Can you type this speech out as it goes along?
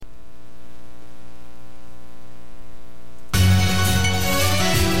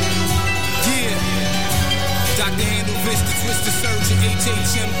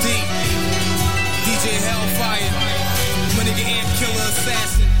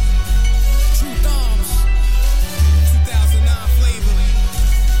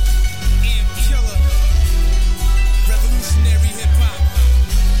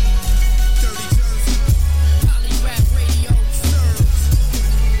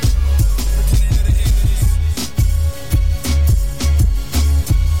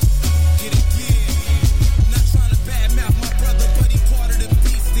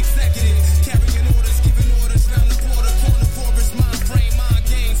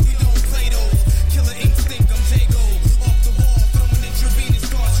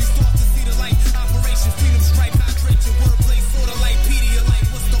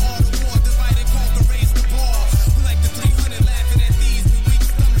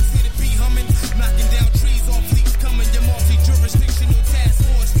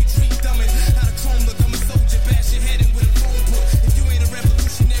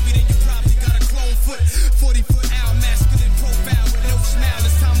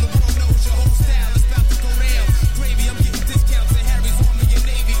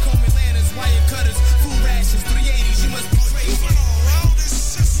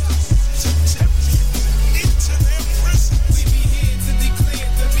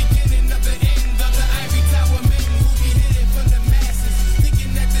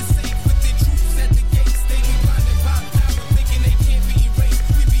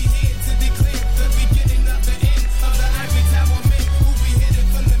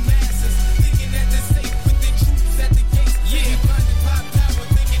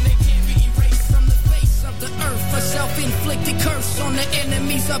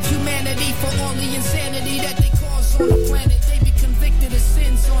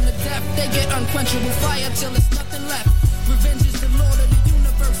unquenchable fire till it's nothing left. Revenge is the lord of the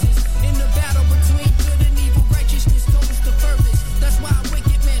universes. In the battle between good and evil, righteousness goes the furthest. That's why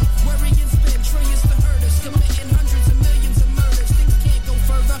wicked men worry and spend trillions to hurt us, committing hundreds of millions of murders. Things can't go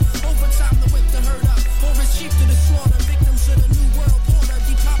further. Overtime to whip the herd up, or it's cheap to the slaughter. Victims of the new world order,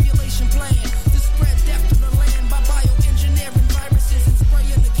 depopulation plan to spread death to the land by bioengineering viruses and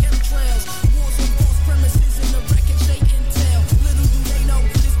spraying the chemtrails. Wars on false premises and the wreckage they entail. Little do they know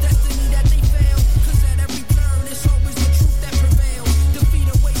it's destiny that they fail. 'Cause at every turn it's always the truth that prevails. Defeat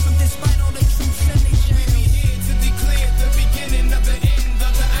away from despite all their troops and they jail. We be here to declare the beginning of the end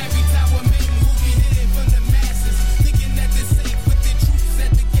of the ivory tower men who be hidden from the masses, thinking that they're safe with their troops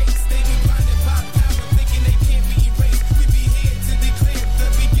at the gates. They be blinded by power, thinking they can't be erased. We be here to declare the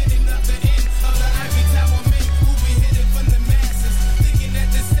beginning of the end of the ivory tower men who be hidden from the masses, thinking that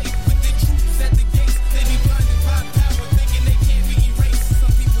they're safe with their troops at the gates. They be blinded by power, thinking they can't be erased.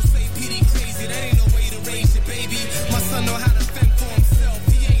 Some people say PD crazy, that ain't no way to raise your baby. My son know how to fend for himself,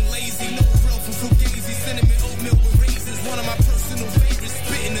 he ain't lazy. No real from Fugazi, cinnamon oatmeal with raisins. One of my personal favorites,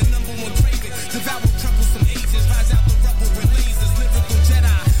 spitting the #1 craving. Devour troublesome agents, rise out the rubble with lasers. Lyrical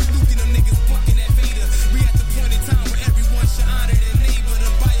Jedi, looking them niggas bucking at Vader. We at the point in time where everyone should honor their neighbor.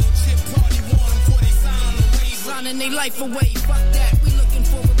 The biochip party warn them before they sign on the waiver. Signing their life away, fuck that. We looking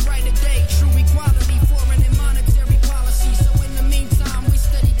for a brighter day. True equality, foreign and monetary policy. So in the meantime, we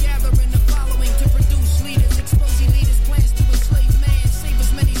steady gathering the following to produce leaders, exposing leaders' plans to enslave man. Save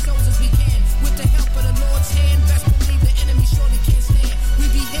as many souls as we can with the help of the Lord's hand. Best believe the enemy surely can't stand. We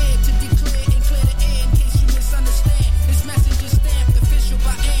be here to declare and clear the air in case you misunderstand. This message is stamped official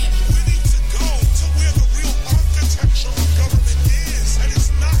by AMP. We need to go to where the real architecture of government is, and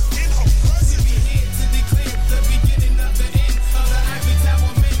it's not in a We president. be here to declare the beginning of the end of the ivory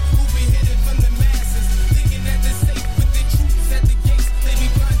tower men who be hidden from the masses, thinking that they're safe with their troops at the gates. They be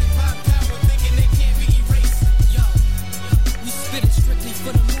blinded by power, thinking they can't be erased. Yo, we spit it strictly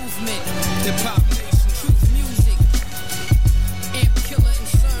for the movement. Hip Hop Nation, Truth music. Amp Killer and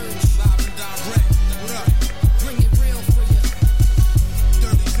Surge. live and direct. What up? Bring it real for you.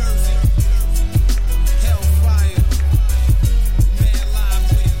 Dirty Jersey, Hellfire, Man Live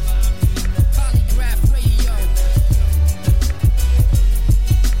with Polygraph Radio.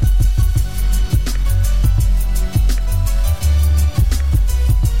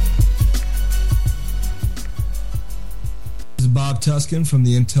 This is Bob Tuskin from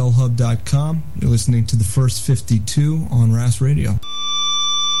the IntelHub.com. You're listening to the First 52 on RAS Radio.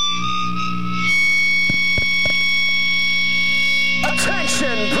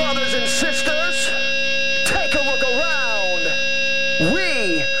 Attention, brothers and sisters. Take a look around.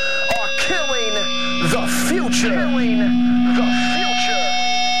 We are killing the future. Killing the future.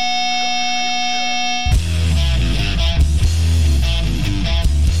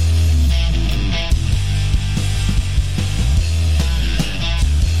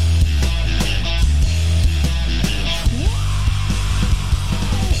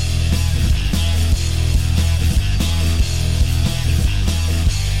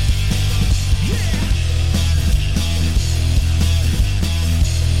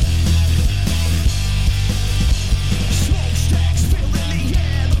 Smoke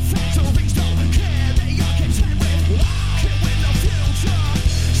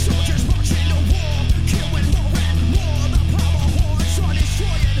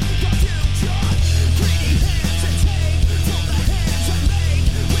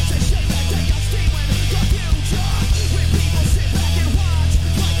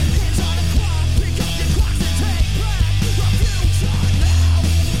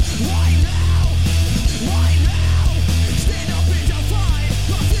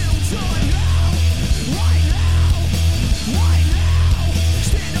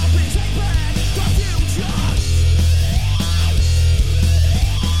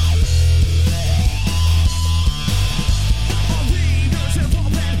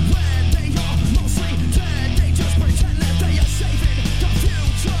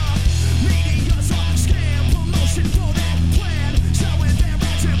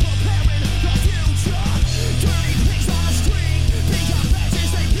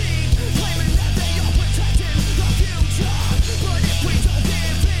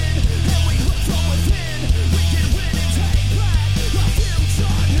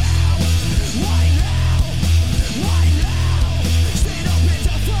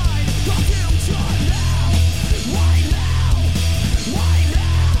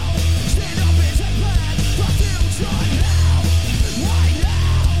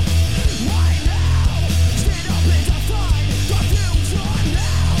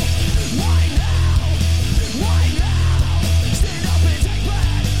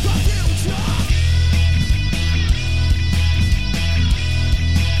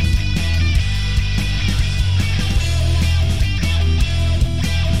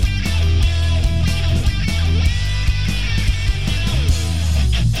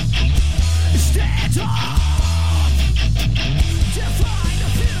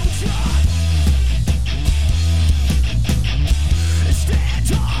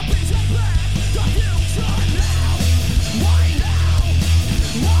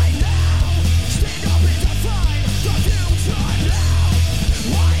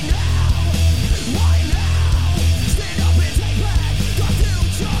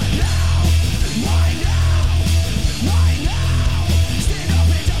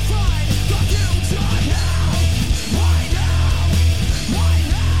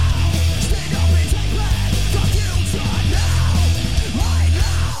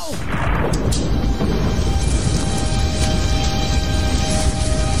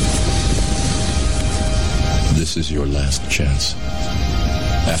This is your last chance.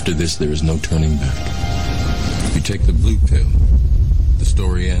 After this, there is no turning back. You take the blue pill. The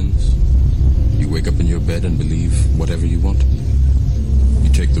story ends. You wake up in your bed and believe whatever you want to believe.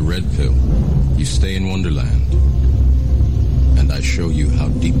 You take the red pill. You stay in Wonderland. And I show you how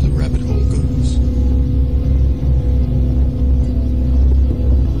deep the rabbit hole goes.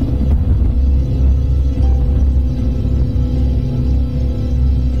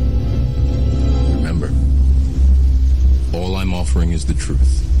 Remember, all I'm offering is the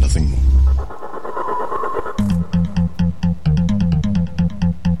truth, nothing more.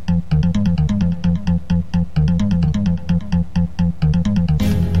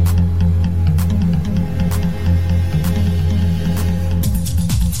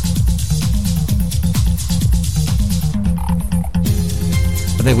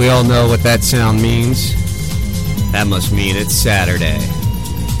 I think we all know what that sound means. That must mean it's Saturday.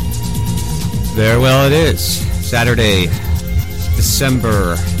 Very well it is. Saturday,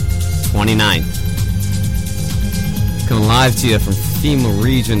 December 29th. Coming live to you from FEMA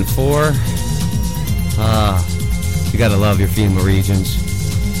Region 4. You gotta love your FEMA regions.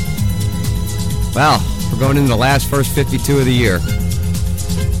 Well, we're going into the first 52 of the year.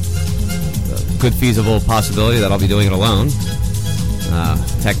 A good feasible possibility that I'll be doing it alone.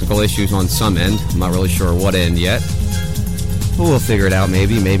 Technical issues on some end. I'm not really sure what end yet. But we'll figure it out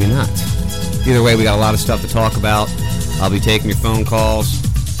maybe, maybe not. Either way, we got a lot of stuff to talk about. I'll be taking your phone calls.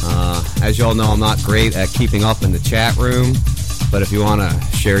 As you all know, I'm not great at keeping up in the chat room. But if you want to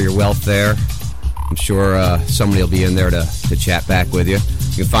share your wealth there, I'm sure somebody will be in there to chat back with you.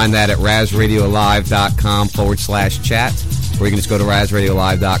 You can find that at razradiolive.com/chat. Or you can just go to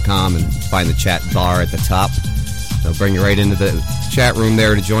razradiolive.com and find the chat bar at the top. They'll bring you right into the chat room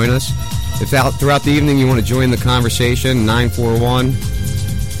there to join us. If throughout the evening you want to join the conversation,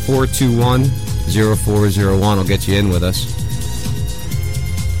 941-421-0401 will get you in with us.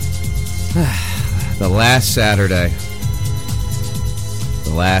 The last Saturday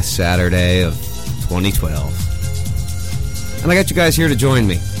of 2012. And I got you guys here to join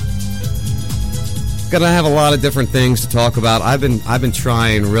me. Gonna have a lot of different things to talk about. I've been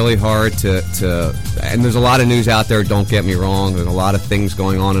trying really hard to and there's a lot of news out there, don't get me wrong. There's a lot of things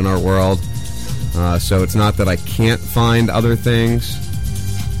going on in our world. So it's not that I can't find other things.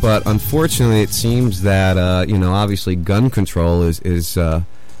 But unfortunately, it seems that, obviously gun control is going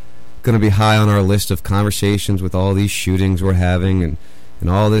to be high on our list of conversations with all these shootings we're having and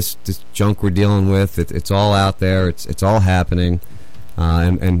all this junk we're dealing with. It's all out there. It's all happening.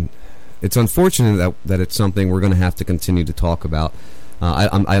 And it's unfortunate that it's something we're going to have to continue to talk about.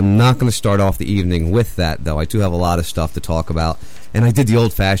 I'm not going to start off the evening with that, though. I do have a lot of stuff to talk about. And I did the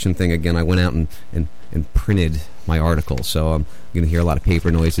old-fashioned thing again. I went out and printed my article, so I'm going to hear a lot of paper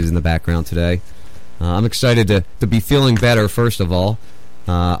noises in the background today. I'm excited to be feeling better, first of all.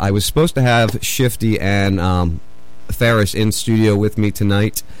 I was supposed to have Shifty and Ferris in studio with me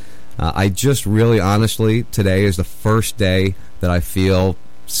tonight. I just really, honestly, today is the first day that I feel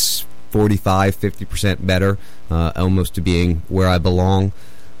 45-50% better, almost to being where I belong.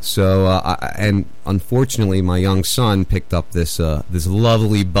 So, and unfortunately, my young son picked up this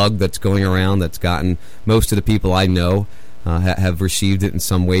lovely bug that's going around. That's gotten most of the people I know have received it in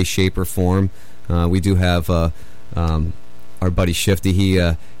some way, shape, or form. We do have our buddy Shifty. He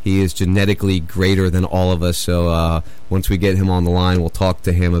is genetically greater than all of us. So once we get him on the line, we'll talk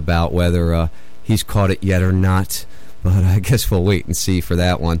to him about whether he's caught it yet or not. But I guess we'll wait and see for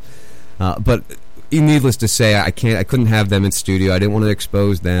that one. But needless to say, I couldn't have them in studio. I didn't want to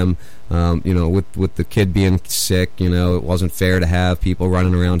expose them. With the kid being sick, it wasn't fair to have people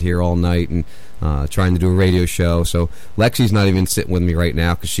running around here all night and trying to do a radio show. So Lexi's not even sitting with me right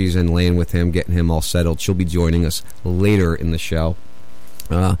now because she's in lane with him, getting him all settled. She'll be joining us later in the show.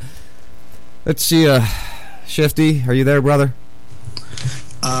 Let's see, Shifty, are you there, brother?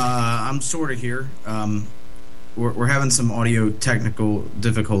 I'm sort of here. We're having some audio technical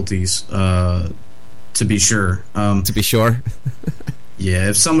difficulties, to be sure. To be sure? Yeah,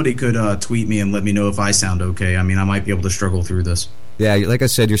 if somebody could tweet me and let me know if I sound okay, I might be able to struggle through this. Yeah, like I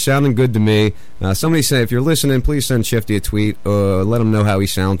said, you're sounding good to me. Somebody said, if you're listening, please send Shifty a tweet. Let him know how he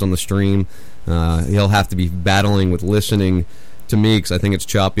sounds on the stream. He'll have to be battling with listening to me because I think it's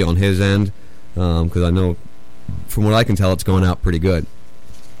choppy on his end. Because I know, from what I can tell, it's going out pretty good.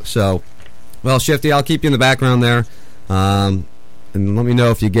 So, well, Shifty, I'll keep you in the background there. And let me know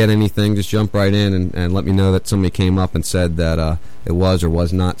if you get anything. Just jump right in and let me know that somebody came up and said that it was or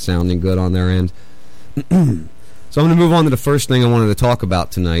was not sounding good on their end. So I'm going to move on to the first thing I wanted to talk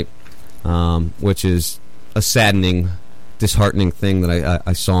about tonight, which is a saddening, disheartening thing that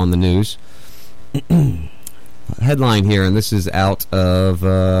I saw in the news. headline here, and this is out of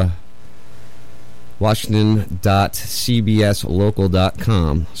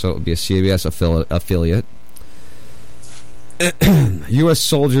Washington.cbslocal.com, so it would be a CBS affiliate. U.S.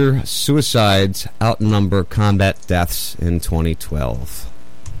 soldier suicides outnumber combat deaths in 2012.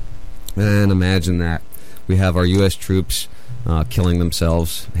 And imagine that. We have our U.S. troops killing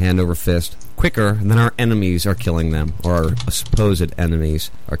themselves hand over fist quicker than our enemies are killing them, or our supposed enemies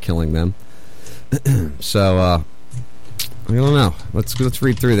are killing them. So, I don't know. Let's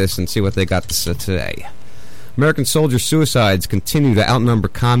read through this and see what they got to say today. American soldier suicides continue to outnumber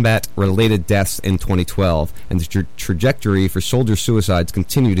combat-related deaths in 2012, and the trajectory for soldier suicides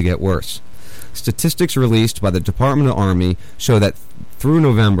continue to get worse. Statistics released by the Department of the Army show that through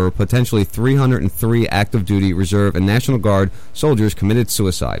November, potentially 303 active duty, reserve, and National Guard soldiers committed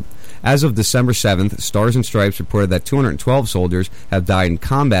suicide. As of December 7th, Stars and Stripes reported that 212 soldiers have died in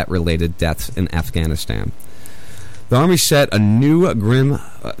combat-related deaths in Afghanistan. The Army set a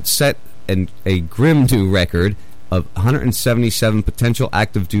grim new record of 177 potential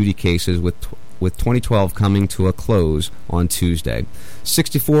active duty cases, with 2012 coming to a close on Tuesday.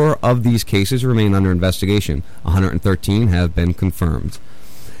 64 of these cases remain under investigation. 113 have been confirmed.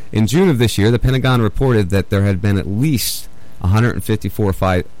 In June of this year, the Pentagon reported that there had been at least 154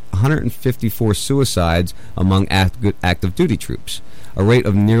 suicides among active duty troops, a rate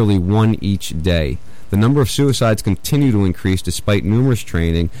of nearly one each day. The number of suicides continue to increase despite numerous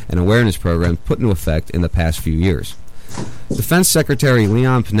training and awareness programs put into effect in the past few years. Defense Secretary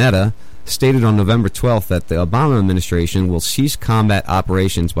Leon Panetta stated on November 12th that the Obama administration will cease combat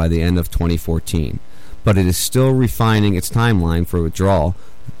operations by the end of 2014, but it is still refining its timeline for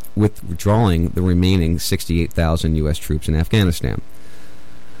withdrawing the remaining 68,000 U.S. troops in Afghanistan.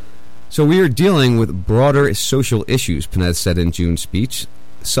 So we are dealing with broader social issues, Panetta said in June's speech: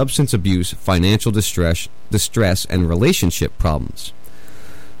 substance abuse, financial distress, and relationship problems.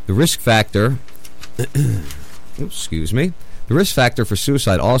 The risk factor The risk factor for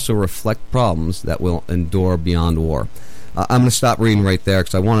suicide also reflect problems that will endure beyond war. I'm going to stop reading right there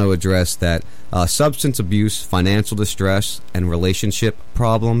because I want to address that substance abuse, financial distress, and relationship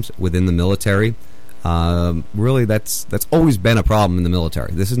problems within the military. Really, that's always been a problem in the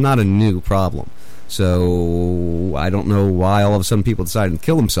military. This is not a new problem. So I don't know why all of a sudden people decided to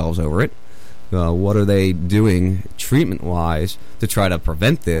kill themselves over it. What are they doing treatment-wise to try to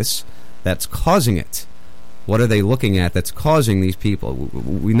prevent this that's causing it? What are they looking at that's causing these people?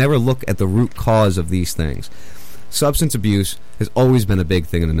 We never look at the root cause of these things. Substance abuse has always been a big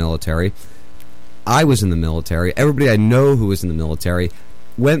thing in the military. I was in the military. Everybody I know who was in the military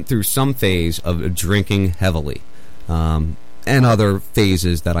went through some phase of drinking heavily, and other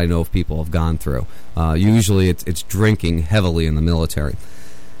phases that I know of people have gone through. Usually it's drinking heavily in the military.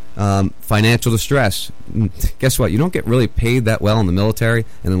 Financial distress. Guess what? You don't get really paid that well in the military,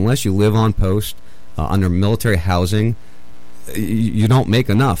 and unless you live on post, under military housing, you don't make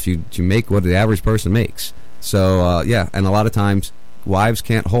enough. You make what the average person makes. So, and a lot of times wives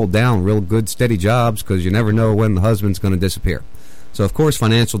can't hold down real good, steady jobs because you never know when the husband's going to disappear. So, of course,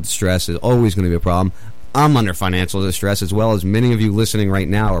 financial distress is always going to be a problem. I'm under financial distress, as well as many of you listening right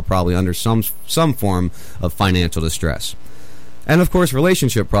now are probably under some form of financial distress. And, of course,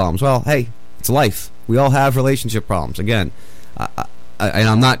 relationship problems. Well, hey, it's life. We all have relationship problems. Again,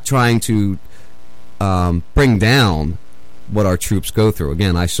 I'm not trying to bring down what our troops go through.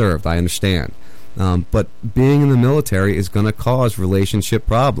 Again, I served. I understand. But being in the military is going to cause relationship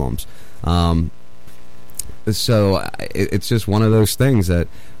problems. So it's just one of those things that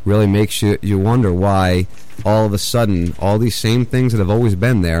really makes you wonder why all of a sudden all these same things that have always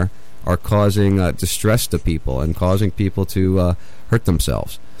been there are causing distress to people and causing people to hurt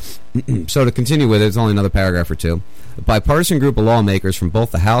themselves. So to continue with it, it's only another paragraph or two. A bipartisan group of lawmakers from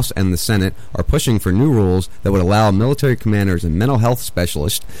both the House and the Senate are pushing for new rules that would allow military commanders and mental health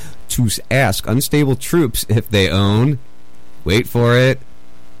specialists to ask unstable troops if they own, wait for it,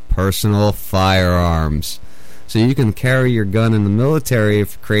 personal firearms. So you can carry your gun in the military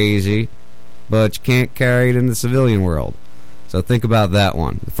if you're crazy, but you can't carry it in the civilian world. So think about that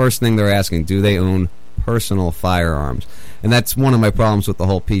one. The first thing they're asking, do they own personal firearms? And that's one of my problems with the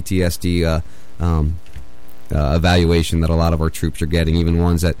whole PTSD evaluation that a lot of our troops are getting, even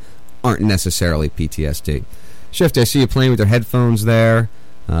ones that aren't necessarily PTSD. Shifty, I see you playing with your headphones there,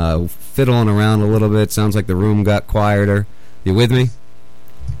 fiddling around a little bit. Sounds like the room got quieter. You with me?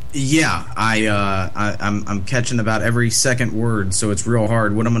 Yeah, I'm catching about every second word, so it's real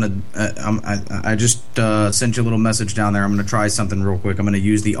hard. What I'm gonna, I just sent you a little message down there. I'm gonna try something real quick. I'm gonna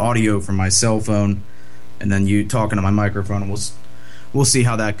use the audio from my cell phone, and then you talking to my microphone, and we'll see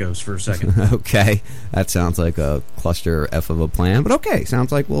how that goes for a second. Okay, that sounds like a cluster F of a plan, but okay,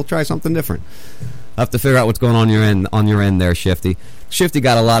 sounds like we'll try something different. I'll have to figure out what's going on your end there, Shifty. Shifty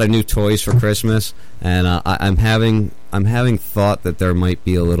got a lot of new toys for Christmas, and I'm having thought that there might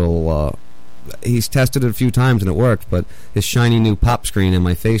be a little. He's tested it a few times and it worked, but his shiny new pop screen in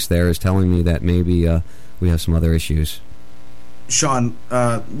my face there is telling me that maybe we have some other issues. Sean,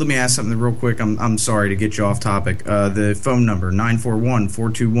 let me ask something real quick. I'm sorry to get you off topic. The phone number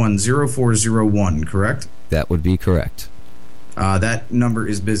 941-421-0401, correct? That would be correct. That number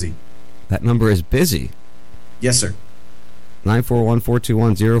is busy. That number is busy? Yes, sir.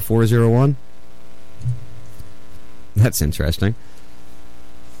 941-421-0401? That's interesting.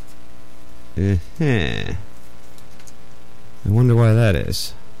 I wonder why that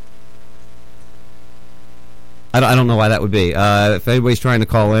is. I don't know why that would be. If anybody's trying to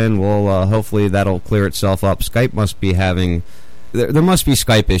call in, well, hopefully that'll clear itself up. Skype must be having... There must be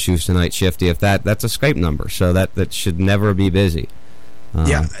Skype issues tonight, Shifty. If that's a Skype number, so that should never be busy.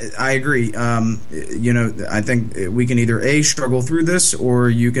 Yeah, I agree. I think we can either A, struggle through this, or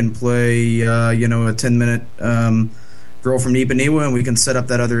you can play, a 10-minute Girl from Ipanema, and we can set up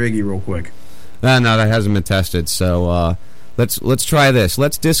that other Iggy real quick. No, that hasn't been tested, so let's try this.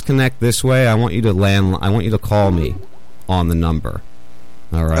 Let's disconnect this way. I want you to call me on the number.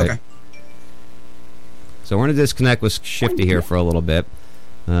 All right? Okay. So we're going to disconnect with Shifty here for a little bit,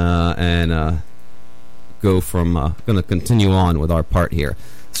 and going to continue on with our part here.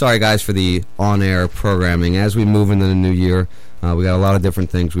 Sorry, guys, for the on-air programming. As we move into the new year, we got a lot of different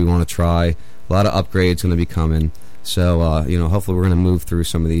things we want to try. A lot of upgrades going to be coming. So, hopefully we're going to move through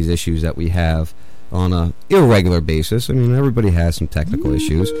some of these issues that we have on a irregular basis. I mean, everybody has some technical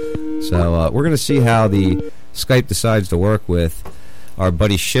issues. So, we're going to see how the Skype decides to work with our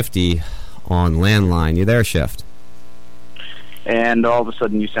buddy Shifty on landline. You there, Shift? And all of a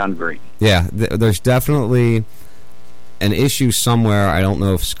sudden you sound great. Yeah, there's definitely an issue somewhere. I don't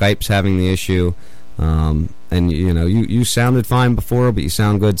know if Skype's having the issue. And, you sounded fine before, but you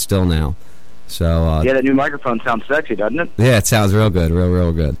sound good still now. So that new microphone sounds sexy, doesn't it? Yeah, it sounds real good,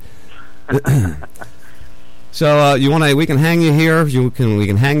 real good. So we can hang you here. We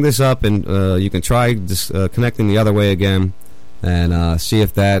can hang this up, and you can try connecting the other way again, and see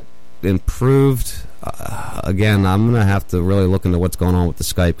if that improved. Again, I'm going to have to really look into what's going on with the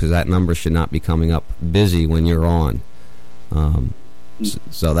Skype, because that number should not be coming up busy when you're on.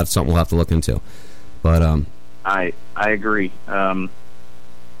 So that's something we'll have to look into. But I agree.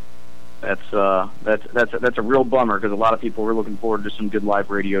 That's a real bummer, because a lot of people were looking forward to some good live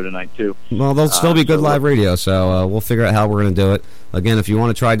radio tonight too. Well, there'll still be good live radio, so we'll figure out how we're going to do it. Again, if you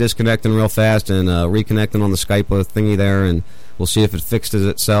want to try disconnecting real fast and reconnecting on the Skype thingy there, and we'll see if it fixes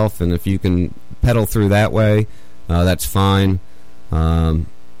itself, and if you can pedal through that way, that's fine.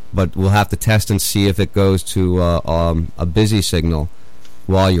 But we'll have to test and see if it goes to a busy signal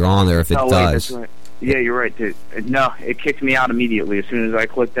while you're on there, if it does. Wait, that's right. Yeah, you're right, dude. No, it kicked me out immediately. As soon as I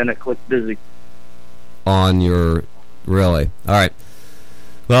clicked in, it clicked busy. On your... Really? All right.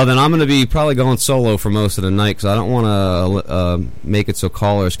 Well, then I'm going to be probably going solo for most of the night, because I don't want to make it so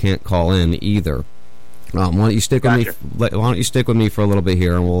callers can't call in either. Why don't you stick with me? Why don't you stick with me for a little bit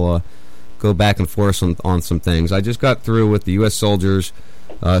here, and we'll go back and forth on some things. I just got through with the U.S. soldiers'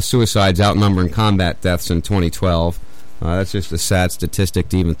 suicides outnumbering combat deaths in 2012. That's just a sad statistic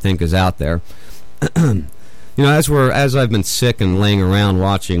to even think is out there. As I've been sick and laying around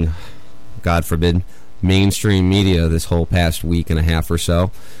watching, God forbid, mainstream media this whole past week and a half or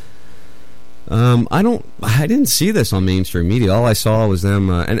so, I didn't see this on mainstream media. All I saw was them,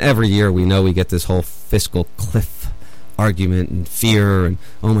 and every year we get this whole fiscal cliff argument and fear, and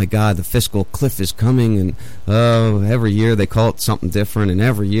oh my God, the fiscal cliff is coming, and every year they call it something different, and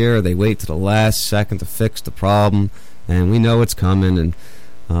every year they wait to the last second to fix the problem, and we know it's coming, and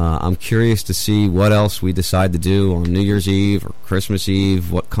I'm curious to see what else we decide to do on New Year's Eve or Christmas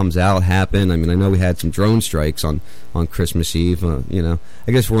Eve, what comes out, happen. I mean, I know we had some drone strikes on Christmas Eve. I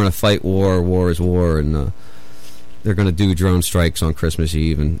guess we're going to fight war. War is war, and they're going to do drone strikes on Christmas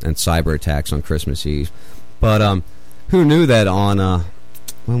Eve and cyber attacks on Christmas Eve. But who knew that on...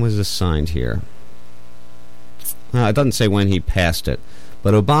 when was this signed here? It doesn't say when he passed it.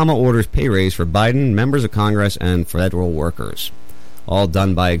 But Obama orders pay raise for Biden, members of Congress, and federal workers. All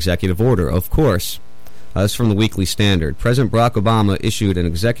done by executive order, of course. This is from the Weekly Standard. President Barack Obama issued an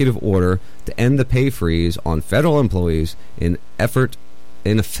executive order to end the pay freeze on federal employees in effect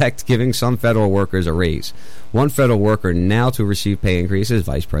giving some federal workers a raise. One federal worker now to receive pay increases,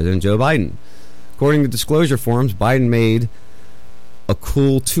 Vice President Joe Biden. According to disclosure forms, Biden made a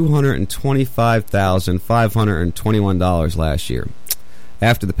cool $225,521 last year.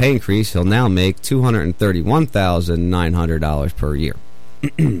 After the pay increase, he'll now make $231,900 per year.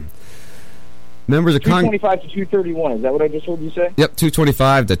 Members of Congress... 225 to 231. Is that what I just heard you say? Yep,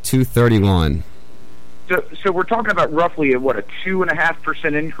 225 to 231. So we're talking about roughly a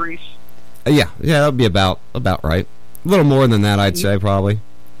 2.5% increase. Yeah, that would be about right. A little more than that, I'd say, probably.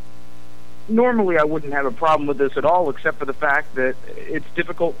 Normally, I wouldn't have a problem with this at all, except for the fact that it's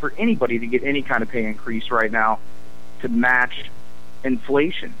difficult for anybody to get any kind of pay increase right now to match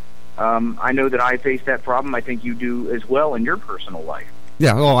inflation. I know that I face that problem. I think you do as well in your personal life.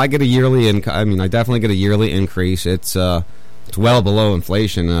 Yeah, well, I get a yearly income. I mean, I definitely get a yearly increase. It's well below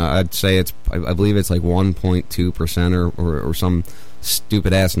inflation. I'd say I believe it's like 1.2% or some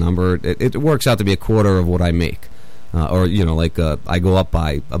stupid ass number. It works out to be a quarter of what I make, or I go up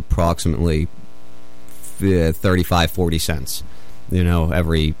by approximately 35-40 cents.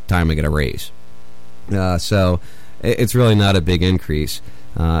 Every time I get a raise. So it's really not a big increase,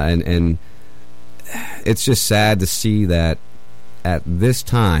 and it's just sad to see that at this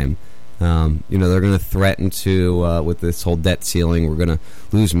time. They're going to threaten to, with this whole debt ceiling, we're going to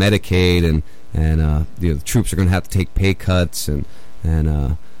lose Medicaid, and the troops are going to have to take pay cuts, and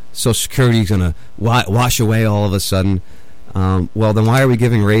Social Security is going to wash away all of a sudden. Well, then why are we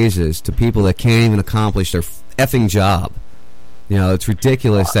giving raises to people that can't even accomplish their effing job? It's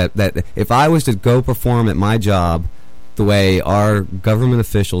ridiculous that if I was to go perform at my job the way our government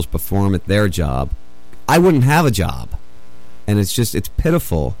officials perform at their job, I wouldn't have a job. And it's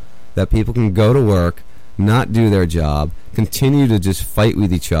pitiful that people can go to work, not do their job, continue to just fight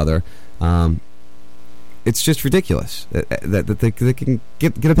with each other. It's just ridiculous that they can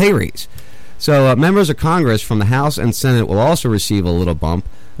get a pay raise. So members of Congress from the House and Senate will also receive a little bump.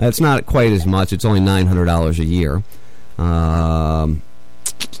 It's not quite as much. It's only $900 a year.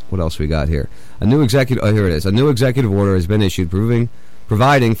 What else we got here? Here it is. A new executive order has been issued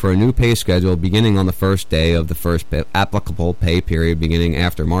providing for a new pay schedule beginning on the first day of the first applicable pay period beginning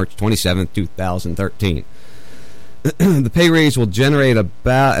after March 27, 2013. The pay raise will generate the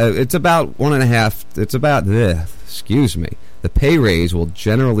pay raise will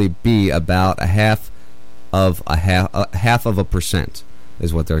generally be about a half of a percent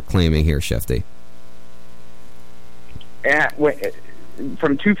is what they're claiming here, Shefty.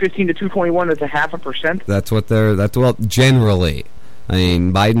 From 215 to 221, that's a 0.5%. That's generally. I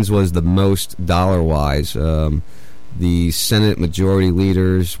mean, Biden's was the most dollar-wise. The Senate majority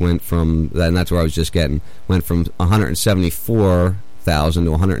leaders went from, and that's where I was just getting, went from $174,000 to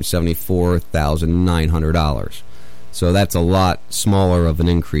 $174,900. So that's a lot smaller of an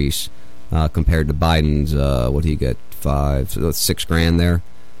increase compared to Biden's. What do you get? $6,000 there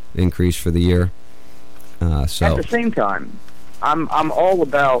increase for the year. So at the same time, I'm all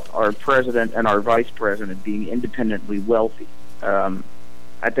about our president and our vice president being independently wealthy. I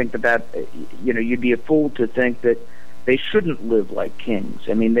think that you'd be a fool to think that they shouldn't live like kings.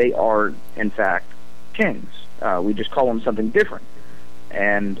 I mean, they are, in fact, kings. We just call them something different.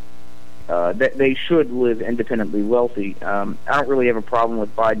 And they should live independently wealthy. I don't really have a problem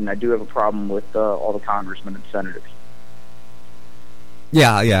with Biden. I do have a problem with all the congressmen and senators.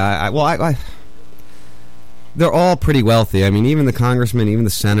 Yeah. They're all pretty wealthy. I mean, even the congressmen, even the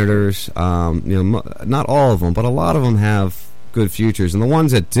senators, not all of them, but a lot of them have good futures. And the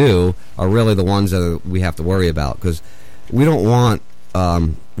ones that do are really the ones that we have to worry about, because we don't want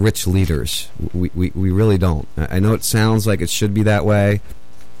rich leaders. We really don't. I know it sounds like it should be that way,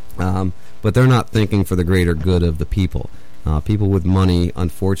 but they're not thinking for the greater good of the people. People with money,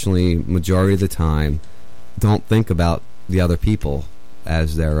 unfortunately, majority of the time, don't think about the other people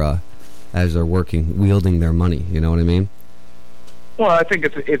as they're wielding their money. You know what I mean? Well, I think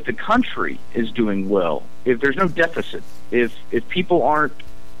if the country is doing well, if there's no deficit, if people aren't,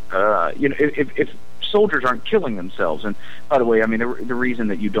 if soldiers aren't killing themselves, and by the way, I mean the reason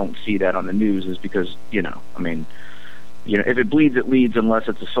that you don't see that on the news is because if it bleeds, it leads. Unless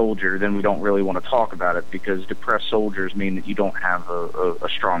it's a soldier, then we don't really want to talk about it, because depressed soldiers mean that you don't have a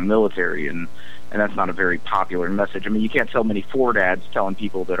strong military, and that's not a very popular message. I mean, you can't sell many Ford ads telling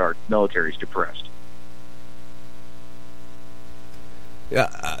people that our military's depressed.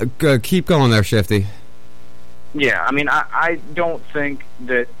 Yeah, keep going there, Shifty. Yeah, I mean, I don't think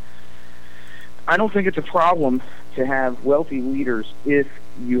it's a problem to have wealthy leaders if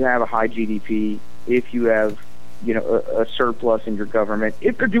you have a high GDP, if you have, a surplus in your government.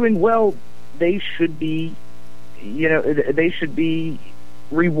 If they're doing well, they should be,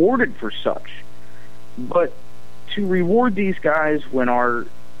 rewarded for such. But to reward these guys when our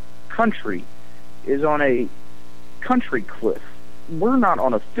country is on a country cliff, we're not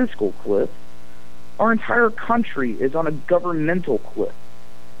on a fiscal cliff. Our entire country is on a governmental cliff.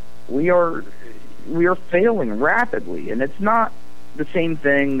 we are failing rapidly, and it's not the same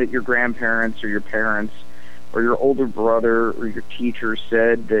thing that your grandparents or your parents or your older brother or your teacher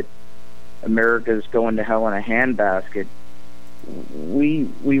said, that America is going to hell in a handbasket. We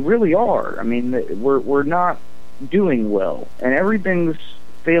really are. I mean, we're not doing well, and everything's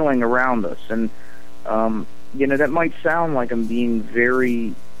failing around us. And that might sound like I'm being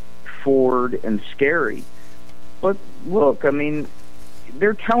very forward and scary, but look, I mean,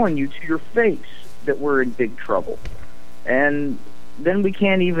 they're telling you to your face that we're in big trouble, and then we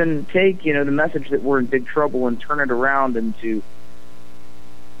can't even take the message that we're in big trouble and turn it around into,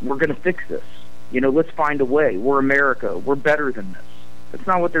 we're going to fix this. Let's find a way. We're America. We're better than this. That's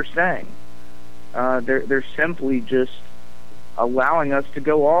not what they're saying. They're simply just allowing us to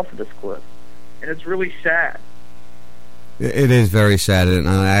go off this cliff, and it's really sad. It is very sad, and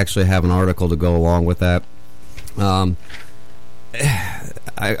I actually have an article to go along with that. I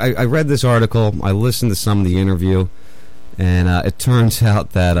read this article. I listened to some of the interview, and it turns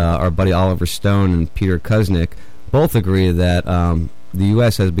out that our buddy Oliver Stone and Peter Kuznick both agree that the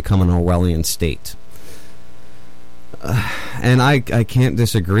U.S. has become an Orwellian state. And I can't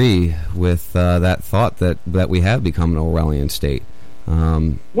disagree with that thought that we have become an Orwellian state.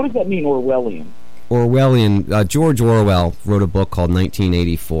 What does that mean, Orwellian? Orwellian. George Orwell wrote a book called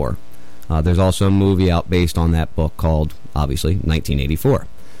 1984. There's also a movie out based on that book called, obviously, 1984.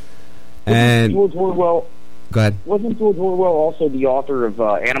 And George Orwell. Go ahead. Wasn't George Orwell also the author of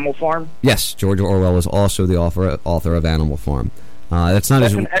Animal Farm? Yes, George Orwell was also the author of Animal Farm. That's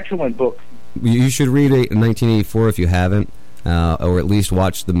an excellent book. You should read 1984 if you haven't, or at least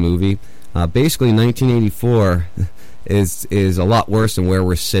watch the movie. Basically, 1984 is a lot worse than where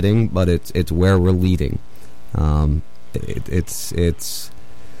we're sitting, but it's where we're leading. It's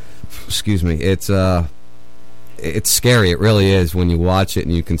excuse me. It's scary. It really is when you watch it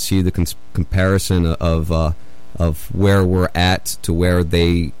and you can see the comparison of where we're at to where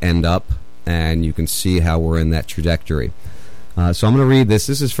they end up, and you can see how we're in that trajectory. So I'm going to read this.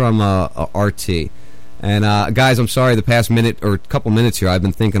 This is from RT. And guys, I'm sorry, the past minute or couple minutes here, I've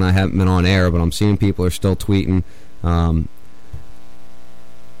been thinking I haven't been on air, but I'm seeing people are still tweeting. Hold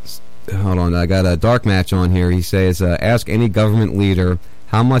on, I got a Dark Match on here. He says, ask any government leader,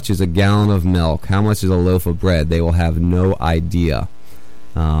 how much is a gallon of milk? How much is a loaf of bread? They will have no idea.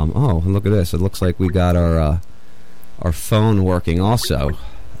 Oh, look at this. It looks like we got our phone working also.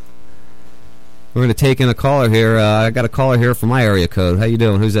 We're going to take in a caller here. I got a caller here from my area code. How you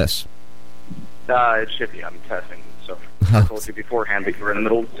doing? Who's this? It's Shifty. I'm testing. So I told you beforehand, but you were in the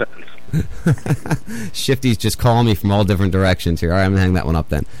middle of the sentence. Shifty's just calling me from all different directions here. All right, I'm going to hang that one up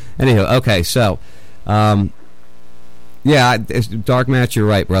then. Anywho, okay, so... yeah, Dark Match, you're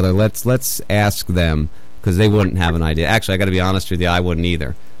right, brother. Let's ask them, because they wouldn't have an idea. Actually, I got to be honest with you, I wouldn't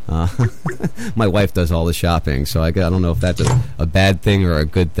either. My wife does all the shopping, so I don't know if that's a bad thing or a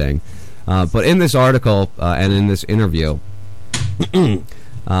good thing. But in this article and in this interview,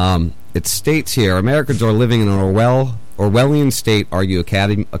 it states here, Americans are living in an Orwellian state, argue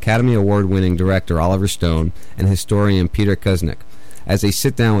Academy Award-winning director Oliver Stone and historian Peter Kuznick, as they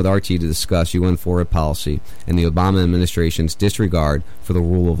sit down with RT to discuss UN foreign policy and the Obama administration's disregard for the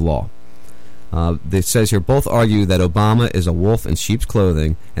rule of law. It says here, both argue that Obama is a wolf in sheep's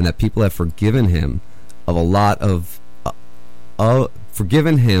clothing and that people have forgiven him a lot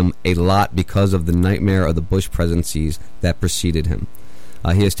because of the nightmare of the Bush presidencies that preceded him.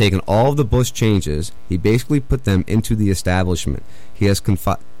 He has taken all of the Bush changes. He basically put them into the establishment. He has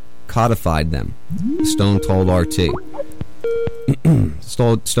codified them. Stone told RT.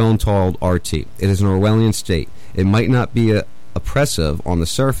 Stone told RT. It is an Orwellian state. It might not be oppressive on the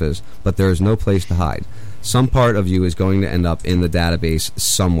surface, but there is no place to hide. Some part of you is going to end up in the database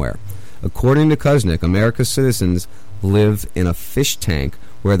somewhere. According to Kuznick, America's citizens live in a fish tank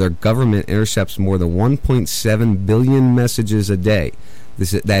where their government intercepts more than 1.7 billion messages a day.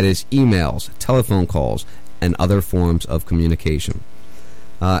 That is emails, telephone calls, and other forms of communication.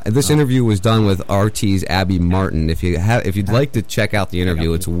 This interview was done with RT's Abby Martin. If you'd like to check out the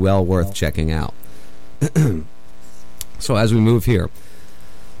interview, it's well worth checking out. So as we move here,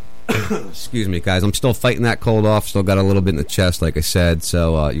 excuse me, guys, I'm still fighting that cold off. Still got a little bit in the chest, like I said.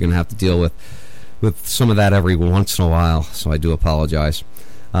 So you're gonna have to deal with some of that every once in a while. So I do apologize.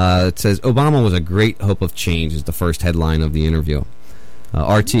 It says Obama was a great hope of change is the first headline of the interview.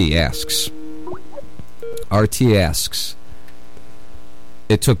 RT asks.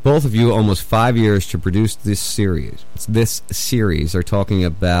 It took both of you almost 5 years to produce this series. They're talking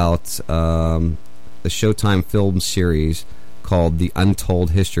about the Showtime film series called The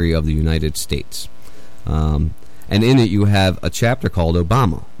Untold History of the United States. And and in it you have a chapter called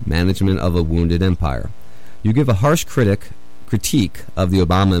Obama, Management of a Wounded Empire. You give a harsh critique of the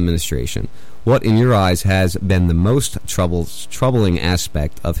Obama administration. What, in your eyes, has been the most troubling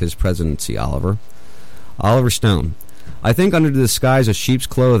aspect of his presidency, Oliver? Oliver Stone: I think under the disguise of sheep's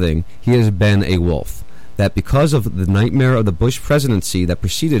clothing, he has been a wolf. That because of the nightmare of the Bush presidency that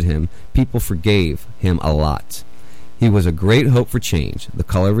preceded him, people forgave him a lot. He was a great hope for change. The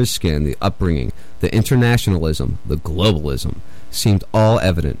color of his skin, the upbringing, the internationalism, the globalism seemed all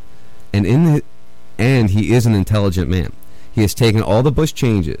evident. And he is an intelligent man. He has taken all the Bush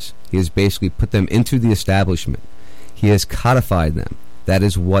changes. He has basically put them into the establishment. He has codified them. That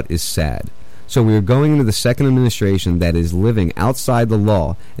is what is sad. So we are going into the second administration that is living outside the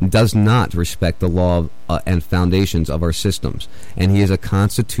law and does not respect the law and foundations of our systems. And he is a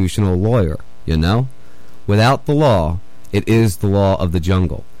constitutional lawyer, you know? Without the law, it is the law of the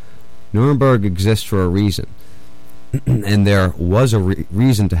jungle. Nuremberg exists for a reason. And there was a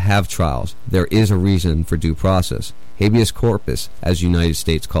reason to have trials. There is a reason for due process. Habeas corpus, as the United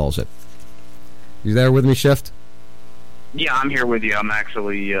States calls it. You there with me, Shift? Yeah, I'm here with you. I'm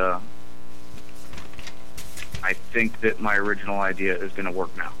actually, I think that my original idea is going to work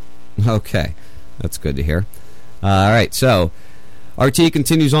now. Okay, that's good to hear. All right, so RT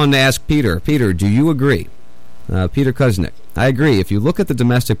continues on to ask Peter. Peter, do you agree? Peter Kuznick: I agree. If you look at the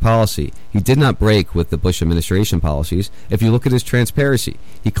domestic policy, he did not break with the Bush administration policies. If you look at his transparency,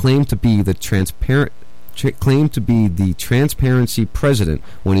 he claimed to be the transparency president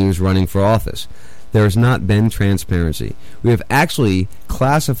when he was running for office. There has not been transparency. We have actually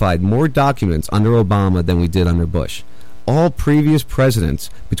classified more documents under Obama than we did under Bush. All previous presidents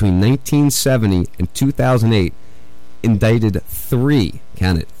between 1970 and 2008 indicted three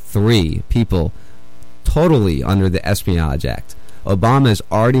people totally under the Espionage Act. Obama has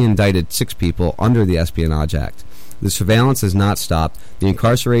already indicted 6 people under the Espionage Act. The surveillance has not stopped. The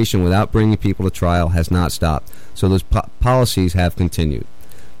incarceration without bringing people to trial has not stopped. So those policies have continued.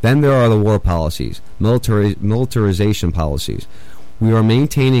 Then there are the war policies, militarization policies. We are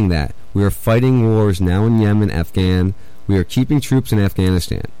maintaining that. We are fighting wars now in Yemen, Afghan. We are keeping troops in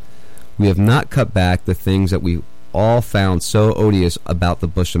Afghanistan. We have not cut back the things that we all found so odious about the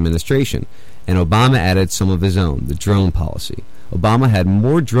Bush administration. And Obama added some of his own, the drone policy. Obama had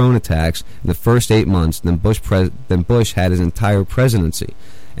more drone attacks in the first 8 months than Bush had his entire presidency.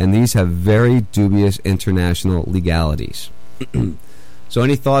 And these have very dubious international legalities. So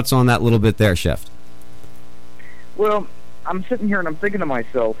any thoughts on that little bit there, Chef? Well, I'm sitting here and I'm thinking to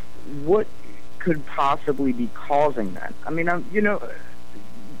myself, what could possibly be causing that? I mean, I'm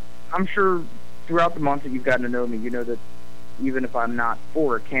sure throughout the months that you've gotten to know me, you know that even if I'm not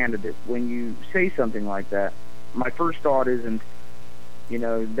for a candidate, when you say something like that, my first thought isn't,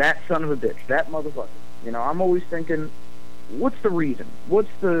 that son of a bitch, that motherfucker. I'm always thinking, what's the reason? What's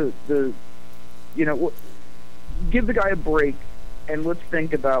the give the guy a break, and let's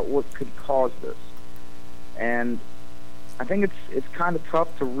think about what could cause this. And I think it's kind of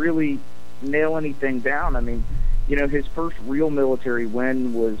tough to really nail anything down. I mean, his first real military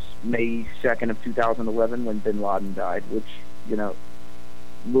win was May 2nd of 2011 when bin Laden died, which,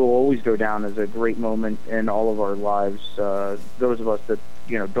 will always go down as a great moment in all of our lives. Those of us that,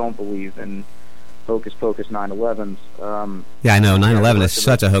 don't believe in hocus pocus 9/11s. Yeah, I know. 9/11 is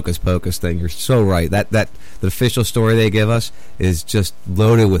such a hocus pocus thing. You're so right. That the official story they give us is just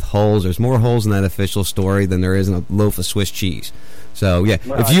loaded with holes. There's more holes in that official story than there is in a loaf of Swiss cheese. So yeah,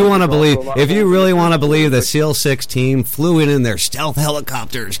 well, if you really want to believe the SEAL 6 team flew in their stealth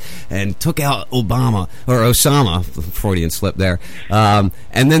helicopters and took out Osama, Freudian slip there, and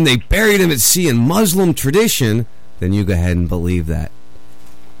then they buried him at sea in Muslim tradition, then you go ahead and believe that.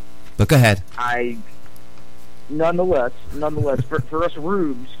 But go ahead. Nonetheless, for us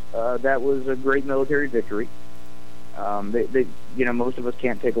rubes, that was a great military victory. They most of us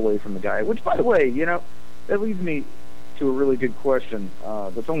can't take away from the guy. Which, by the way, that leads me to a really good question.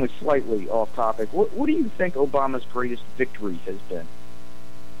 That's only slightly off topic. What do you think Obama's greatest victory has been?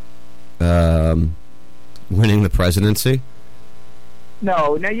 Winning the presidency.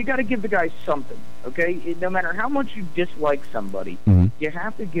 No, now you got to give the guy something, okay? No matter how much you dislike somebody, you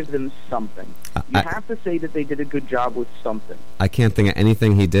have to give them something. You have to say that they did a good job with something. I can't think of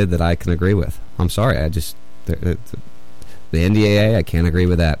anything he did that I can agree with. I'm sorry, the NDAA, I can't agree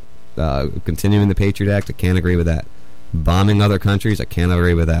with that. Continuing the Patriot Act, I can't agree with that. Bombing other countries, I can't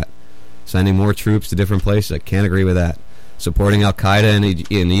agree with that. Sending more troops to different places, I can't agree with that. Supporting Al-Qaeda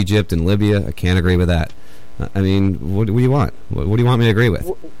in Egypt and Libya, I can't agree with that. I mean, what do you want? What do you want me to agree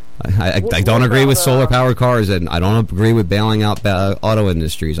with? I don't agree with solar-powered cars, and I don't agree with bailing out auto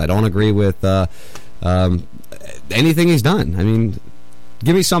industries. I don't agree with anything he's done. I mean,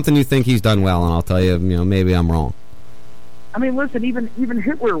 give me something you think he's done well, and I'll tell you, maybe I'm wrong. I mean, listen, even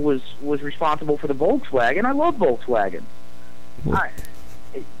Hitler was responsible for the Volkswagen. I love Volkswagen.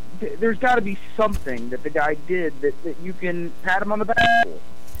 There's got to be something that the guy did that you can pat him on the back for.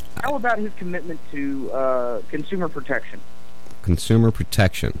 How about his commitment to consumer protection? Consumer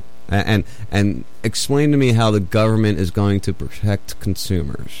protection. And explain to me how the government is going to protect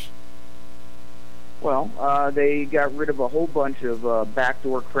consumers. Well, they got rid of a whole bunch of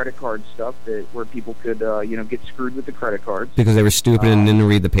backdoor credit card stuff where people could, get screwed with the credit cards. Because they were stupid and didn't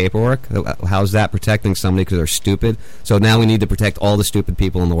read the paperwork? How's that protecting somebody because they're stupid? So now we need to protect all the stupid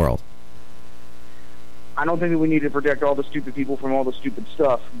people in the world. I don't think that we need to protect all the stupid people from all the stupid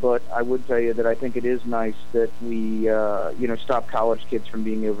stuff, but I would tell you that I think it is nice that we, stop college kids from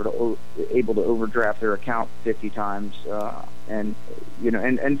being able to overdraft their account 50 times, and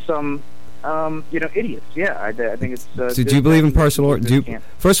some, idiots. Yeah, I think it's. So do you believe in personal?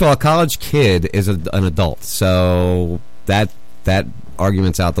 First of all, a college kid is an adult, so that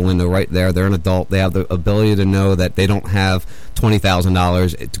argument's out the window right there. They're an adult. They have the ability to know that they don't have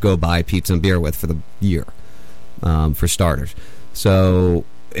 $20,000 to go buy pizza and beer with for the year, for starters. So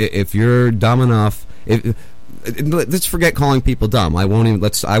if you're dumb enough, let's forget calling people dumb.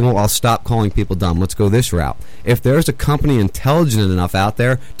 I'll stop calling people dumb. Let's go this route. If there's a company intelligent enough out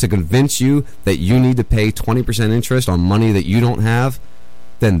there to convince you that you need to pay 20% interest on money that you don't have,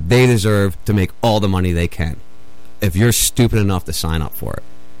 then they deserve to make all the money they can, if you're stupid enough to sign up for it.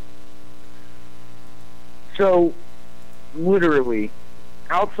 So, literally,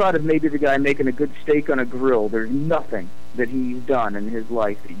 outside of maybe the guy making a good steak on a grill, there's nothing that he's done in his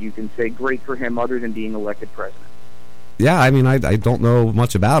life that you can say great for him other than being elected president. Yeah, I mean, I don't know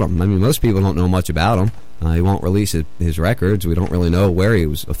much about him. I mean, most people don't know much about him. He won't release his records. We don't really know where he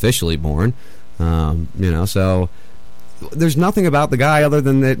was officially born. So there's nothing about the guy other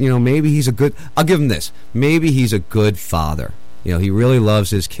than that, maybe he's a good... I'll give him this. Maybe he's a good father. He really loves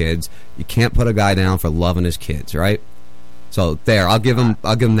his kids. You can't put a guy down for loving his kids, right? So there, I'll give him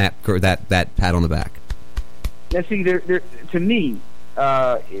that pat on the back. Now, see, to me,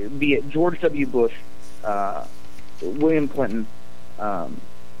 be it George W. Bush, William Clinton,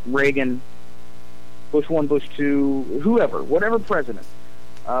 Reagan, Bush 1, Bush 2, whoever, whatever president,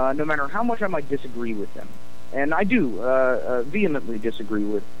 no matter how much I might disagree with them, and I do vehemently disagree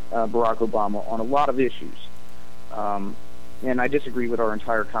with Barack Obama on a lot of issues, and I disagree with our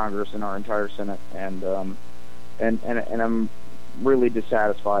entire Congress and our entire Senate, and I'm really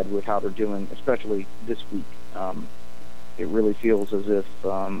dissatisfied with how they're doing, especially this week. It really feels as if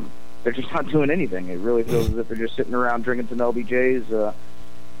they're just not doing anything. It really feels as if they're just sitting around drinking some LBJs,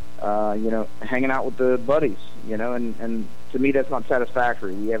 hanging out with the buddies, and to me that's not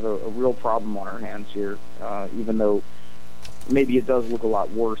satisfactory. We have a real problem on our hands here, even though maybe it does look a lot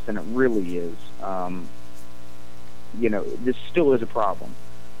worse than it really is. This still is a problem.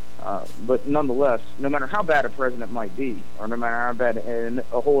 But nonetheless, no matter how bad a president might be, or no matter how bad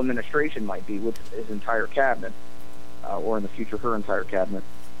a whole administration might be with his entire cabinet, or in the future her entire cabinet,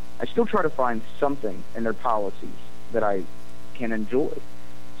 I still try to find something in their policies that I can enjoy,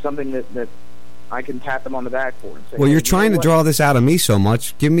 something that I can pat them on the back for. And say, well, you're trying to draw this out of me so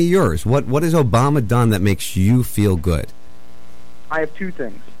much. Give me yours. What has Obama done that makes you feel good? I have two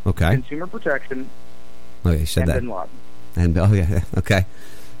things. Okay. Consumer protection. Oh, you said and that. Bin Laden. And okay.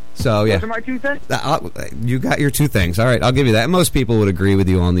 So yeah, those are my two things. You got your two things. All right, I'll give you that. Most people would agree with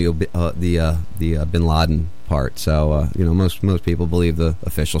you on the Bin Laden part. So most people believe the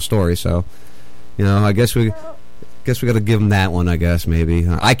official story. So I guess we got to give him that one. I guess maybe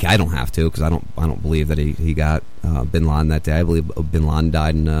I don't have to because I don't believe that he got Bin Laden that day. I believe Bin Laden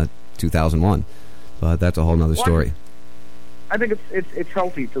died in 2001, but that's a whole other story. I think it's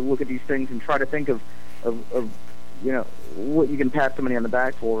healthy to look at these things and try to think of what you can pat somebody on the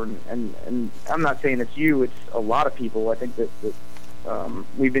back for, and I'm not saying it's you, it's a lot of people. I think that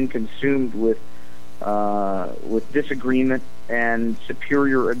we've been consumed with disagreement and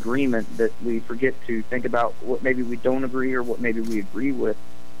superior agreement that we forget to think about what maybe we don't agree or what maybe we agree with,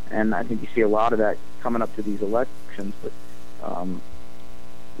 and I think you see a lot of that coming up to these elections. But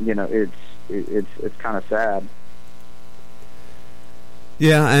it's kind of sad.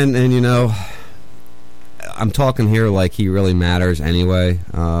 Yeah, and I'm talking here like he really matters anyway.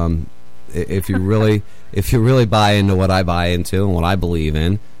 If you really buy into what I buy into and what I believe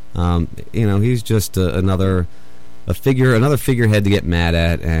in, he's just another figurehead to get mad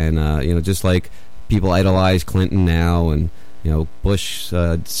at, and just like people idolize Clinton now, and Bush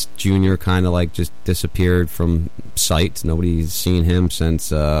Jr. kind of like just disappeared from sight. Nobody's seen him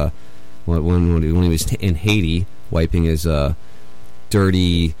since when he was in Haiti, wiping his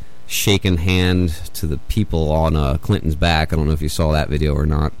dirty, shaken hand to the people on Clinton's back. I don't know if you saw that video or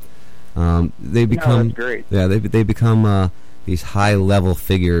not. They become that's great. Yeah, they become these high-level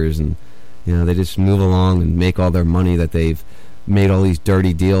figures, and they just move along and make all their money that they've made all these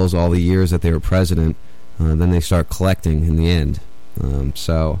dirty deals all the years that they were president. Then they start collecting in the end.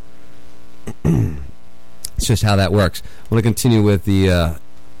 So it's just how that works. I want to continue with the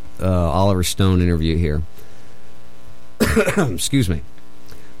Oliver Stone interview here. Excuse me.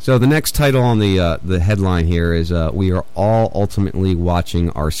 So the next title on the headline here is "We are all ultimately watching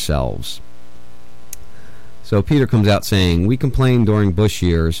ourselves." So Peter comes out saying, "We complained during Bush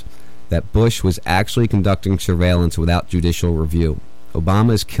years that Bush was actually conducting surveillance without judicial review.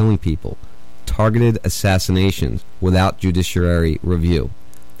 Obama is killing people, targeted assassinations without judiciary review.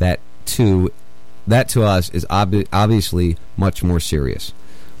 That to us is obviously much more serious."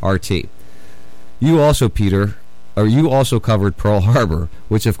 RT. You also, Peter, you also covered Pearl Harbor,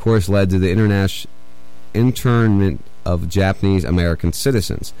 which of course led to the internment of Japanese American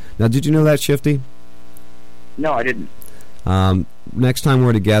citizens. Now, did you know that, Shifty? No, I didn't. Next time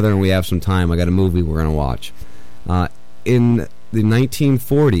we're together and we have some time, I got a movie we're going to watch. In the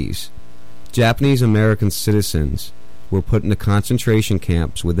 1940s, Japanese American citizens were put into concentration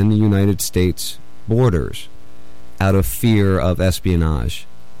camps within the United States borders out of fear of espionage.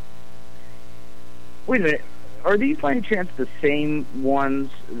 Wait a minute. Are these by any chance the same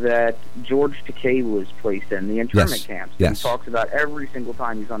ones that George Takei was placed in, the internment camps? Yes. He talks about every single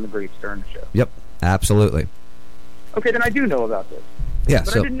time he's on the Great Stern Show. Yep, absolutely. Okay, then I do know about this. Yeah,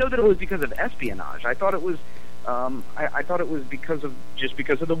 but I didn't know that it was because of espionage. I thought it was, I thought it was because of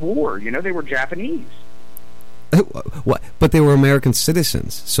the war. They were Japanese. What? But they were American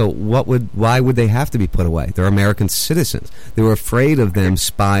citizens. So why would they have to be put away? They're American citizens. They were afraid of them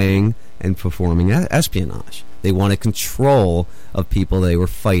spying and performing espionage. They wanted control of people they were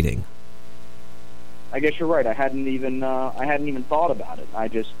fighting. I guess you're right. I hadn't even thought about it. I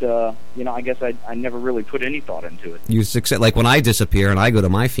just, I guess I never really put any thought into it. You like when I disappear and I go to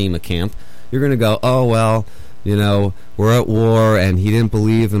my FEMA camp, you're going to go, oh well, we're at war, and he didn't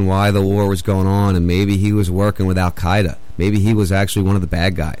believe in why the war was going on, and maybe he was working with Al Qaeda. Maybe he was actually one of the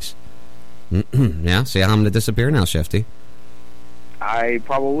bad guys. Yeah, see how I'm going to disappear now, Shefty? I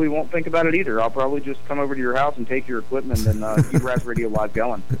probably won't think about it either. I'll probably just come over to your house and take your equipment and keep Raz Radio Live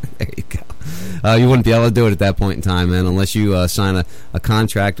going. There you go. You wouldn't be able to do it at that point in time, man, unless you sign a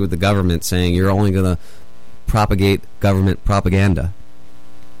contract with the government saying you're only going to propagate government propaganda.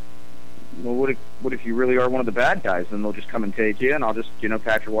 Well, what if you really are one of the bad guys? Then they'll just come and take you, and I'll just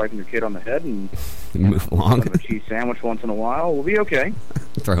pat your wife and your kid on the head and move along. Throw them a cheese sandwich once in a while. We'll be okay.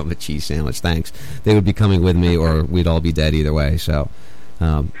 Throw them a cheese sandwich, thanks. They would be coming with me, or we'd all be dead either way. So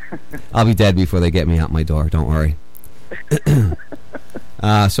I'll be dead before they get me out my door. Don't worry.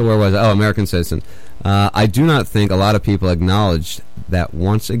 So where was I? Oh, American citizen. I do not think a lot of people acknowledged that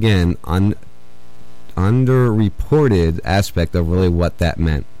once again underreported aspect of really what that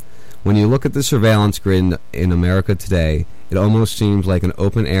meant. When you look at the surveillance grid in America today, it almost seems like an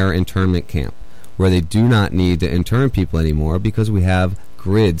open-air internment camp where they do not need to intern people anymore because we have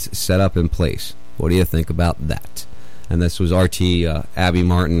grids set up in place. What do you think about that? And this was RT Abby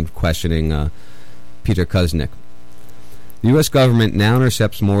Martin questioning Peter Kuznick. The U.S. government now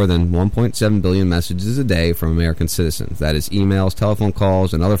intercepts more than 1.7 billion messages a day from American citizens. That is emails, telephone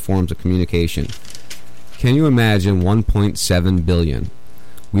calls, and other forms of communication. Can you imagine 1.7 billion?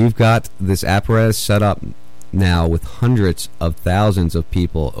 We've got this apparatus set up now with hundreds of thousands of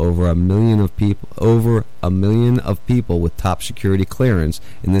people, over a million of people with top security clearance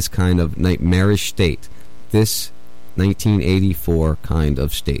in this kind of nightmarish state. This 1984 kind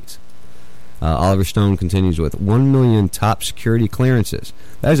of state. Oliver Stone continues with 1 million top security clearances.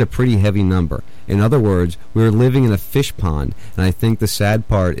 That is a pretty heavy number. In other words, we're living in a fish pond, and I think the sad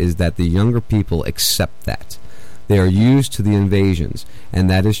part is that the younger people accept that. They are used to the invasions, and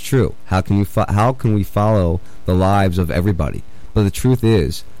that is true. How can we follow the lives of everybody? But the truth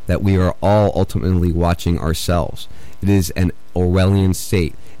is that we are all ultimately watching ourselves. It is an Orwellian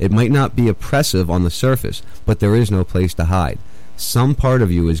state. It might not be oppressive on the surface, but there is no place to hide. Some part of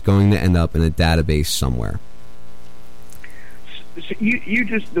you is going to end up in a database somewhere. So you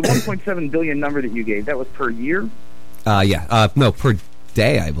just, the 1.7 billion number that you gave, that was per year? No, per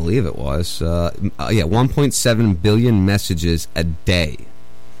day, I believe it was. 1.7 billion messages a day.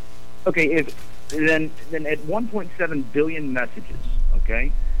 Okay, then at 1.7 billion messages,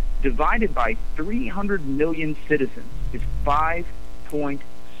 okay, divided by 300 million citizens is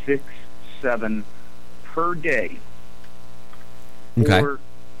 5.67 per day. Okay. Or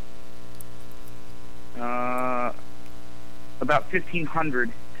about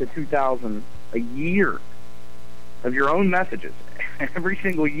 1,500 to 2,000 a year of your own messages every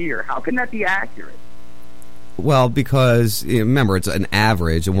single year. How can that be accurate? Well, because remember, it's an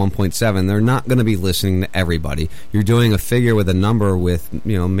average of 1.7. They're not going to be listening to everybody. You're doing a figure with a number with,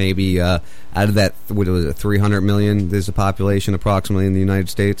 maybe out of that, what was it, 300 million is the population approximately in the United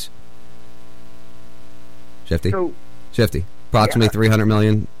States? Shifty? Approximately 300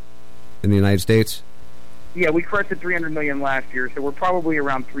 million in the United States? Yeah, we crested 300 million last year, so we're probably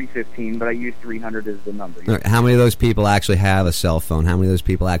around 315, but I use 300 as the number. Right. How many of those people actually have a cell phone? How many of those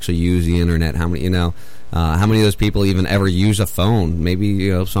people actually use the internet? How many, how many of those people even ever use a phone?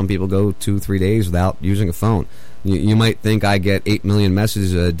 Maybe, some people go 2-3 days without using a phone. You might think I get 8 million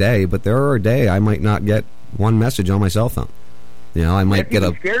messages a day, but there are a day I might not get one message on my cell phone. I might get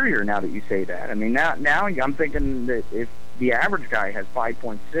a... It's scarier now that you say that. I mean, now I'm thinking that if the average guy has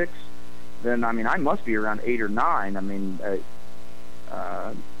 5.6, then, I must be around 8 or 9. Does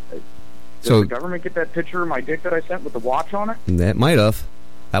the government get that picture of my dick that I sent with the watch on it? That might have.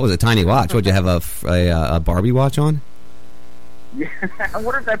 That was a tiny watch. Would you have a Barbie watch on? Yeah, I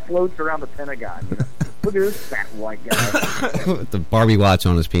wonder if that floats around the Pentagon. Look at this fat white guy. With the Barbie watch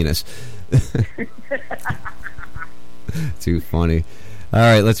on his penis. Too funny. All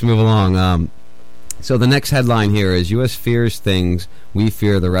right, let's move along. So the next headline here is U.S. fears things, we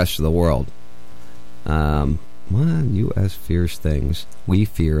fear the rest of the world. U.S. fears things, we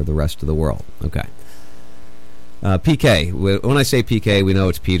fear the rest of the world. Okay. PK. When I say PK, we know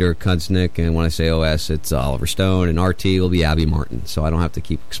it's Peter Kuznick, and when I say OS, it's Oliver Stone, and RT will be Abby Martin. So I don't have to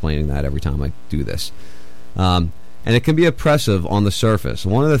keep explaining that every time I do this. And it can be oppressive on the surface.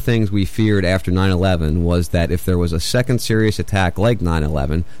 One of the things we feared after 9/11 was that if there was a second serious attack like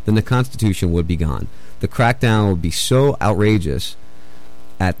 9/11, then the Constitution would be gone. The crackdown would be so outrageous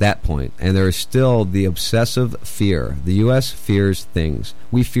at that point, and there is still the obsessive fear. The U.S. fears things.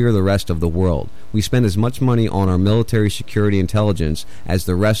 We fear the rest of the world. We spend as much money on our military security intelligence as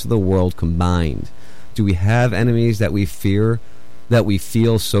the rest of the world combined. Do we have enemies that we fear, that we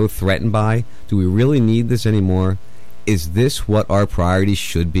feel so threatened by? Do we really need this anymore? Is this what our priorities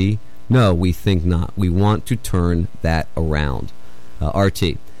should be? No, we think not. We want to turn that around.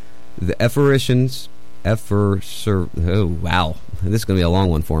 RT. The oh, wow. This is going to be a long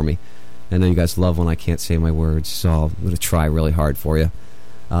one for me. I know you guys love when I can't say my words, so I'm going to try really hard for you.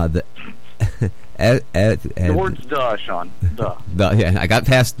 The word's duh, Sean. Duh. Yeah, I got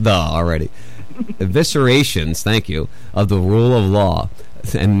past the already. Eviscerations, thank you, of the rule of law.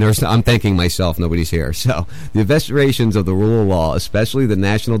 And I'm thanking myself, nobody's here. So, the eviscerations of the rule of law, especially the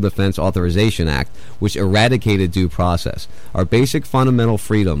National Defense Authorization Act, which eradicated due process, are basic fundamental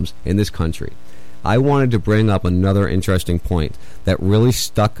freedoms in this country. I wanted to bring up another interesting point that really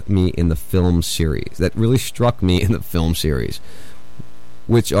struck me in the film series,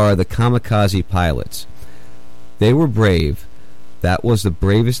 which are the kamikaze pilots. They were brave. That was the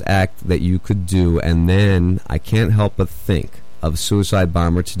bravest act that you could do, and then I can't help but think of Suicide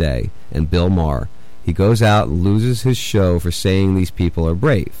Bomber today and Bill Maher. He goes out and loses his show for saying these people are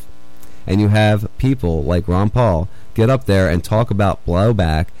brave. And you have people like Ron Paul get up there and talk about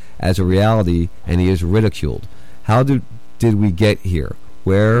blowback as a reality, and he is ridiculed. How did we get here,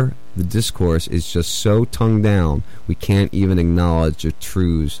 where the discourse is just so toned down we can't even acknowledge the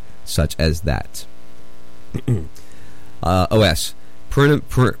truths such as that? OS.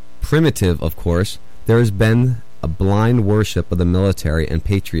 Primitive, of course. There has been a blind worship of the military and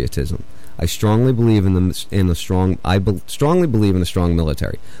patriotism. I strongly believe strongly believe in a strong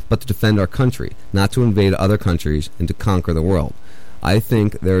military, but to defend our country, not to invade other countries and to conquer the world. I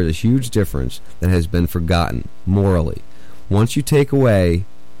think there is a huge difference that has been forgotten morally. Once you take the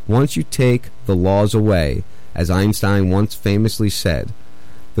laws away, as Einstein once famously said,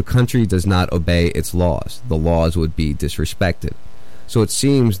 the country does not obey its laws. The laws would be disrespected. So it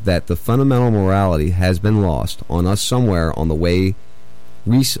seems that the fundamental morality has been lost on us somewhere on the way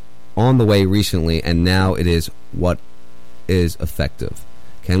recently, and now it is what is effective.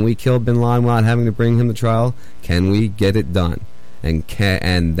 Can we kill Bin Laden without having to bring him to trial? Can we get it done? And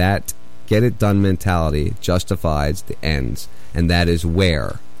that get it done mentality justifies the ends, and that is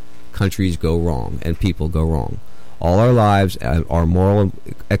where countries go wrong and people go wrong. All our lives are moral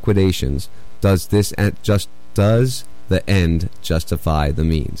equations. Does the end justify the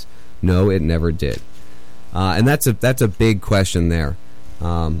means? No, it never did. And that's a big question there,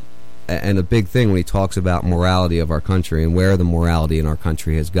 and a big thing when he talks about morality of our country and where the morality in our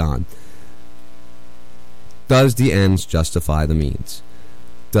country has gone. Does the ends justify the means?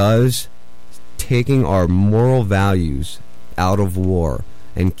 Does taking our moral values out of war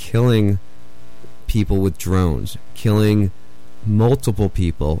and killing people with drones, killing multiple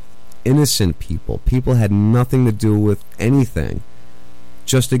people, innocent people. People had nothing to do with anything,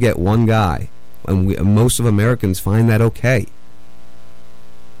 just to get one guy. And most of Americans find that okay.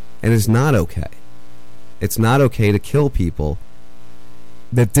 And it's not okay. It's not okay to kill people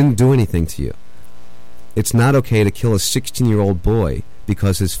that didn't do anything to you. It's not okay to kill a 16-year-old boy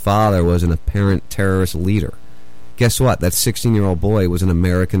because his father was an apparent terrorist leader. Guess what? That 16-year-old boy was an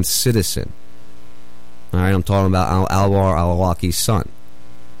American citizen. All right, I'm talking about Anwar al-Awlaki's son.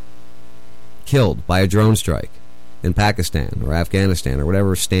 Killed by a drone strike in Pakistan or Afghanistan or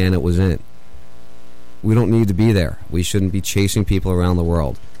whatever stand it was in. We don't need to be there. We shouldn't be chasing people around the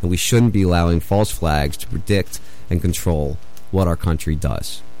world. And we shouldn't be allowing false flags to predict and control what our country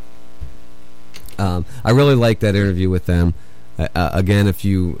does. I really like that interview with them. Again,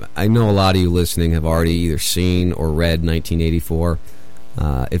 I know a lot of you listening have already either seen or read 1984.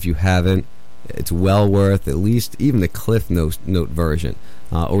 If you haven't, it's well worth at least even the Cliff Note version.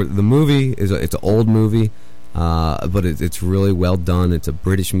 Or the movie it's an old movie, but it's really well done. It's a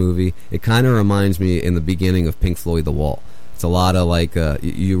British movie. It kind of reminds me in the beginning of Pink Floyd The Wall. It's a lot of like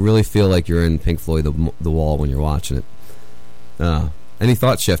you really feel like you're in Pink Floyd The Wall when you're watching it. Any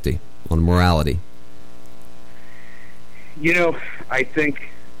thoughts, Shifty, on morality? You know, I think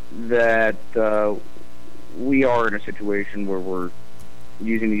that we are in a situation where we're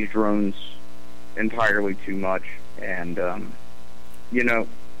using these drones entirely too much, and you know,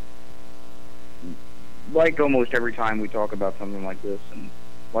 like almost every time we talk about something like this, and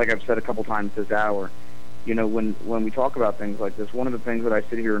like I've said a couple times this hour, you know, when we talk about things like this, one of the things that I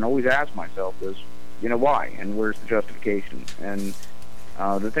sit here and always ask myself is, you know, why, and where's the justification? And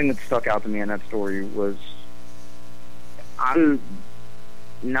the thing that stuck out to me in that story was, I'm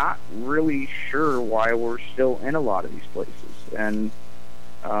not really sure why we're still in a lot of these places. And,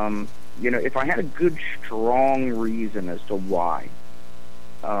 you know, if I had a good, strong reason as to why,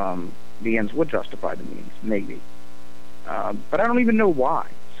 the ends would justify the means, maybe. But I don't even know why.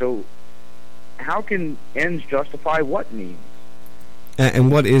 So how can ends justify what means?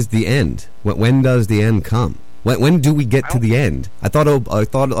 And what is the end? When does the end come? When do we get to the end? I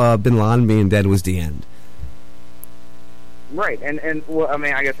thought Bin Laden being dead was the end. Right, and well, I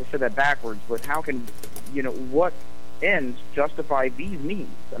mean, I guess I said that backwards, but how can, you know, what ends justify these means?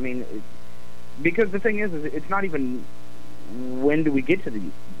 I mean, because the thing is it's not even when do we get to the,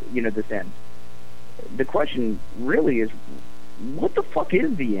 you know, this end. The question really is, what the fuck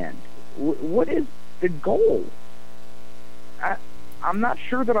is the end? What is the goal? I'm not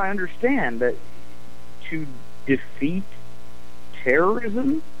sure that I understand that to defeat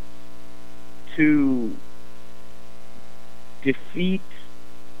terrorism, to defeat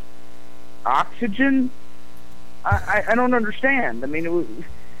oxygen, I don't understand. I mean,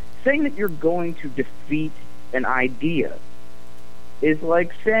 saying that you're going to defeat an idea is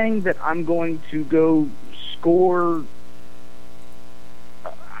like saying that I'm going to go score.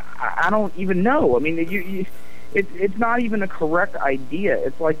 I don't even know. I mean, it's not even a correct idea.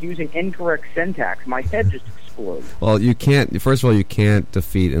 It's like using incorrect syntax. My head just explodes. Well, you can't. First of all, you can't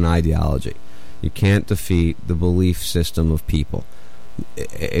defeat an ideology. You can't defeat the belief system of people.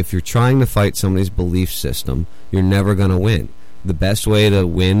 If you're trying to fight somebody's belief system, you're never going to win. The best way to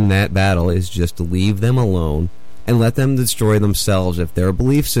win that battle is just to leave them alone and let them destroy themselves. If their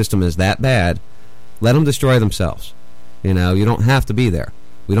belief system is that bad, let them destroy themselves. You know, you don't have to be there.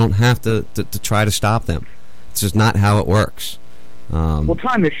 We don't have to try to stop them. It's just not how it works. Well,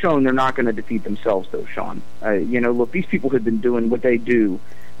 time has shown they're not going to defeat themselves, though, Sean. You know, look, these people have been doing what they do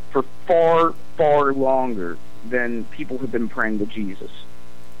for far, far longer than people have been praying to Jesus.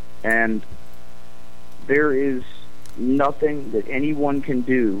 And there is nothing that anyone can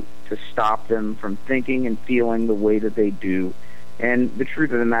do to stop them from thinking and feeling the way that they do. And the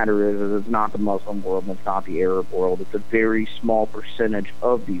truth of the matter is it's not the Muslim world and it's not the Arab world. It's a very small percentage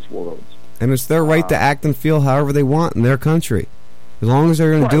of these worlds. And it's their right to act and feel however they want in their country. As long as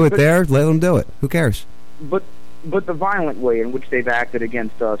they're going to do it there, let them do it. Who cares? But the violent way in which they've acted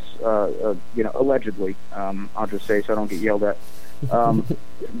against us, you know, allegedly, I'll just say so I don't get yelled at.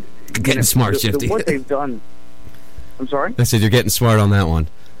 Getting smart, Shifty. What they've done. I'm sorry? I said you're getting smart on that one.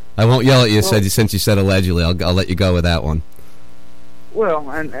 I won't yell at you. Since you said allegedly, I'll let you go with that one. Well,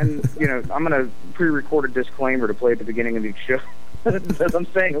 and you know, I'm going to pre-record a disclaimer to play at the beginning of each show. As I'm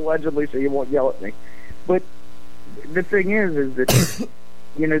saying allegedly, so you won't yell at me. But the thing is that,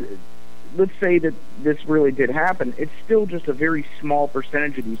 you know, let's say that this really did happen. It's still just a very small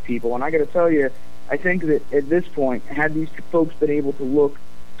percentage of these people. And I got to tell you, I think that at this point, had these folks been able to look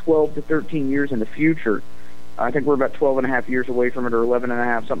 12 to 13 years in the future, I think we're about 12 and a half years away from it, or 11 and a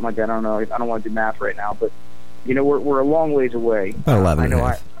half, something like that. I don't know. I don't want to do math right now, but we're a long ways away. About 11 and a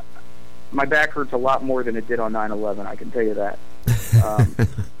half. My back hurts a lot more than it did on 9/11. I can tell you that.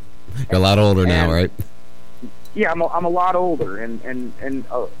 You're a lot older now, right? Yeah, I'm a lot older and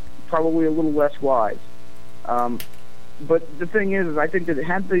probably a little less wise. But the thing is I think that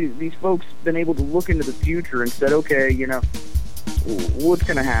had these folks been able to look into the future and said, okay, what's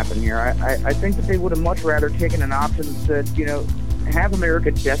going to happen here? I think that they would have much rather taken an option that said, have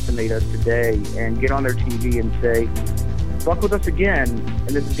America decimate us today and get on their TV and say, fuck with us again, and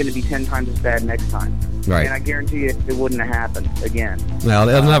this is going to be 10 times as bad next time. Right. And I guarantee you it wouldn't have happened again. Well,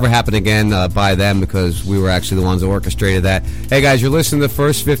 it'll never happen again by them because we were actually the ones that orchestrated that. Hey, guys, you're listening to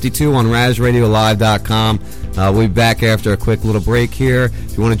First 52 on RazRadioLive.com. We'll be back after a quick little break here.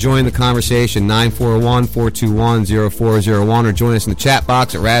 If you want to join the conversation, 941-421-0401, or join us in the chat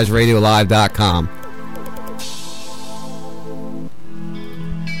box at RazRadioLive.com.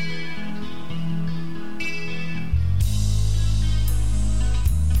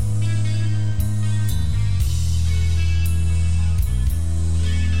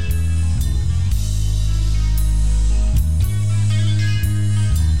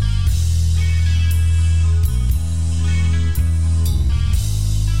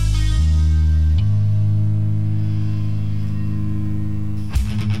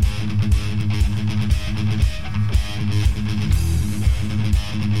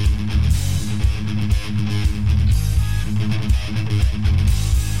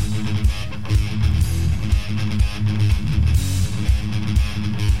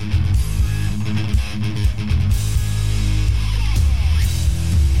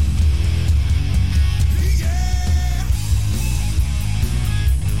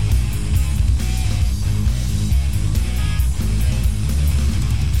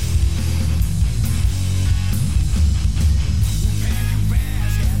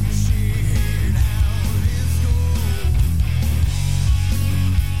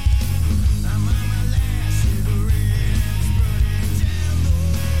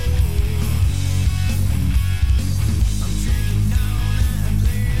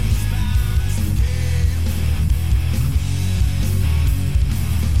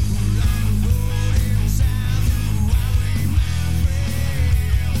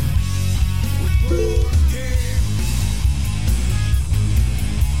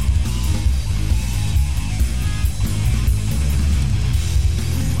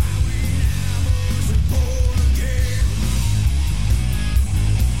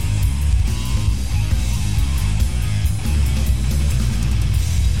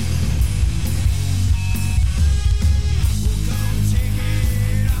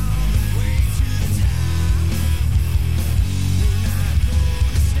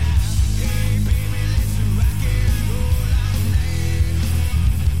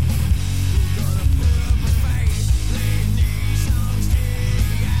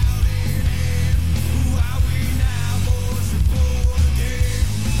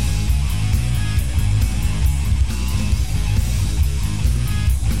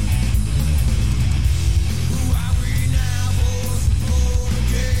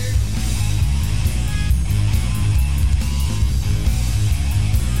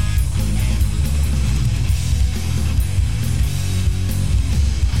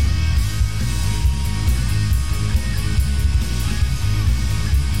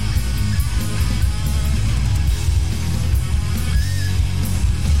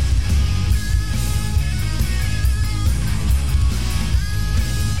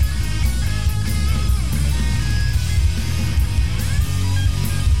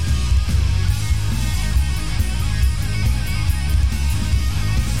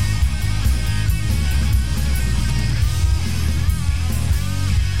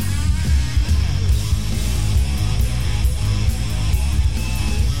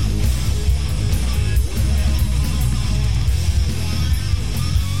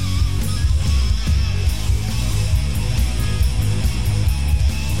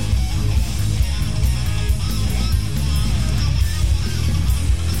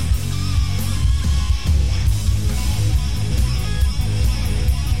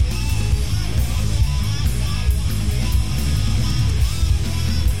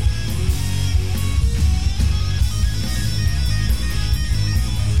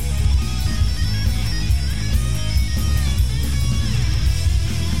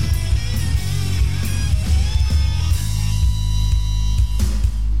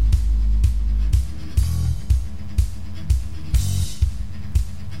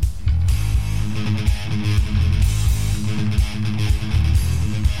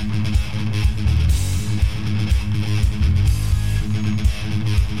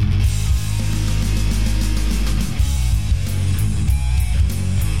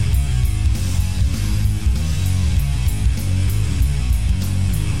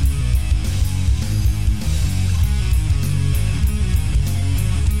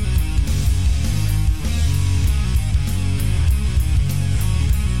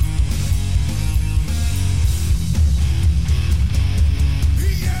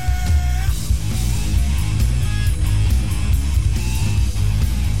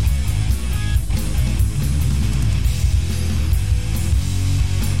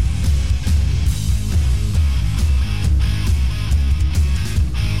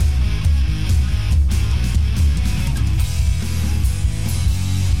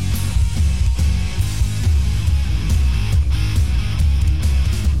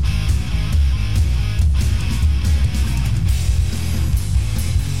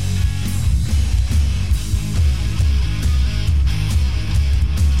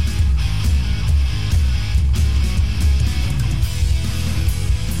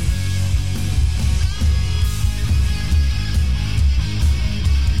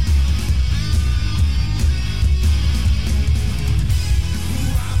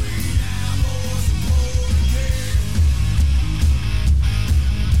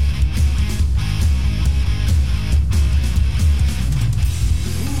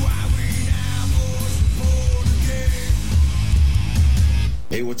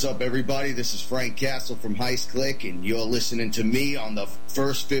 What's up, everybody? This is Frank Castle from Heist Click, and you're listening to me on the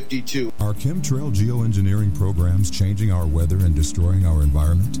First 52. Are chemtrail geoengineering programs changing our weather and destroying our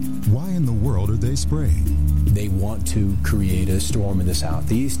environment? Why in the world are they spraying? They want to create a storm in the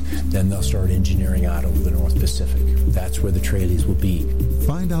southeast, then they'll start engineering out over the North Pacific. That's where the trailies will be.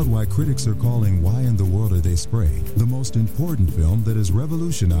 Find out why critics are calling Why in the World Are They Spraying the most important film that is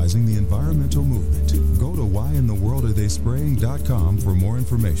revolutionizing the environmental movement. Go to whyintheworldaretheyspraying.com for more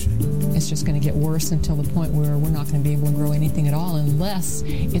information. It's just going to get worse until the point where we're not going to be able to grow anything at all unless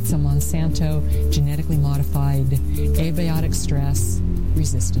it's a Monsanto genetically modified, abiotic stress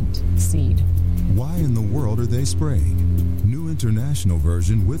resistant seed. Why in the World Are They Spraying? New international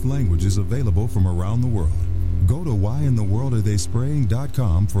version with languages available from around the world. Go to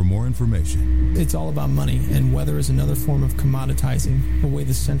whyintheworldaretheyspraying.com for more information. It's all about money, and weather is another form of commoditizing, a way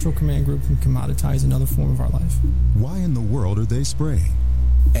the Central Command Group can commoditize another form of our life. Why in the world are they spraying?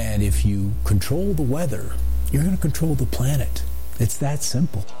 And if you control the weather, you're going to control the planet. It's that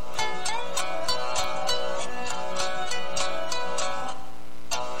simple.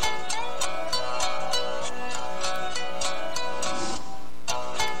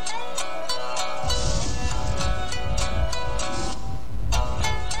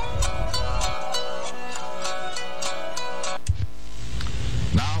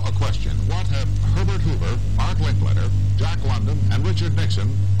 Now a question. What have Herbert Hoover, Art Linkletter, Jack London, and Richard Nixon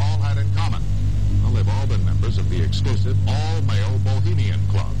all had in common? Well, they've all been members of the exclusive all-male Bohemian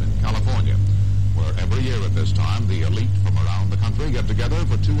Club in California, where every year at this time, the elite from around the country get together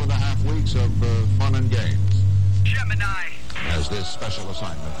for 2.5 weeks of fun and games. Gemini. As this special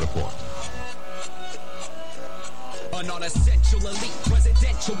assignment report. A non-essential elite,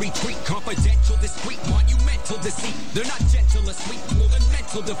 presidential retreat, confidential, discreet, monumental deceit. They're not gentle or sweet, more than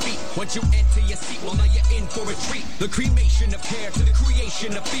mental defeat. Once you enter your seat, well now you're in for a treat. The cremation of care to the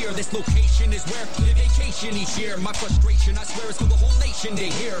creation of fear. This location is where the vacation each year. My frustration, I swear, is for the whole nation to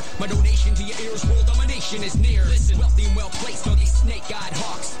hear. My donation to your ears, world domination is near. Listen, wealthy and well-placed are these snake-eyed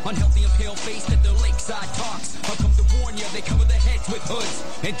hawks. Unhealthy and pale-faced at their lakeside talks. I've come to warn you, they cover their heads with hoods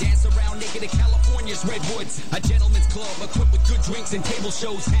and dance around naked in California's redwoods. A gentleman's club equipped with good drinks and table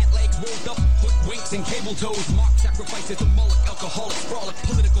shows. Hat legs rolled up, hoodwinks and cable toes. Mock sacrifices to Moloch, alcoholics, frolic.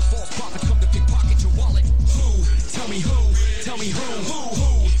 Political false prophets come to pickpocket your wallet. Who? Tell me who? Tell me who?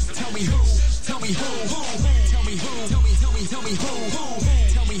 Who? Tell me who? Tell me who? Tell me who? Tell me who? Tell me who?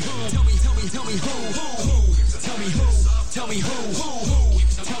 Tell me who? Tell me who? Tell me who? Tell me who?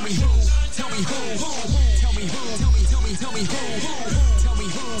 Tell me who? Tell me who? Tell me who? Tell me who? Tell me who? Tell me who?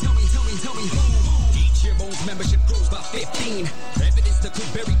 Tell me who? Each year Bones membership grows by 15. Evidence that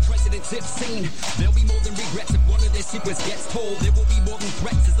could bury presidents if seen. There'll be more than regrets if one of their secrets gets told. There will be more than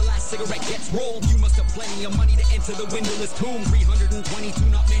threats as the last cigarette gets rolled. You must have plenty of money to enter the windowless tomb. 322,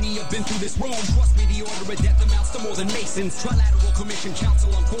 not many have been through this room. Trust me, the order of death amounts to more than Masons. Trilateral Commission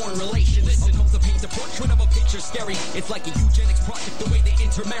Council on Foreign Relations. Listen, comes to paint a portrait of a picture scary. It's like a eugenics project, the way they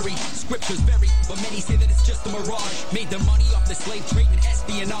intermarry. Scriptures vary, but many say that it's just a mirage. Made their money off the slave trade and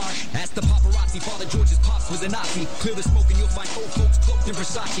espionage. Ask the paparazzi, Father George's pops was a Nazi. Clear the smoke and you'll find old folks cloaked in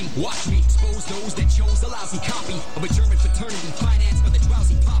Versace. Watch me expose those that chose a lousy copy of a German fraternity financed by the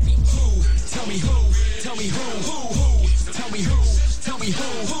drowsy poppy. Who? Tell me who? Tell me who? Who? Tell me who? Tell me who?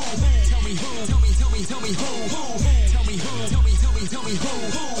 Tell me who? Tell me who? Tell me who? Tell me who? Tell me who?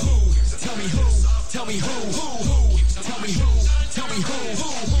 Tell me who? Tell me who? Tell me who? Tell me who? Tell me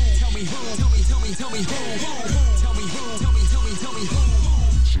who? Tell me who? Tell me who? Tell me who? Tell me who?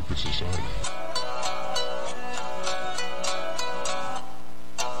 Secret Society.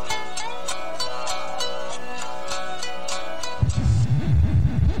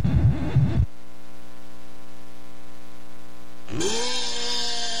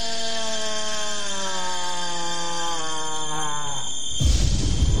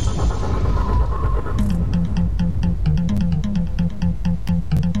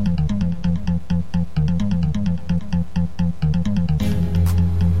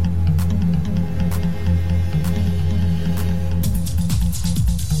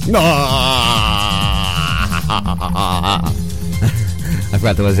 I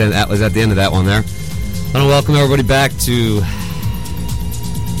forgot that was at the end of that one there. I want to welcome everybody back to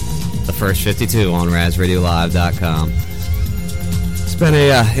the First 52 on RazRadioLive.com. It's been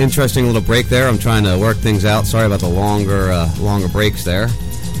a interesting little break there. I'm trying to work things out. Sorry about the longer breaks there.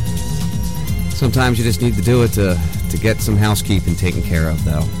 Sometimes you just need to do it to get some housekeeping taken care of,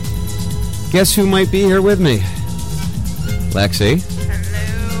 though. Guess who might be here with me? Lexi.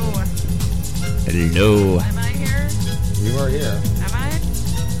 Hello. Am I here? You are here. Am I?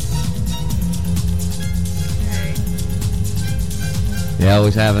 Okay. Yeah,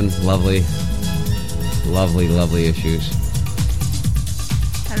 always having lovely issues.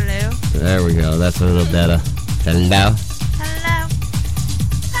 Hello. There we go. That's a little better. Hello.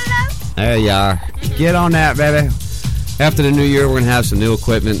 There you are. Get on that, baby. After the new year, we're going to have some new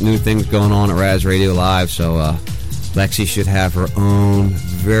equipment, new things going on at Raz Radio Live, so Lexi should have her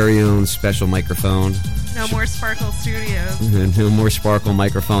very own special microphone. No more Sparkle Studios. No more Sparkle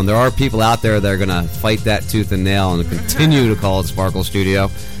microphone. There are people out there that are going to fight that tooth and nail and continue to call it Sparkle Studio,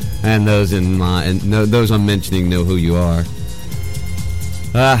 and those those I'm mentioning know who you are.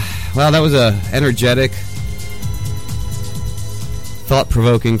 Well, that was a energetic,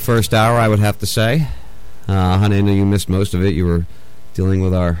 thought-provoking first hour, I would have to say. Honey, I know you missed most of it. You were dealing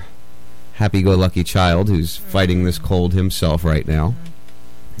with our happy-go-lucky child who's fighting this cold himself right now.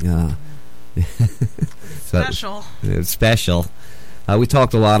 Special. It's special. We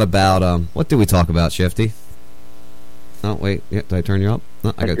talked a lot about... what did we talk about, Shifty? Oh, wait. Yeah, did I turn you up?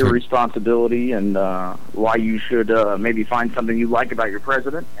 No, I got irresponsibility and why you should maybe find something you like about your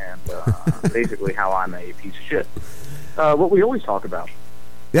president, and basically how I'm a piece of shit. What we always talk about.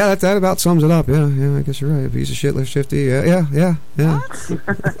 Yeah, that about sums it up. Yeah, I guess you're right. A piece of shit, Shifty. Yeah. That's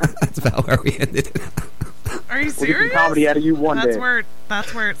about where we ended it. Are you serious? We'll get some comedy out of you one day.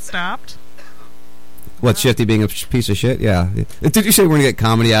 That's where it stopped? What, Shifty being a piece of shit? Yeah. Did you say we're going to get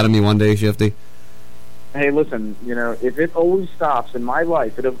comedy out of me one day, Shifty? Hey, listen, if it always stops in my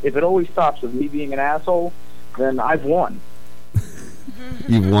life, if it always stops with me being an asshole, then I've won.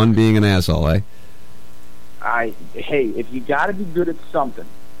 You've won being an asshole, eh? Hey, if you got to be good at something,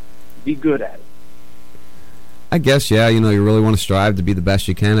 be good at it. I guess, yeah. You really want to strive to be the best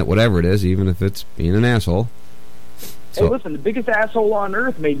you can at whatever it is, even if it's being an asshole. Hey, listen, the biggest asshole on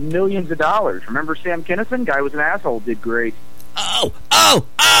earth made millions of dollars. Remember Sam Kinison? Guy was an asshole, did great. Oh!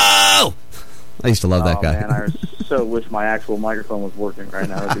 I used to love that guy. Man, I so wish my actual microphone was working right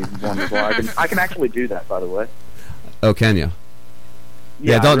now. That'd be wonderful. I can actually do that, by the way. Oh, can you?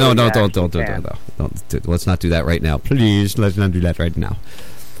 Yeah, don't. Let's not do that right now. Please, let's not do that right now.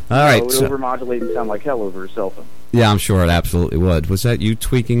 All right. It would overmodulate and sound like hell over a cell phone. Yeah, I'm sure it absolutely would. Was that you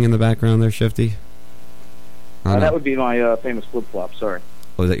tweaking in the background there, Shifty? That would be my famous flip-flop, sorry.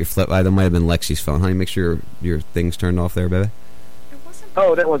 Oh, is that your flip? That might have been Lexi's phone. Honey, make sure your thing's turned off there, baby.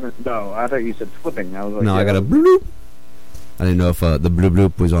 Oh, that wasn't... No, I thought you said flipping. I was like, no, I got a bloop. I didn't know if the bloop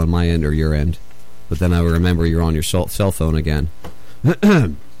bloop was on my end or your end. But then I remember you're on your cell phone again.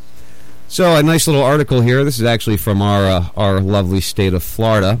 So, a nice little article here. This is actually from our lovely state of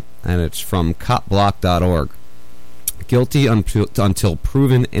Florida, and it's from copblock.org. Guilty until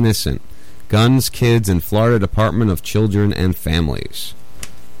proven innocent. Guns, kids, and Florida Department of Children and Families.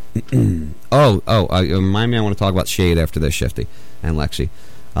 Remind me, I want to talk about Shade after this, Shifty and Lexi.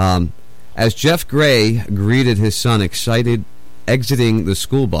 As Jeff Gray greeted his son exiting the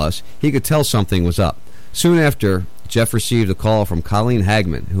school bus, he could tell something was up. Soon after, Jeff received a call from Colleen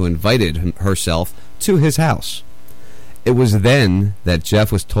Hagman, who invited herself to his house. It was then that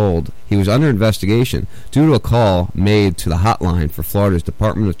Jeff was told he was under investigation due to a call made to the hotline for Florida's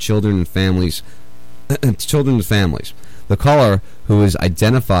Department of Children and Families. The caller, whose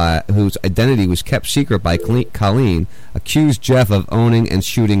identity was kept secret by Colleen, accused Jeff of owning and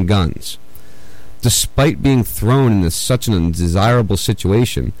shooting guns. Despite being thrown into such an undesirable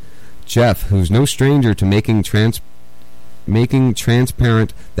situation, Jeff, who's no stranger to making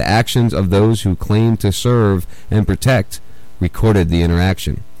transparent the actions of those who claim to serve and protect, recorded the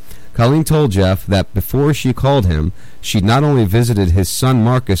interaction. Colleen told Jeff that before she called him, she'd not only visited his son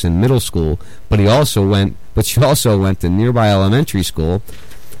Marcus in middle school, but she also went to nearby elementary school,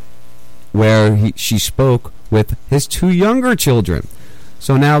 where she spoke with his two younger children.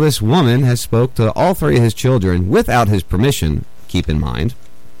 So now this woman has spoke to all three of his children without his permission, keep in mind.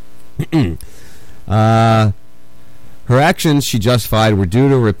 Her actions, she justified, were due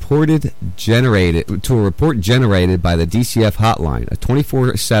to a report generated by the DCF hotline, a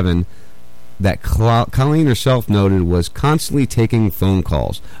 24/7 that Colleen herself noted was constantly taking phone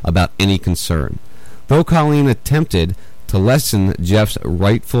calls about any concern. Though Colleen attempted to lessen Jeff's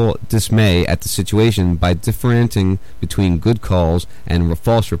rightful dismay at the situation by differentiating between good calls and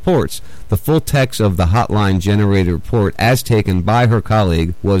false reports, the full text of the hotline-generated report, as taken by her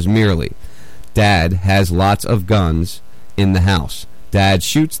colleague, was merely, "Dad has lots of guns in the house. Dad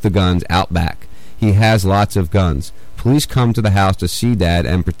shoots the guns out back. He has lots of guns. Please come to the house to see Dad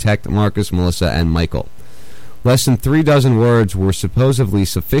and protect Marcus, Melissa, and Michael." Less than 36 words were supposedly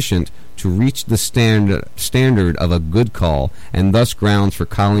sufficient to reach the standard of a good call, and thus grounds for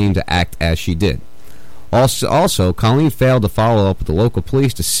Colleen to act as she did. Also, Colleen failed to follow up with the local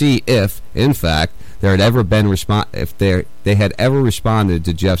police to see if, in fact, they had ever responded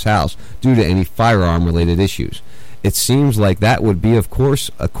to Jeff's house due to any firearm-related issues. It seems like that would be, of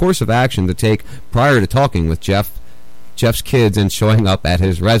course, a course of action to take prior to talking with Jeff's kids and showing up at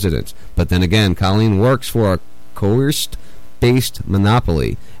his residence. But then again, Colleen works for a coerced-based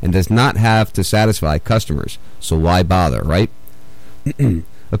monopoly and does not have to satisfy customers, so why bother, right?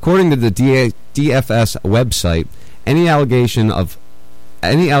 According to the DFS website, any allegation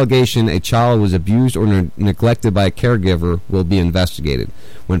a child was abused or neglected by a caregiver will be investigated.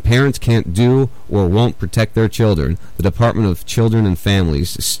 When parents can't do or won't protect their children, the Department of Children and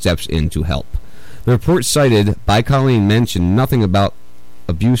Families steps in to help. The report cited by Colleen mentioned nothing about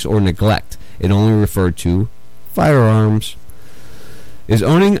abuse or neglect. It only referred to firearms. Is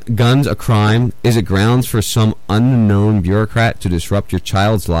owning guns a crime? Is it grounds for some unknown bureaucrat to disrupt your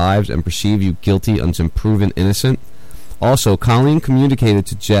child's lives and perceive you guilty until proven innocent? Also, Colleen communicated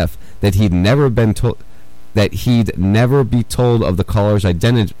to Jeff that he'd never be told of the caller's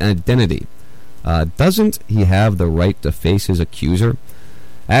identity. Doesn't he have the right to face his accuser?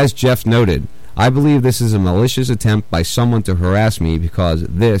 As Jeff noted, I believe this is a malicious attempt by someone to harass me because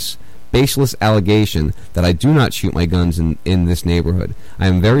this baseless allegation that I do not shoot my guns in this neighborhood. I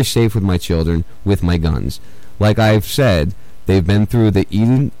am very safe with my children with my guns. Like I've said, they've been through the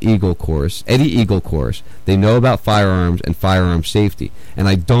Eddie Eagle course. They know about firearms and firearm safety, and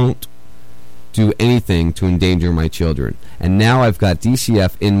I don't do anything to endanger my children. And now I've got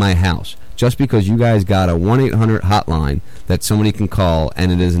DCF in my house just because you guys got a 1-800 hotline that somebody can call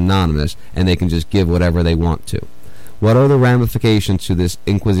and it is anonymous and they can just give whatever they want to. What are the ramifications to this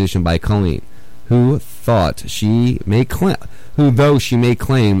inquisition by Colleen, who though she may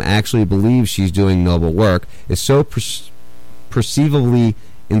claim actually believes she's doing noble work, is so perceivably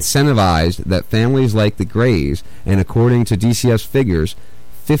incentivized that families like the Grays, and according to DCF's figures,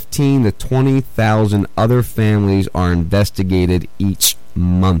 15,000 to 20,000 other families are investigated each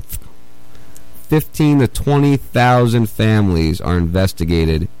month. 15,000 to 20,000 families are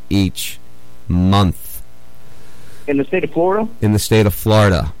investigated each month. In the state of Florida? In the state of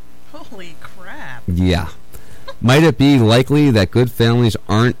Florida. Holy crap. Yeah. Might it be likely that good families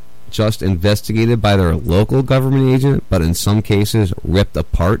aren't just investigated by their local government agent, but in some cases ripped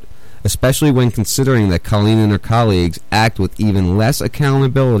apart, especially when considering that Colleen and her colleagues act with even less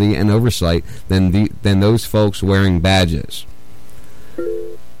accountability and oversight than those folks wearing badges?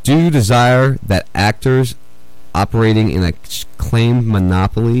 Do you desire that actors operating in a claimed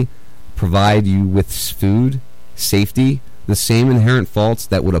monopoly provide you with food, safety, the same inherent faults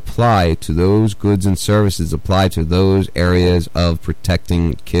that would apply to those goods and services apply to those areas of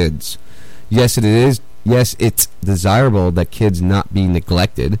protecting kids? Yes, it's desirable that kids not be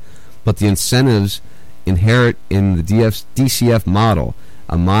neglected, but the incentives inherent in the DCF model,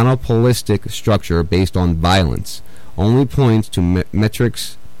 a monopolistic structure based on violence, only points to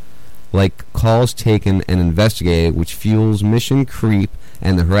metrics like calls taken and investigated, which fuels mission creep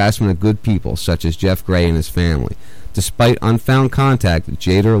and the harassment of good people such as Jeff Gray and his family. Despite unfound contact,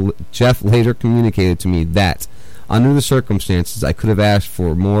 Jeff later communicated to me that, under the circumstances, I could have asked for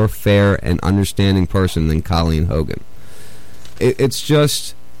a more fair and understanding person than Colleen Hogan. It's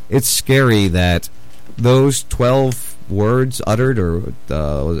scary that those 12 words uttered, or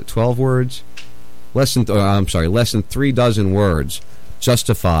was it 12 words? Less than 3 dozen words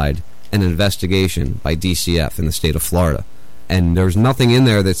justified an investigation by DCF in the state of Florida. And there's nothing in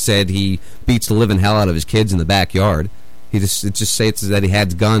there that said he beats the living hell out of his kids in the backyard. It just states that he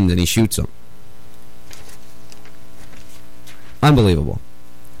had guns and he shoots them. Unbelievable.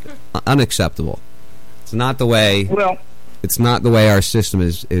 Unacceptable. It's not the way. Well, it's not the way our system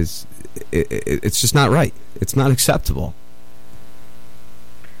is. It's just not right. It's not acceptable.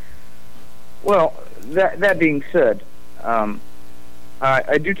 Well, that being said,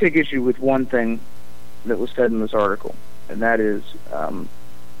 I do take issue with one thing that was said in this article. And that is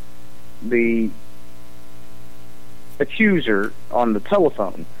the accuser on the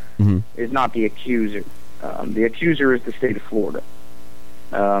telephone is not the accuser. The accuser is the state of Florida.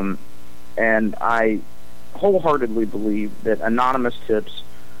 And I wholeheartely believe that anonymous tips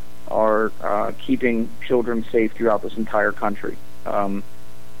are keeping children safe throughout this entire country.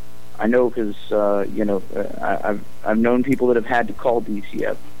 I know because I've known people that have had to call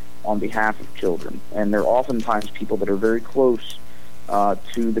DCF on behalf of children, and they're oftentimes people that are very close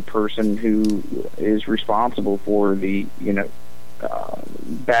to the person who is responsible for the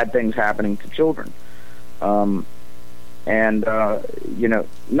bad things happening to children. Not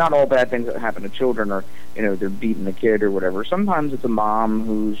all bad things that happen to children are they're beating the kid or whatever. Sometimes it's a mom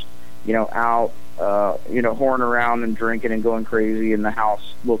who's out, whoring around and drinking and going crazy, and the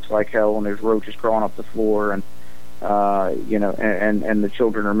house looks like hell, and there's roaches crawling up the floor, and and the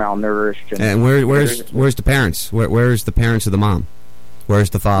children are malnourished. And where's the parents? Where's the parents of the mom? Where's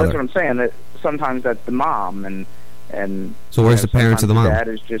the father? That's what I'm saying. That sometimes that's the mom, and so where's the parents of the mom? Dad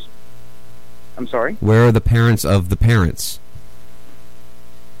is just. I'm sorry. Where are the parents of the parents?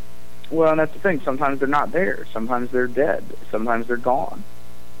 Well, and that's the thing. Sometimes they're not there. Sometimes they're dead. Sometimes they're gone.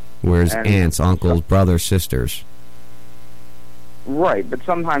 Where's aunts, uncles, brothers, sisters? Right, but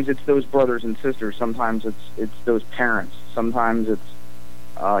sometimes it's those brothers and sisters. Sometimes it's those parents. Sometimes it's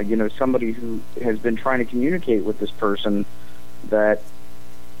somebody who has been trying to communicate with this person that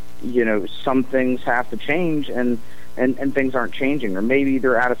some things have to change and things aren't changing, or maybe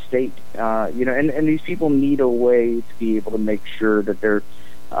they're out of state. And these people need a way to be able to make sure that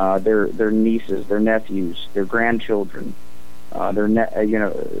their nieces, their nephews, their grandchildren.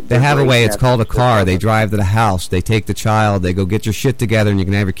 They have a way. It's called a car. They drive to the house. They take the child. They go get your shit together, and you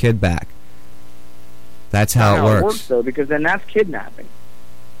can have your kid back. That's how it works. It works, though, because then that's kidnapping.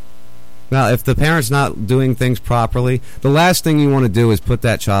 Well, if the parent's not doing things properly, the last thing you want to do is put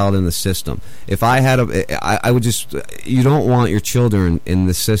that child in the system. If I had I would just. You don't want your children in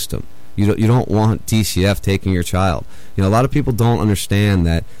the system. You don't want DCF taking your child. A lot of people don't understand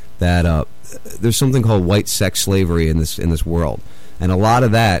that there's something called white sex slavery in this world, and a lot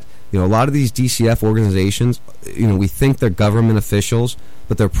of that, a lot of these DCF organizations, we think they're government officials,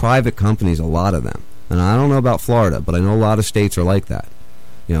 but they're private companies, a lot of them. And I don't know about Florida, but I know a lot of states are like that.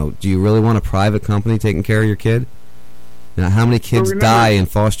 Do you really want a private company taking care of your kid? How many kids die in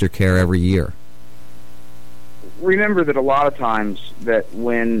foster care every year? Remember that a lot of times that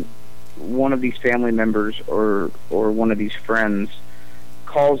when one of these family members or one of these friends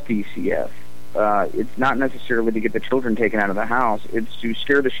calls DCF, it's not necessarily to get the children taken out of the house. It's to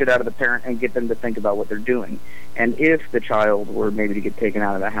scare the shit out of the parent and get them to think about what they're doing. And if the child were maybe to get taken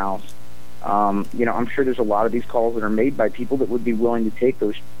out of the house, I'm sure there's a lot of these calls that are made by people that would be willing to take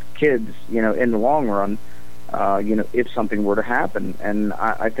those kids, in the long run, if something were to happen. And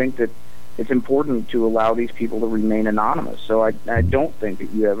I think that it's important to allow these people to remain anonymous. So I don't think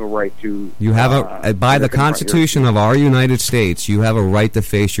that you have a right to... You have by the Constitution of our United States, you have a right to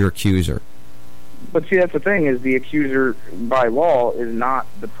face your accuser. But see, that's the thing, is the accuser by law is not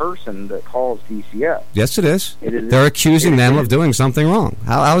the person that calls DCF. Yes, it is. They're accusing them of doing something wrong.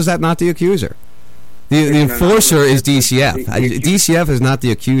 How is that not the accuser? The enforcer is DCF. DCF is not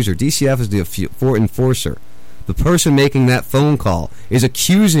the accuser. DCF is the enforcer. The person making that phone call is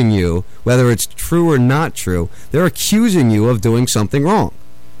accusing you, whether it's true or not true. They're accusing you of doing something wrong.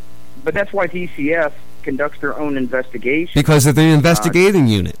 But that's why DCF conducts their own investigation. Because of the investigating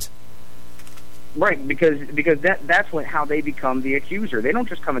unit. Right, because that's how they become the accuser. They don't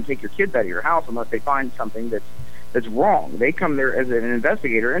just come and take your kids out of your house unless they find something that's wrong. They come there as an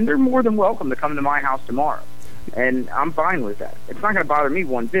investigator, and they're more than welcome to come to my house tomorrow. And I'm fine with that. It's not going to bother me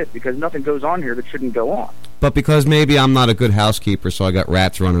one bit, because nothing goes on here that shouldn't go on. But because maybe I'm not a good housekeeper, so I got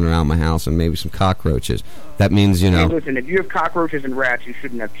rats running around my house and maybe some cockroaches. That means, Hey, listen, if you have cockroaches and rats, you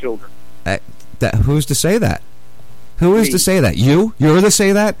shouldn't have children. Who's to say that? Who is to say that? You? You're to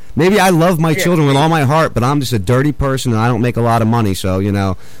say that? Maybe I love my children with all my heart, but I'm just a dirty person and I don't make a lot of money, so,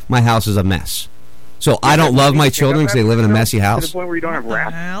 my house is a mess. So I don't love my children because they live in a messy house? To the point where you don't have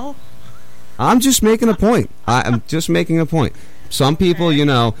rats? I'm just making a point. I'm just making a point. Some people,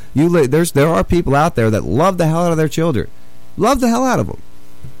 there are people out there that love the hell out of their children. Love the hell out of them.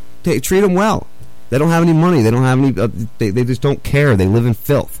 Treat them well. They don't have any money. They don't have any. They just don't care. They live in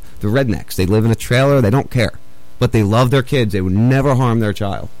filth. They're rednecks. They live in a trailer. They don't care. But they love their kids. They would never harm their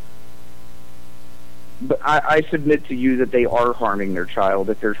child. But I submit to you that they are harming their child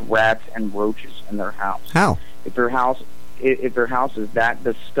if there's rats and roaches in their house. How? If their house is that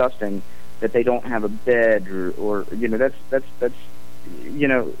disgusting that they don't have a bed or that's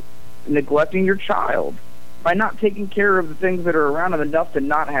neglecting your child by not taking care of the things that are around him enough to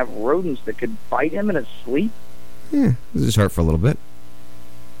not have rodents that could bite him in his sleep. Yeah, this is hurt for a little bit.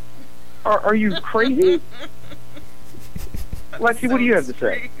 Are you crazy? Lexi, what do you have to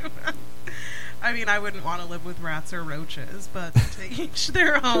say? I mean, I wouldn't want to live with rats or roaches, but to each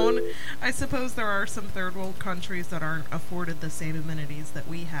their own. I suppose there are some third world countries that aren't afforded the same amenities that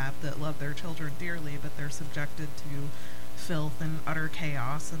we have, that love their children dearly, but they're subjected to filth and utter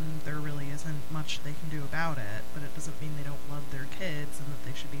chaos, and there really isn't much they can do about it. But it doesn't mean they don't love their kids and that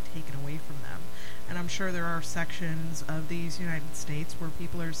they should be taken away from them. And I'm sure there are sections of these United States where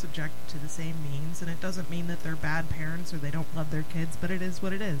people are subjected to the same means, and it doesn't mean that they're bad parents or they don't love their kids, but it is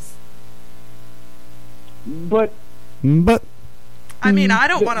what it is. But I mean, I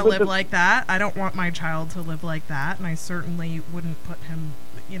don't want to live like that. I don't want my child to live like that, and I certainly wouldn't put him,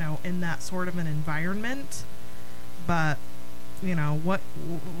 in that sort of an environment. But, what...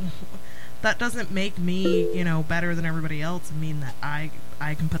 That doesn't make me, better than everybody else and mean that I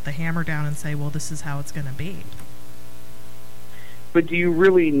can put the hammer down and say, well, this is how it's going to be. But do you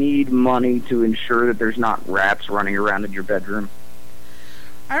really need money to ensure that there's not rats running around in your bedroom?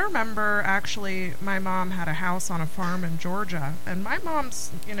 I remember, actually, my mom had a house on a farm in Georgia, and my mom's,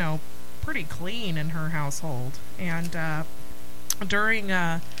 pretty clean in her household. And during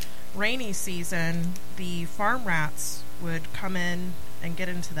rainy season, the farm rats would come in and get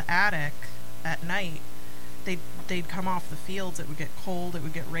into the attic at night. They'd come off the fields. It would get cold, it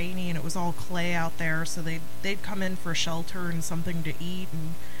would get rainy, and it was all clay out there, so they'd come in for shelter and something to eat.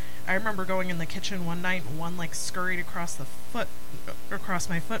 And I remember going in the kitchen one night and one scurried across my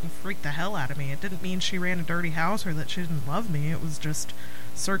foot and freaked the hell out of me. It didn't mean she ran a dirty house or that she didn't love me. It was just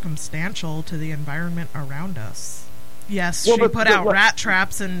circumstantial to the environment around us. Yes, she put out rat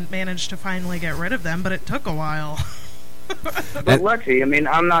traps and managed to finally get rid of them, but it took a while. But Lexi, I mean,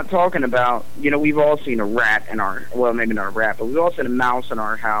 I'm not talking about, we've all seen a rat in our, well, maybe not a rat, but we've all seen a mouse in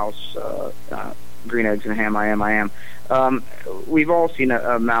our house, green eggs and ham, I am. We've all seen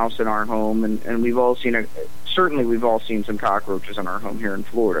a mouse in our home, and we've all seen certainly we've all seen some cockroaches in our home here in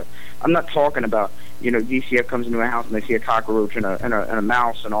Florida. I'm not talking about, DCF comes into a house and they see a cockroach and a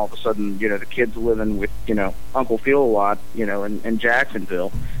mouse, and all of a sudden, the kid's living with, Uncle Feel-A-Lot, in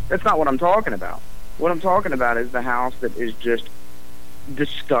Jacksonville. That's not what I'm talking about. What I'm talking about is the house that is just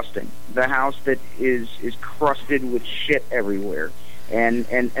disgusting. The house that is crusted with shit everywhere. And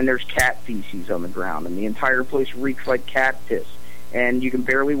there's cat feces on the ground. And the entire place reeks like cat piss. And you can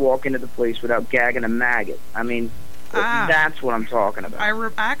barely walk into the place without gagging a maggot. I mean, that's what I'm talking about.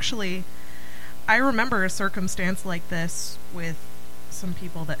 I remember a circumstance like this with some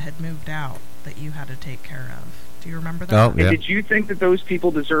people that had moved out that you had to take care of. Do you remember that? Oh, yeah. And did you think that those people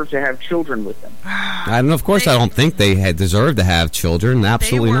deserve to have children with them? I don't know. Of course, I don't think they had deserved to have children.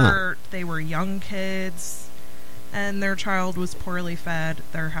 Absolutely not. They were young kids, and their child was poorly fed.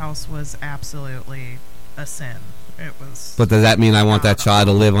 Their house was absolutely a sin. It was. But does that mean I want that child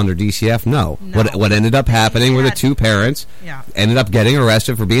to live under DCF? No. What ended up happening were the two parents ended up getting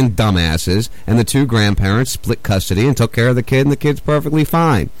arrested for being dumbasses, and the two grandparents split custody and took care of the kid, and the kid's perfectly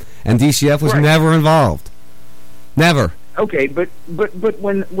fine. And DCF was never involved. Never. Okay, but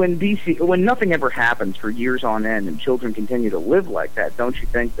when nothing ever happens for years on end and children continue to live like that, don't you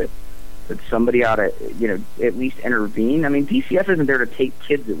think that somebody ought to at least intervene? I mean, DCF isn't there to take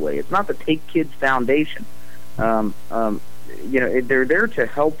kids away. It's not the Take Kids Foundation. They're there to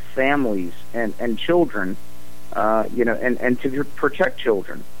help families and children, and to protect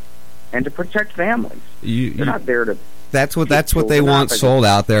children and to protect families. They're not there to. That's what they want sold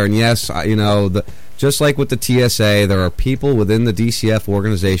out there. And yes, just like with the TSA, there are people within the DCF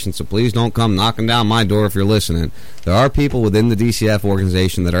organization, so please don't come knocking down my door if you're listening. There are people within the DCF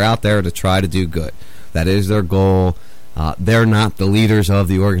organization that are out there to try to do good. That is their goal. They're not the leaders of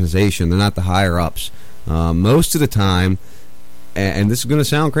the organization. They're not the higher-ups. Most of the time, and this is going to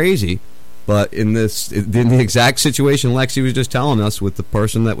sound crazy, but in the exact situation Lexi was just telling us with the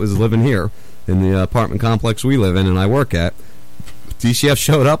person that was living here in the apartment complex we live in and I work at, DCF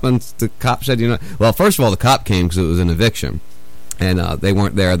showed up and the cop said, well, first of all, the cop came because it was an eviction. And they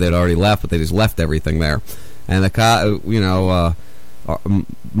weren't there. They'd already left, but they just left everything there. And the cop,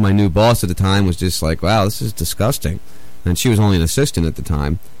 my new boss at the time was just like, wow, this is disgusting. And she was only an assistant at the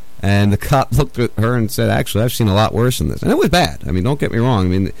time. And the cop looked at her and said, actually, I've seen a lot worse than this. And it was bad. I mean, don't get me wrong. I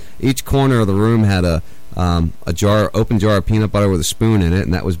mean, each corner of the room had a open jar of peanut butter with a spoon in it,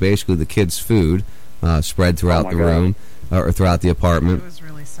 and that was basically the kids' food spread throughout the room. Or throughout the apartment. It was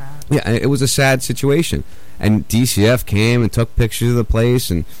really sad. Yeah, it was a sad situation. And DCF came and took pictures of the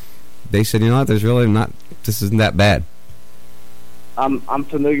place, and they said, there's really not, this isn't that bad. I'm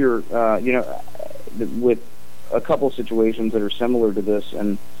familiar, with a couple of situations that are similar to this,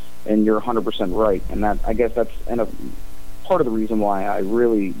 and you're 100% right. And that, I guess that's part of the reason why I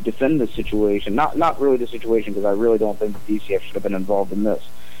really defend this situation. Not really the situation, because I really don't think the DCF should have been involved in this.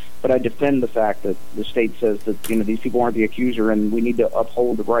 But I defend the fact that the state says that these people aren't the accuser, and we need to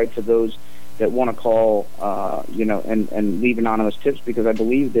uphold the rights of those that want to call, and leave anonymous tips, because I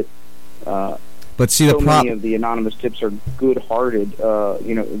believe that. But see, many of the anonymous tips are good-hearted,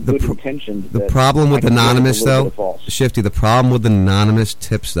 good intentioned. The problem with anonymous, though, Shifty. The problem with anonymous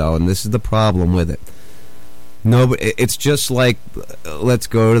tips, though, and this is the problem with it. No, it's just like, let's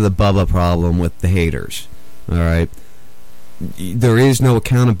go to the Bubba problem with the haters. All right. There is no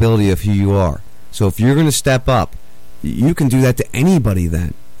accountability of who you are. So if you're going to step up you can do that to anybody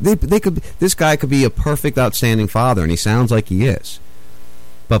then. This guy could be a perfect, outstanding father, and he sounds like he is.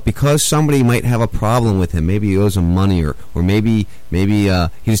 But because somebody might have a problem with him, maybe he owes him money, or maybe he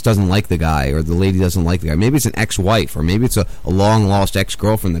just doesn't like the guy, or the lady doesn't like the guy. Maybe it's an ex-wife, or maybe it's a long-lost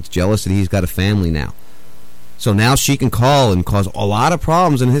ex-girlfriend that's jealous that he's got a family now. So now she can call and cause a lot of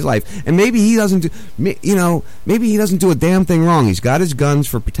problems in his life. And maybe he doesn't do a damn thing wrong. He's got his guns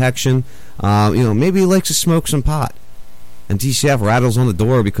for protection. Maybe he likes to smoke some pot. And DCF rattles on the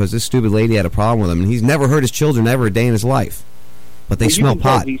door because this stupid lady had a problem with him, and he's never hurt his children ever a day in his life. But they smell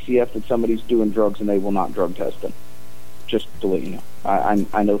pot. You can tell DCF that somebody's doing drugs and they will not drug test them. Just to let you know.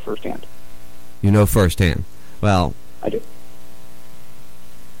 I know firsthand. You know firsthand. Well, I do.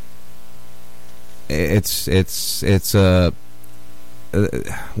 It's well. I'm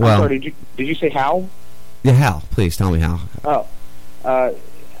sorry, did you say how? Yeah, how? Please tell me how. Oh, I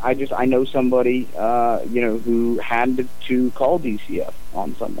know somebody who had to call DCF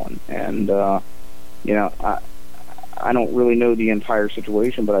on someone, and I don't really know the entire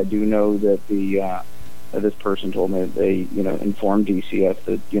situation, but I do know that this person told me that they informed DCF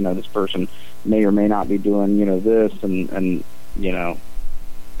that this person may or may not be doing this and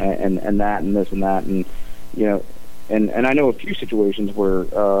that and this and that, and I know a few situations where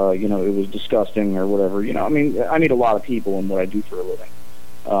it was disgusting or whatever. I meet a lot of people in what I do for a living,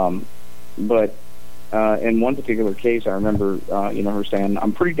 but in one particular case, I remember her saying,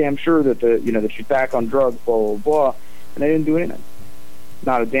 "I'm pretty damn sure that that she's back on drugs, blah blah blah," and they didn't do anything,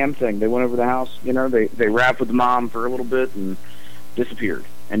 not a damn thing. They went over the house, they rapped with the mom for a little bit and disappeared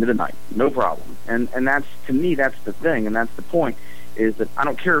into the night, no problem. And that's, to me, that's the thing, and that's the point. Is that I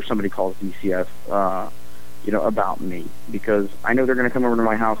don't care if somebody calls DCF, about me, because I know they're going to come over to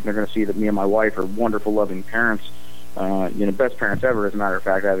my house and they're going to see that me and my wife are wonderful, loving parents, best parents ever. As a matter of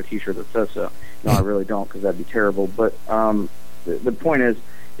fact, I have a T-shirt that says so. No, I really don't, because that'd be terrible. But the point is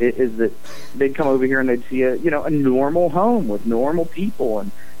that they'd come over here and they'd see a normal home with normal people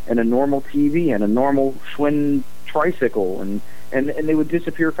and a normal TV and a normal Schwinn tricycle, and they would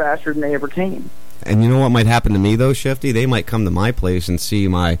disappear faster than they ever came. And you know what might happen to me, though, Shifty? They might come to my place and see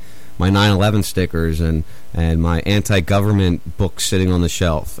my 9/11 stickers and my anti-government books sitting on the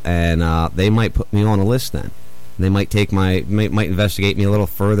shelf, and they might put me on a list then. They might might investigate me a little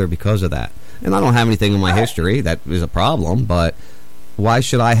further because of that. And I don't have anything in my history that is a problem, but why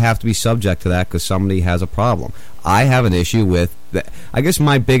should I have to be subject to that because somebody has a problem? I have an issue with that. I guess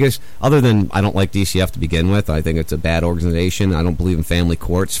my biggest, other than I don't like DCF to begin with, I think it's a bad organization. I don't believe in family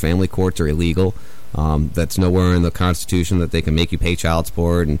courts. Family courts are illegal. That's nowhere in the Constitution that they can make you pay child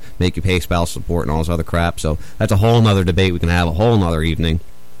support and make you pay spousal support and all this other crap. So that's a whole other debate we can have a whole other evening.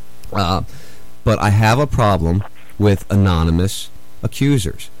 But I have a problem with anonymous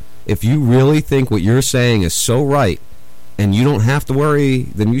accusers. If you really think what you're saying is so right, and you don't have to worry,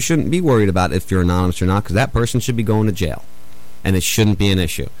 then you shouldn't be worried about if you're anonymous or not, because that person should be going to jail. And it shouldn't be an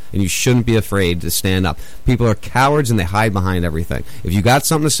issue. And you shouldn't be afraid to stand up. People are cowards and they hide behind everything. If you got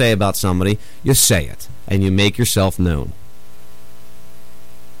something to say about somebody, you say it. And you make yourself known.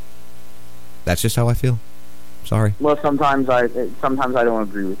 That's just how I feel. Sorry. Well, sometimes I don't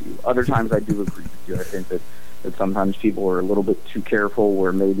agree with you. Other times I do agree with you. I think that sometimes people are a little bit too careful,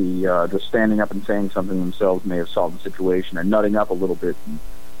 where maybe just standing up and saying something themselves may have solved the situation, and nutting up a little bit and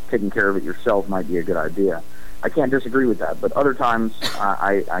taking care of it yourself might be a good idea. I can't disagree with that, but other times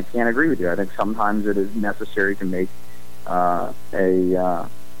I can't agree with you. I think sometimes it is necessary to make an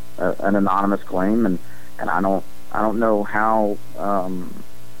anonymous claim, and I don't know how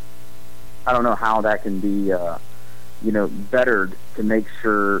that can be bettered to make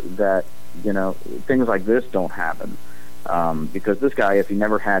sure that things like this don't happen. Because this guy, if he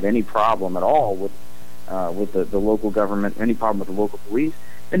never had any problem at all with the local government, any problem with the local police,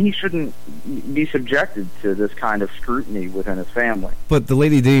 then he shouldn't be subjected to this kind of scrutiny within his family. But the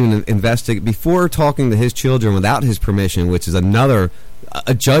lady didn't even investigate before talking to his children without his permission, which is a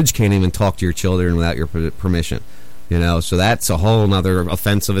judge can't even talk to your children without your permission. So that's a whole other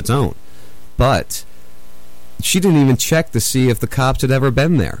offense of its own. But she didn't even check to see if the cops had ever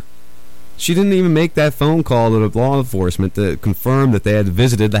been there. She didn't even make that phone call to the law enforcement to confirm that they had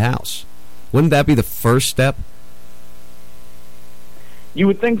visited the house. Wouldn't that be the first step? You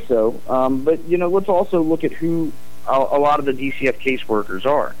would think so, but let's also look at who a lot of the DCF caseworkers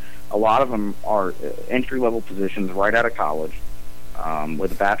are. A lot of them are entry-level positions right out of college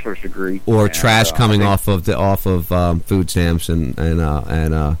with a bachelor's degree, or trash coming off of food stamps and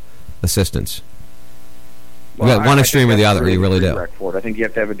assistance. You got one extreme or the other. You really do. For it. I think you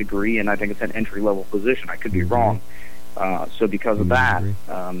have to have a degree, and I think it's an entry-level position. I could be wrong. So because of that,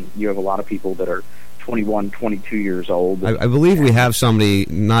 you have a lot of people that are 21, 22 years old. I believe we have somebody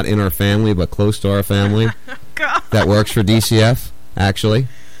not in our family but close to our family that works for DCF. Actually,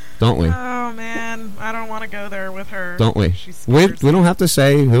 don't we? Oh man, I don't want to go there with her. Don't we? We don't have to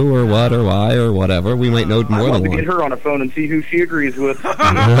say who or what or why or whatever. We might know more than to one. get her on the phone and see who she agrees with.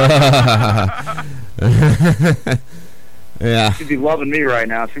 Yeah. She'd be loving me right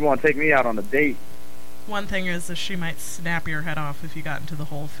now. She want to take me out on a date. One thing is that she might snap your head off if you got into the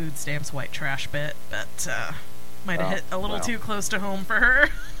whole food stamps white trash bit, but might have hit a little too close to home for her.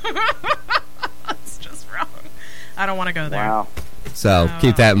 That's just wrong. I don't want to go there. Wow. So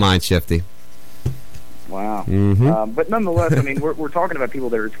keep that in mind, Shifty. Wow. Mm-hmm. But nonetheless, I mean, we're talking about people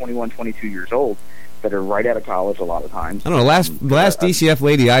that are 21, 22 years old that are right out of college a lot of times. I don't know. Last DCF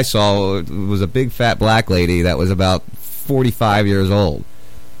lady I saw was a big fat black lady that was about 45 years old.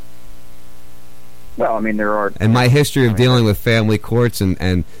 Well, I mean, there are... And my history of dealing with family courts,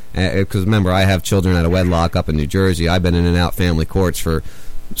 and because remember, I have children out of wedlock up in New Jersey. I've been in and out family courts for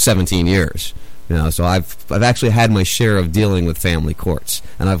 17 years. You know, so I've actually had my share of dealing with family courts,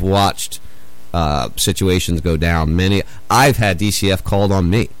 and I've watched situations go down. I've had DCF called on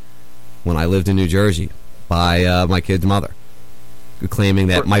me when I lived in New Jersey by my kid's mother, claiming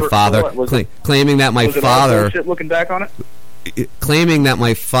that my father, claiming that my father, looking back on it. Claiming that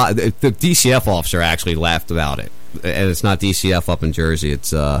my father, the DCF officer actually laughed about it, and it's not DCF up in Jersey. It's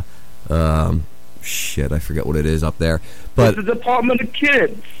shit, I forget what it is up there. But it's the Department of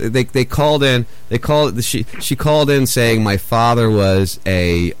Kids. They called in. She called in saying my father was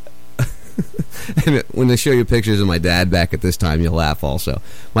a. And when they show you pictures of my dad back at this time, you'll laugh. Also,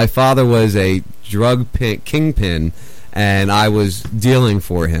 my father was a drug kingpin, and I was dealing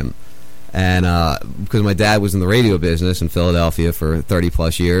for him. And because my dad was in the radio business in Philadelphia for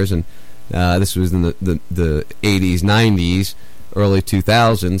 30-plus years, and this was in the 80s, 90s, early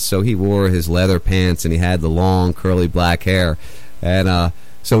 2000s, so he wore his leather pants, and he had the long, curly black hair. And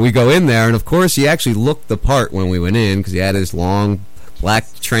so we go in there, and of course he actually looked the part when we went in, because he had his long black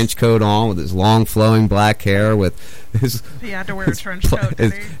trench coat on with his long, flowing black hair with his... He had to wear a trench coat,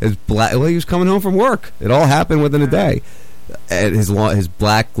 did he? His black, well, he was coming home from work. It all happened within a day. And his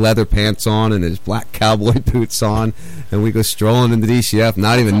black leather pants on and his black cowboy boots on, and we go strolling into DCF,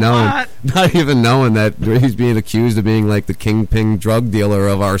 not even knowing that he's being accused of being like the kingpin drug dealer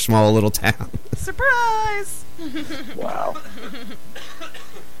of our small little town. Surprise! Wow.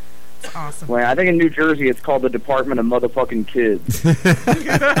 That's awesome. Well, I think in New Jersey it's called the Department of Motherfucking Kids.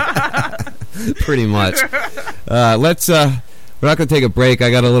 Pretty much. Let's. We're not going to take a break.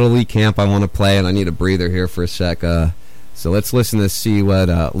 I got a little Lee Camp I want to play, and I need a breather here for a sec. So let's listen to see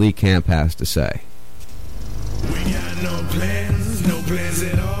what Lee Camp has to say. We got no plans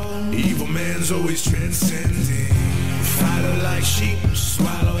at all. Evil man's always transcending. Follow like sheep,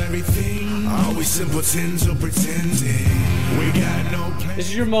 swallow everything. Always simpletons or pretending. We got no plans. This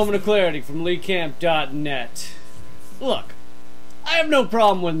is your moment of clarity from LeeCamp.net. Look, I have no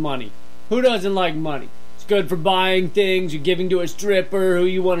problem with money. Who doesn't like money? It's good for buying things, you're giving to a stripper who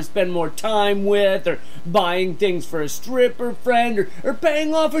you want to spend more time with, or buying things for a stripper friend, or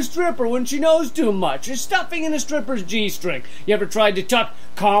paying off a stripper when she knows too much, or stuffing in a stripper's G-string. You ever tried to tuck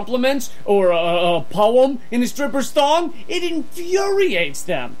compliments or a poem in a stripper's thong? It infuriates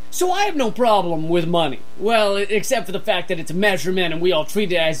them. So I have no problem with money. Well, except for the fact that it's a measurement and we all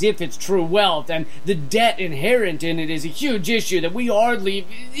treat it as if it's true wealth, and the debt inherent in it is a huge issue that we hardly...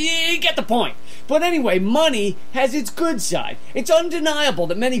 You get the point. But anyway, money has its good side. It's undeniable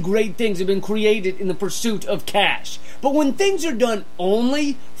that many great things have been created in the pursuit of cash. But when things are done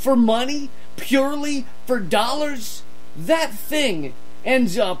only for money, purely for dollars, that thing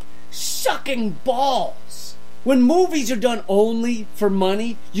ends up sucking balls. When movies are done only for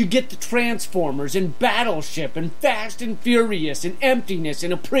money, you get the Transformers and Battleship and Fast and Furious and Emptiness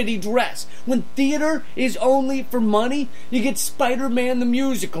in a Pretty Dress. When theater is only for money, you get Spider-Man the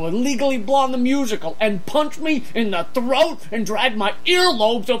Musical and Legally Blonde the Musical and Punch Me in the Throat and Drag My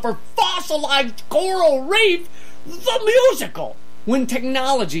Earlobes Over Fossilized Coral Reef the Musical. When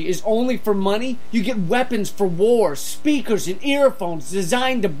technology is only for money, you get weapons for war, speakers and earphones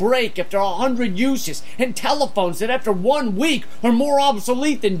designed to break after 100 uses, and telephones that after 1 week are more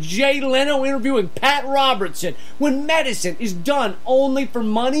obsolete than Jay Leno interviewing Pat Robertson. When medicine is done only for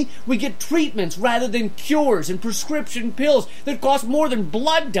money, we get treatments rather than cures and prescription pills that cost more than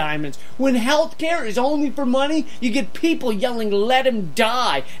blood diamonds. When healthcare is only for money, you get people yelling, "Let him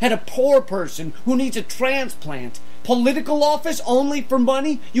die," at a poor person who needs a transplant. Political office only for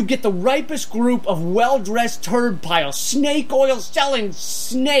money? You get the ripest group of well-dressed turd piles, snake oil selling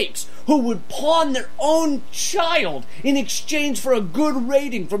snakes who would pawn their own child in exchange for a good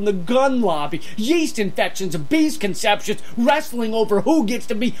rating from the gun lobby, yeast infections, obese conceptions, wrestling over who gets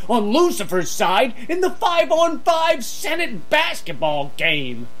to be on Lucifer's side in the 5-on-5 Senate basketball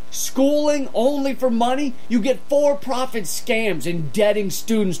game. Schooling only for money? You get for-profit scams indebting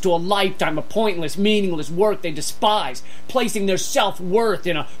students to a lifetime of pointless, meaningless work they despise, placing their self-worth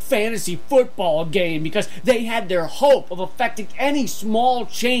in a fantasy football game because they had their hope of affecting any small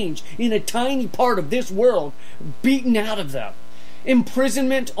change in a tiny part of this world beaten out of them.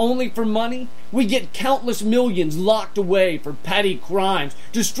 Imprisonment only for money? We get countless millions locked away for petty crimes,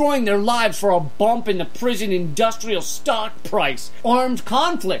 destroying their lives for a bump in the prison industrial stock price. Armed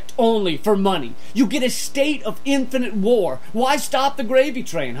conflict only for money. You get a state of infinite war. Why stop the gravy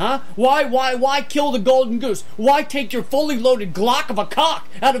train, huh? Why kill the golden goose? Why take your fully loaded Glock of a cock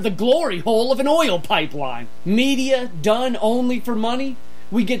out of the glory hole of an oil pipeline? Media done only for money?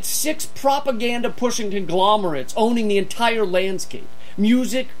 We get 6 propaganda-pushing conglomerates owning the entire landscape.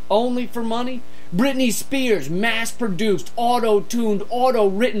 Music only for money? Britney Spears, mass-produced, auto-tuned,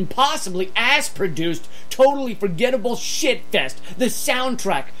 auto-written, possibly ass-produced, totally forgettable shitfest, the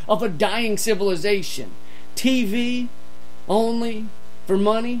soundtrack of a dying civilization. TV only for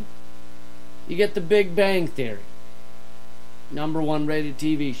money? You get The Big Bang Theory, #1 rated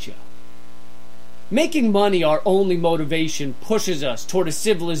TV show. Making money our only motivation pushes us toward a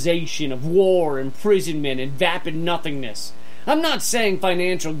civilization of war, imprisonment, and vapid nothingness. I'm not saying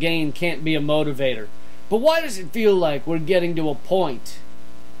financial gain can't be a motivator, but why does it feel like we're getting to a point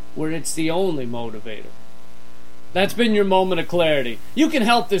where it's the only motivator? That's been your moment of clarity. You can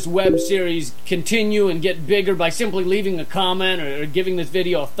help this web series continue and get bigger by simply leaving a comment or giving this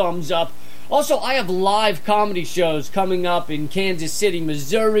video a thumbs up. Also, I have live comedy shows coming up in Kansas City,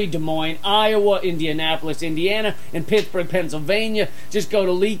 Missouri, Des Moines, Iowa, Indianapolis, Indiana, and Pittsburgh, Pennsylvania. Just go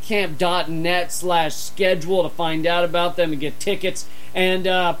to leecamp.net/schedule to find out about them and get tickets. And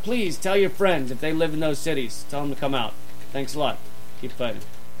please tell your friends if they live in those cities. Tell them to come out. Thanks a lot. Keep fighting.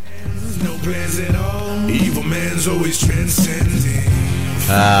 No plans at all. Evil man's always transcending.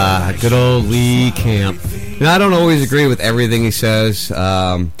 Good old Lee Camp. Now, I don't always agree with everything he says.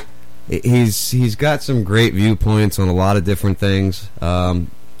 He's got some great viewpoints on a lot of different things. Again,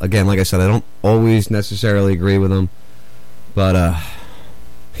 like I said, I don't always necessarily agree with him, but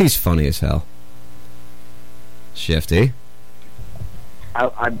he's funny as hell. Shifty.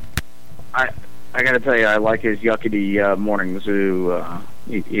 I gotta tell you, I like his yuckety morning zoo.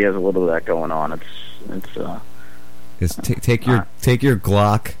 He has a little of that going on. Take your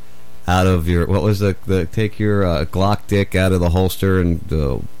Glock out of your, what was the take your Glock dick out of the holster and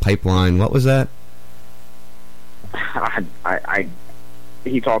the pipeline. What was that?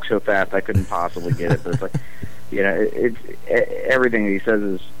 He talks so fast I couldn't possibly get it. But it's like, it's everything he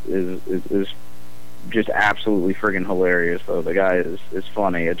says is just absolutely friggin' hilarious. Though the guy is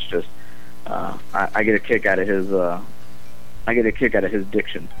funny. It's just I get a kick out of his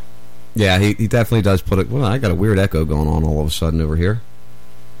diction. Yeah, he definitely does put it. Well, I got a weird echo going on all of a sudden over here.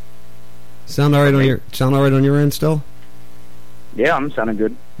 Sound all right on your end still? Yeah, I'm sounding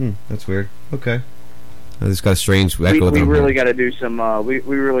good. That's weird. Okay. I just got a strange echo. We really got to do some. We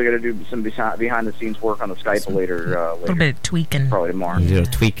really got to do some behind the scenes work on the Skype later. A little bit of tweaking. Probably tomorrow. A little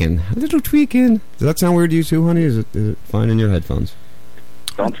tweaking. Does that sound weird to you too, honey? Is it fine in your headphones?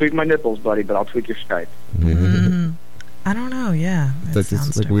 Don't tweak my nipples, buddy, but I'll tweak your Skype. I don't know. Yeah,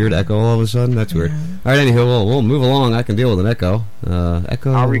 it's like weird echo all of a sudden. That's weird. All right, anyhow, we'll move along. I can deal with an echo.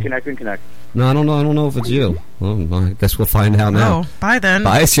 Echo. I'll reconnect and connect. No, I don't know if it's you. Well, I guess we'll find out now. Oh, bye then.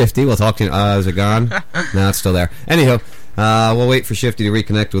 Bye, Shifty. We'll talk to you. Is it gone? No, it's still there. Anyhow, we'll wait for Shifty to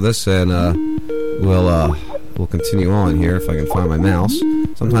reconnect with us, and we'll continue on here if I can find my mouse.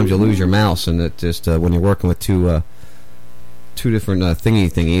 Sometimes you'll lose your mouse, and it just when you're working with two different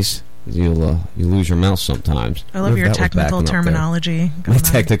thingies, you lose your mouse sometimes. I love your technical terminology. My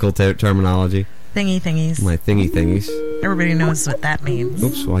technical terminology. Thingies. My thingies. Everybody knows what that means.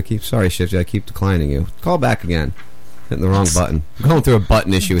 Oops, well, sorry, Shifty, I keep declining you. Call back again. Hitting the wrong button. I'm going through a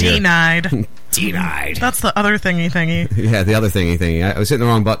button issue here. Denied. Denied. That's the other thingy. Yeah, the other thingy. I was hitting the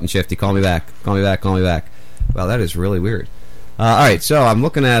wrong button, Shifty. Call me back. Call me back. Wow, that is really weird. All right, so I'm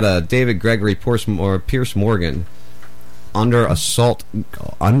looking at David Gregory Pierce Morgan under assault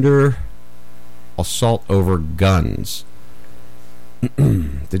over guns.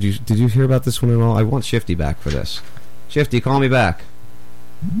 Did you hear about this one at all? I want Shifty back for this. Shifty, call me back.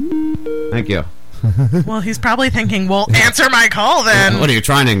 Thank you. Well, he's probably thinking, well, answer my call then. What, are you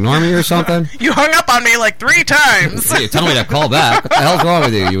trying to ignore me or something? You hung up on me like 3 times. You're telling me to call back. What the hell's wrong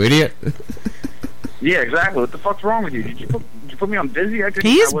with you, you idiot? Yeah, exactly. What the fuck's wrong with you? Did you put me on busy?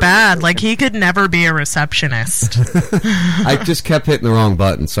 He's bad. Like, he could never be a receptionist. I just kept hitting the wrong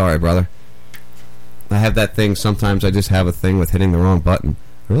button. Sorry, brother. I have that thing. Sometimes I just have a thing with hitting the wrong button.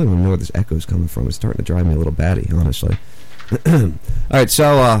 I really want to know where this echo is coming from. It's starting to drive me a little batty, honestly. All right,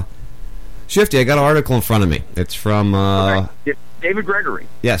 so, Shifty, I got an article in front of me. It's from... Yeah, David Gregory.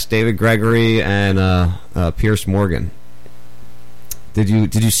 Yes, David Gregory and Piers Morgan. Did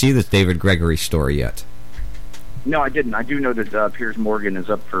you see this David Gregory story yet? No, I didn't. I do know that Piers Morgan is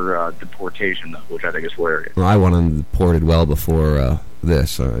up for deportation, though, which I think is hilarious. Well, I want him deported well before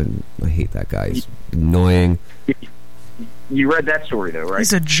this. I hate that guy. He's annoying. You read that story, though, right?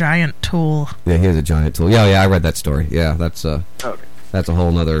 He's a giant tool. Yeah, he is a giant tool. Yeah, I read that story. Yeah, that's okay. That's a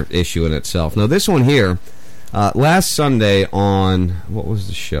whole other issue in itself. Now, this one here, last Sunday on, what was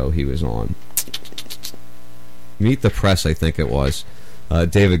the show he was on? Meet the Press, I think it was.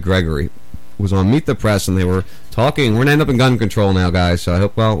 David Gregory was on Meet the Press, and they were talking. We're going to end up in gun control now, guys. So I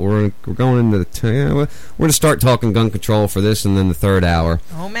hope, we're going into we're going to start talking gun control for this and then the third hour.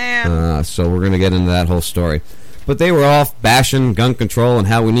 Oh, man. So we're going to get into that whole story. But they were off bashing gun control and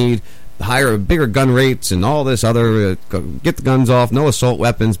how we need higher, bigger gun rates and all this other, get the guns off, no assault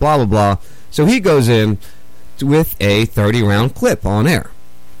weapons, blah, blah, blah. So he goes in with a 30-round clip on air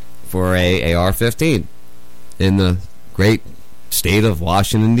for a AR-15 in the great state of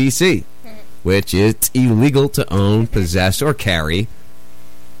Washington, D.C., which it's illegal to own, possess, or carry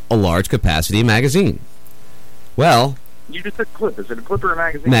a large capacity magazine. Well... You just said clip. Is it a clip or a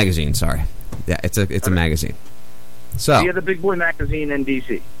magazine? Magazine, sorry. Yeah, it's a magazine. So he had the Big Boy magazine in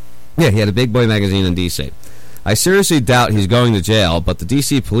D.C. Yeah, he had a Big Boy magazine in D.C. I seriously doubt he's going to jail, but the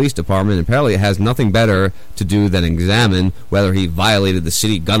D.C. Police Department apparently has nothing better to do than examine whether he violated the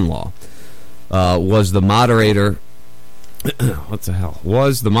city gun law. Was the moderator... what the hell?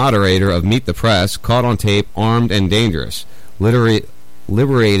 Was the moderator of Meet the Press caught on tape armed and dangerous,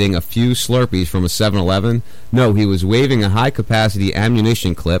 liberating a few Slurpees from a 7-Eleven? No, he was waving a high-capacity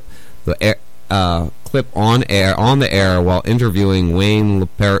ammunition clip, clip on the air while interviewing Wayne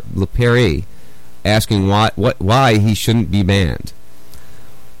LePerrier, asking why he shouldn't be banned.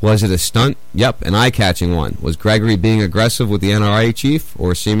 Was it a stunt? Yep, an eye-catching one. Was Gregory being aggressive with the NRA chief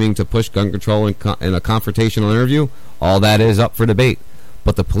or seeming to push gun control in a confrontational interview? All that is up for debate.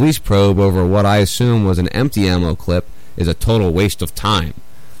 But the police probe over what I assume was an empty ammo clip is a total waste of time.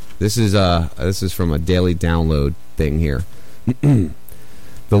 This is from a daily download thing here. The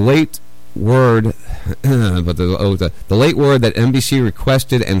late word, the late word that NBC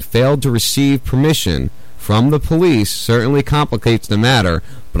requested and failed to receive permission from the police certainly complicates the matter,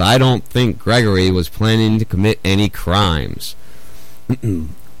 but I don't think Gregory was planning to commit any crimes.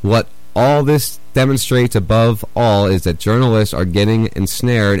 What all this demonstrates above all is that journalists are getting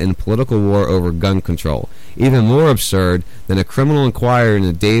ensnared in political war over gun control. Even more absurd than a criminal inquiry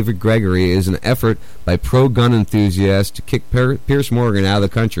into David Gregory is an effort by pro-gun enthusiasts to kick Piers Morgan out of the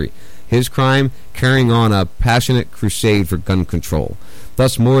country. His crime, carrying on a passionate crusade for gun control.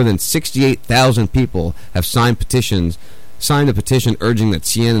 Thus, more than 68,000 people have signed a petition urging that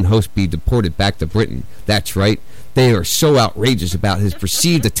CNN host be deported back to Britain. That's right. They are so outrageous about his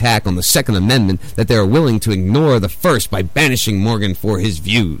perceived attack on the Second Amendment that they are willing to ignore the First by banishing Morgan for his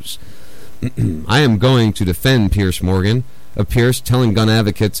views. I am going to defend Piers Morgan, Pierce telling gun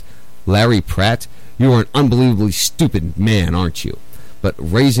advocates, Larry Pratt, you are an unbelievably stupid man, aren't you? But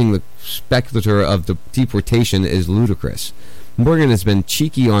raising the specter of the deportation is ludicrous. Morgan has been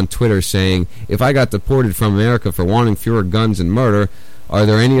cheeky on Twitter saying, if I got deported from America for wanting fewer guns and murder, are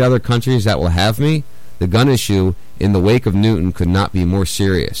there any other countries that will have me? The gun issue in the wake of Newton could not be more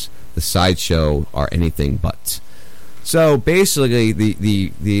serious. The sideshow are anything but. So basically,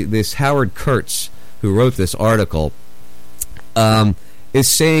 this Howard Kurtz, who wrote this article, is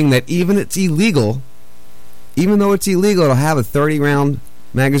saying that even though it's illegal to have a 30-round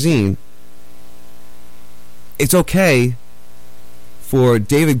magazine, it's okay for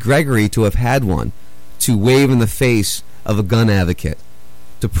David Gregory to have had one, to wave in the face of a gun advocate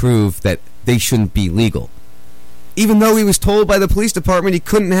to prove that they shouldn't be legal. Even though he was told by the police department he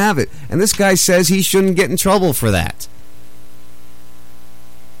couldn't have it. And this guy says he shouldn't get in trouble for that.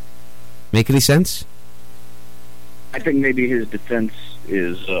 Make any sense? I think maybe his defense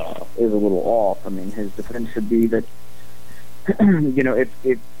is a little off. I mean, his defense should be that, you know,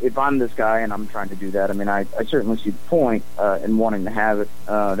 if I'm this guy and I'm trying to do that, I mean, I certainly see the point in wanting to have it.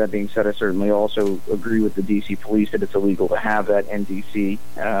 That being said, I certainly also agree with the D.C. police that it's illegal to have that in D.C.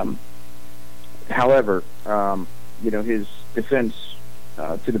 However, his defense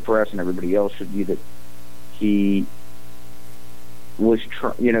to the press and everybody else should be that he was,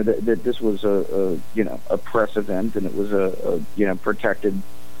 that this was a press event, and it was protected,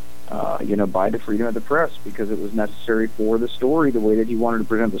 by the freedom of the press, because it was necessary for the story, the way that he wanted to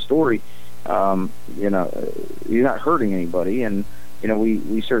present the story. You're not hurting anybody, and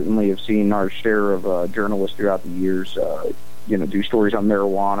we certainly have seen our share of journalists throughout the years, do stories on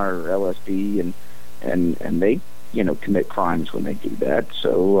marijuana or LSD, and they commit crimes when they do that.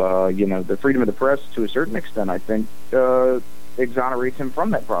 So the freedom of the press, to a certain extent, I think exonerates him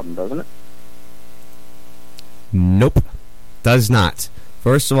from that problem, doesn't it? Nope, does not.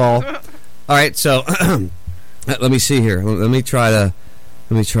 First of all right, so let me see here. Let me try to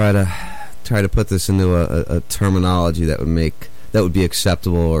put this into a terminology that would be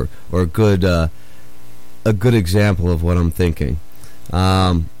acceptable, or a good example of what I'm thinking.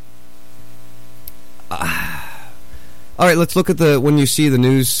 All right, let's look at when you see the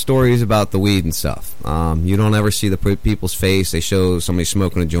news stories about the weed and stuff. You don't ever see the people's face. They show somebody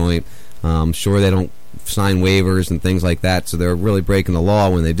smoking a joint. Sure, they don't sign waivers and things like that, so they're really breaking the law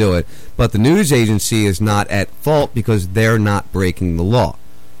when they do it. But the news agency is not at fault because they're not breaking the law.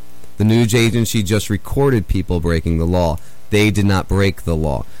 The news agency just recorded people breaking the law. They did not break the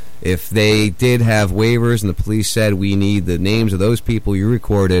law. If they did have waivers and the police said, we need the names of those people you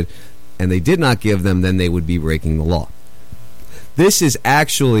recorded, and they did not give them, then they would be breaking the law. This is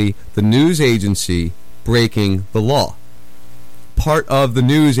actually the news agency breaking the law. Part of the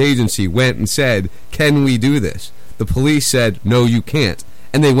news agency went and said, can we do this? The police said, no, you can't.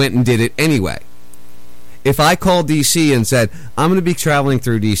 And they went and did it anyway. If I called D.C. and said, I'm going to be traveling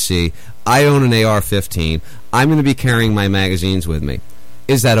through D.C., I own an AR-15, I'm going to be carrying my magazines with me,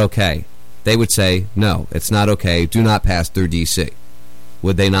 is that okay? They would say, no, it's not okay. Do not pass through D.C.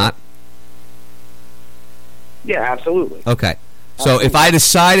 Would they not? Yeah, absolutely. Okay. So if I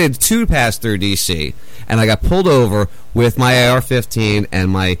decided to pass through D.C. and I got pulled over with my AR-15 and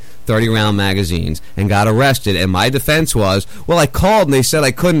my 30-round magazines and got arrested, and my defense was, well, I called and they said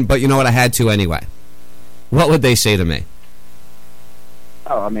I couldn't, but you know what, I had to anyway. What would they say to me?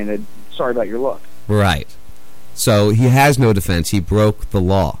 Oh, I mean, sorry about your luck. Right. So he has no defense. He broke the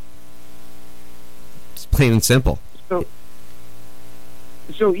law. It's plain and simple. So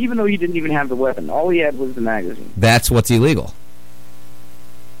even though he didn't even have the weapon, all he had was the magazine. That's what's illegal.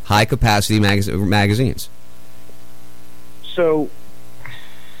 High-capacity magazines. So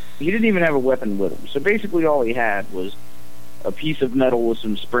he didn't even have a weapon with him. So basically all he had was a piece of metal with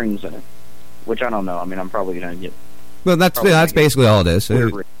some springs in it, which I don't know. I mean, I'm probably going to get... Well, that's basically all it is.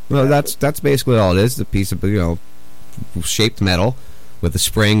 Well, that's basically all it is. A piece of shaped metal with a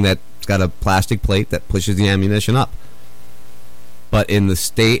spring that's got a plastic plate that pushes the ammunition up. But in the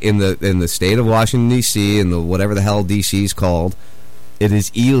state of Washington D.C. and the whatever the hell D.C. is called, it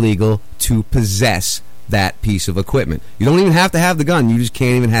is illegal to possess that piece of equipment. You don't even have to have the gun. You just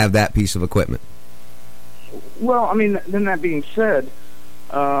can't even have that piece of equipment. Well, I mean, then that being said,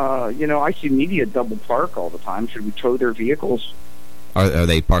 I see media double park all the time. Should we tow their vehicles? Are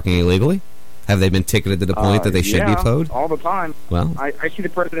they parking illegally? Have they been ticketed to the point that they should be towed? All the time. Well, I see the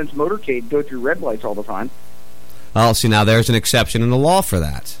president's motorcade go through red lights all the time. Oh, see, now there's an exception in the law for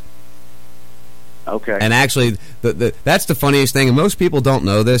that. Okay. And actually, that's the funniest thing, and most people don't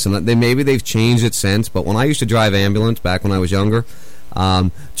know this, and maybe they've changed it since, but when I used to drive ambulance back when I was younger,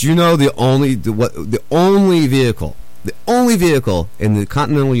 do you know the only vehicle in the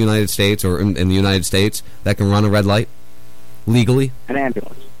continental United States or in the United States that can run a red light legally? An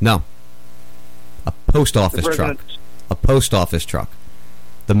ambulance. No. A post office truck. A post office truck.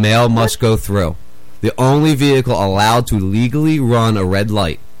 The mail must go through. The only vehicle allowed to legally run a red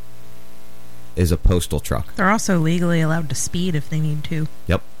light is a postal truck. They're also legally allowed to speed if they need to.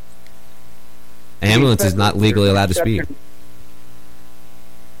 Yep. Ambulance is not legally allowed to speed.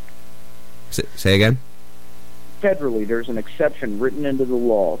 Say again? Federally, there's an exception written into the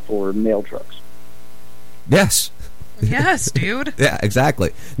law for mail trucks. Yes. Yes, dude. Yeah,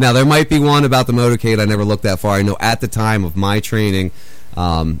 exactly. Now, there might be one about the motorcade. I never looked that far. I know at the time of my training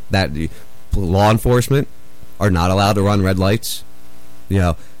that law enforcement are not allowed to run red lights. You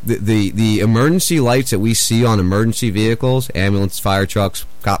know, the emergency lights that we see on emergency vehicles, ambulance, fire trucks,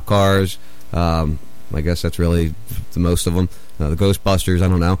 cop cars, I guess that's really the most of them. The Ghostbusters, I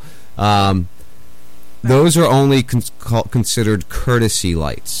don't know. Those are only considered courtesy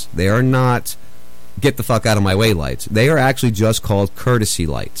lights. They are not get the fuck out of my way lights. They are actually just called courtesy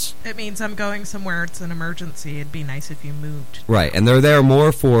lights. It means I'm going somewhere, it's an emergency. It'd be nice if you moved. Right, and they're there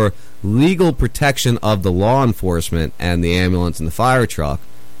more for legal protection of the law enforcement and the ambulance and the fire truck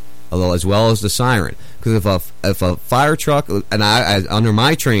as well as the siren. Because if a fire truck, and under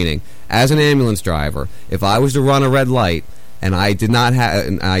my training as an ambulance driver, if I was to run a red light and I did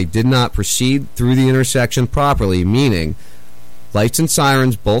not proceed through the intersection properly, meaning lights and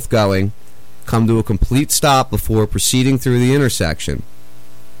sirens both going, come to a complete stop before proceeding through the intersection.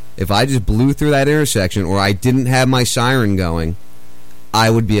 If I just blew through that intersection or I didn't have my siren going, I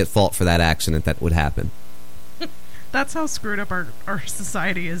would be at fault for that accident that would happen. That's how screwed up our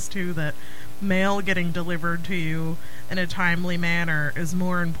society is, too, that mail getting delivered to you in a timely manner is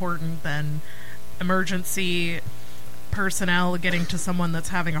more important than emergency personnel getting to someone that's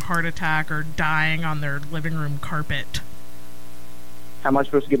having a heart attack or dying on their living room carpet. How am I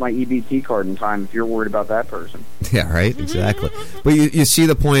supposed to get my EBT card in time if you're worried about that person? Yeah, right? Exactly. But you see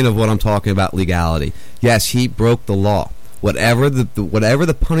the point of what I'm talking about, legality. Yes, he broke the law. Whatever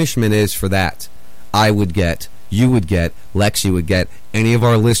the punishment is for that, I would get, you would get, Lexi would get, any of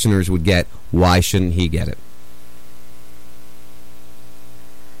our listeners would get. Why shouldn't he get it?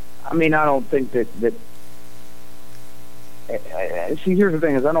 I mean, I don't think that see, here's the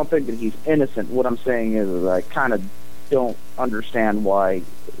thing, is I don't think that he's innocent. What I'm saying is I kind of don't understand why,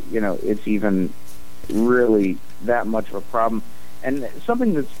 it's even really that much of a problem. And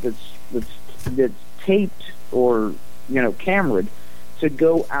something that's taped or, cameraed to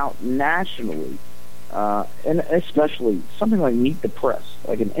go out nationally, and especially something like Meet the Press,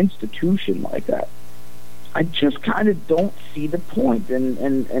 like an institution like that, I just kind of don't see the point in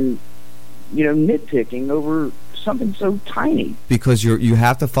nitpicking over something so tiny. Because you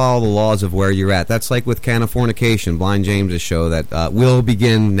have to follow the laws of where you're at. That's like with Californication, Blind James' show that will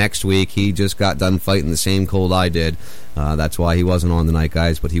begin next week. He just got done fighting the same cold I did. That's why he wasn't on tonight,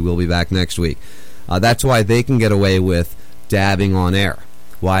 guys, but he will be back next week. That's why they can get away with dabbing on air.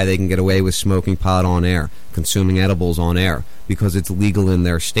 Why they can get away with smoking pot on air, consuming edibles on air, because it's legal in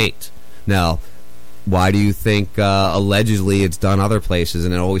their state. Now, why do you think allegedly it's done other places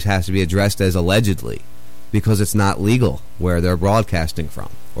and it always has to be addressed as allegedly? Because it's not legal where they're broadcasting from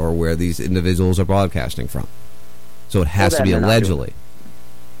or where these individuals are broadcasting from. So it has to be allegedly.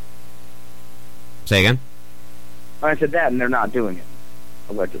 Say again? I said that, and they're not doing it.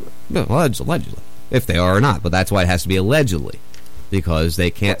 Allegedly. No, allegedly. If they are or not. But that's why it has to be allegedly. Because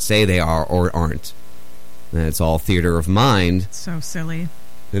they can't say they are or aren't. And it's all theater of mind. So silly.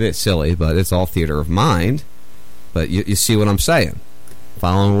 It is silly, but it's all theater of mind. But you see what I'm saying.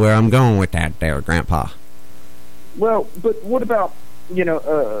 Following where I'm going with that there, Grandpa. Well, but what about,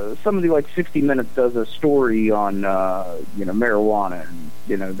 somebody like 60 Minutes does a story on, marijuana, and,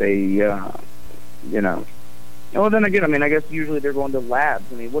 well, then again, I mean, I guess usually they're going to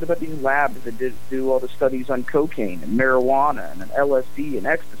labs. I mean, what about these labs that do all the studies on cocaine and marijuana and LSD and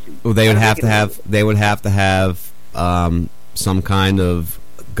ecstasy? Well, they would have to have some kind of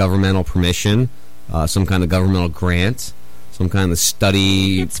governmental permission, some kind of governmental grant, some kind of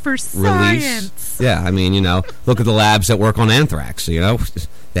study it's for release. Science. Yeah, I mean, look at the labs that work on anthrax. They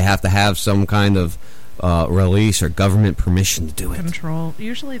have to have some kind of release or government permission to do it. Control.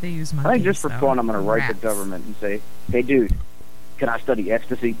 Usually they use monkeys. I think just for fun, I'm going to write the government and say, "Hey, dude, can I study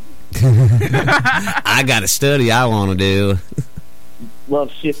ecstasy?" I got a study I want to do.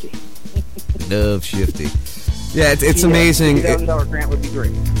 Love Shifty. Love Shifty. Yeah, it's amazing. $2,000 grant would be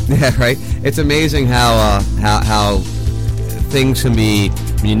great. Yeah, right. It's amazing how things can be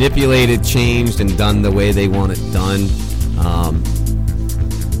manipulated, changed, and done the way they want it done.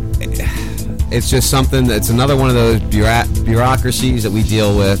 It's just something that's another one of those bureaucracies that we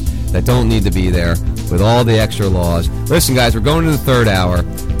deal with that don't need to be there with all the extra laws. Listen, guys, we're going to the third hour.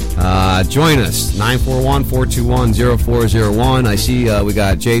 Join us, 941-421-0401. I see we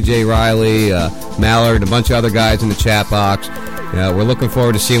got J.J. Riley, Mallard, and a bunch of other guys in the chat box. We're looking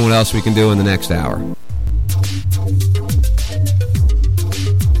forward to seeing what else we can do in the next hour.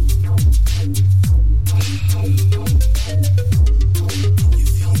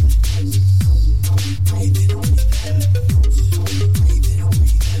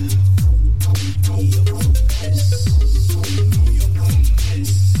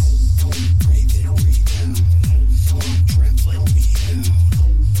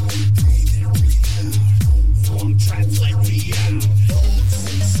 Translate me out.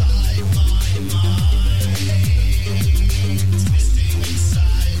 Thoughts inside my mind.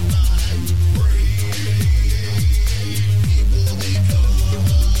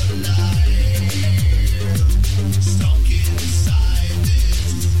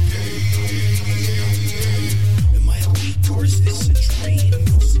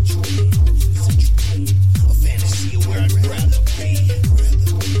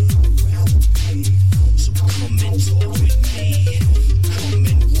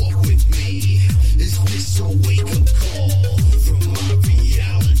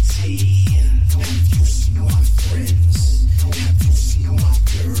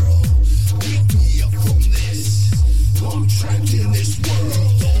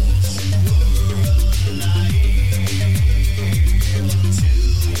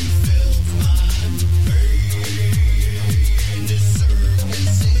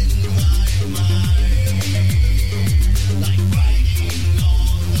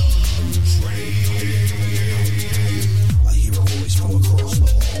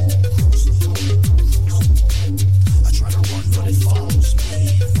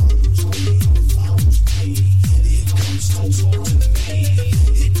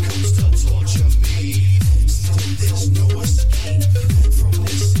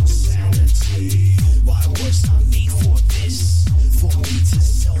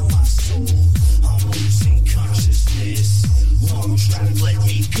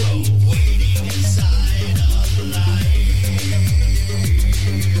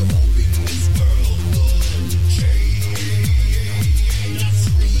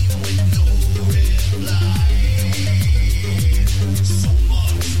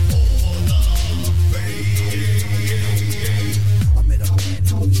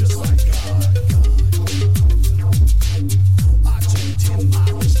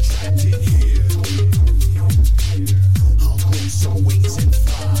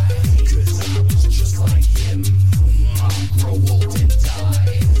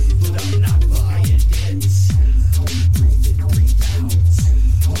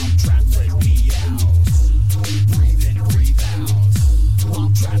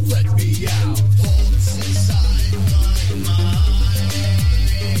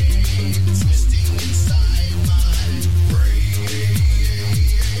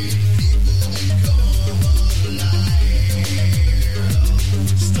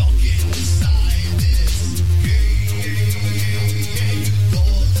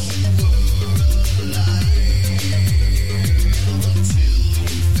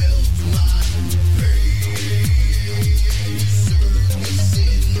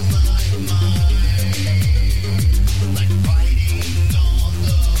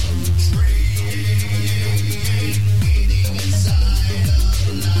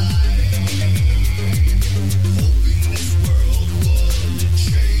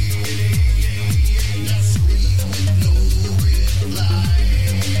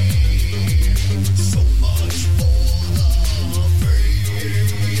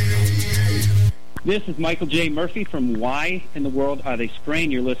 This is Michael J. Murphy from Why in the World Are They Spraying?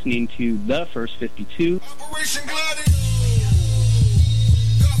 You're listening to The First 52. Operation Gladiator.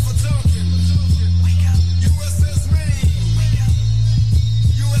 USS Maine.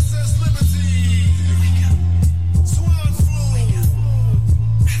 USS Liberty. Swan Flu.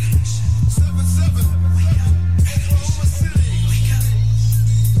 7-7. Oklahoma City.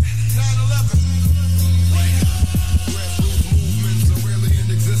 9/11. Grassroots movements are rarely in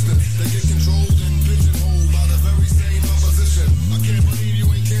existence. They get controlled and pigeonholed by the very same opposition. I can't believe you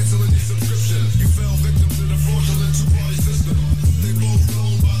ain't canceling your subscription. You fell victim to the fraudulent two-party system. They both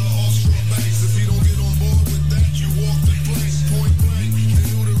known by the offshore banks. If you don't get on board with that, you walk the plank, point blank. They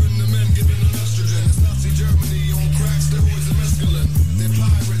neutering the men, giving them estrogen. It's Nazi Germany on crack, steroids and mescaline. They're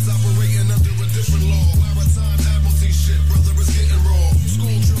pirates operating under a different law. Maritime admiralty shit, brother, is getting raw.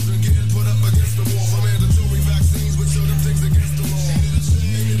 School children getting put up against the wall for mandatory vaccines, which show them things against the law.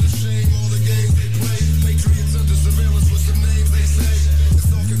 Ain't it a shame all the games they play? Patriots under surveillance with some names they say. It's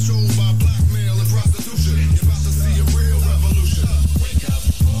all controlled by blackmail and prostitution. You're about to see a real revolution. Wake up,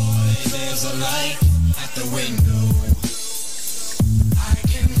 boys, there's a light at the window. I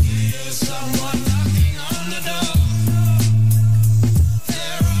can hear someone knocking on the door.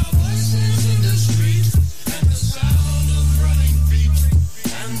 There are voices in the street and the sound of running feet,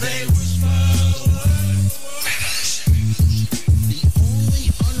 and they whisper the word. The only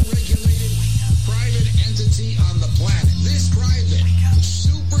unregulated private entity on the planet. This private,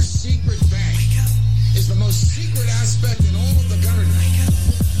 super secret bank is the most secret aspect in all of the government.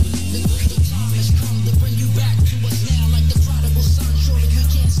 The time has come to bring you back to us now, like the prodigal son. Surely we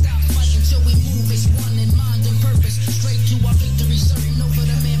can't stop fighting till we move as one in mind and purpose. Straight to our victory, certain over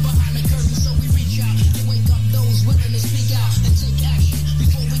the man behind the curtain. So we reach out to wake up those willing to speak out and take action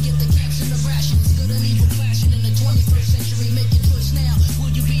before we get the camps and the rations. Good and evil clashing in the 21st century. Make your choice now.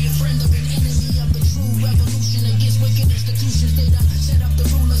 Will you be a friend or an enemy of the true revolution against wicked institutions? They done set up the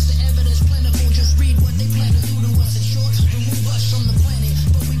rulers, the evidence plentiful. Just read what they plan to do to us. In short, remove us from the planet,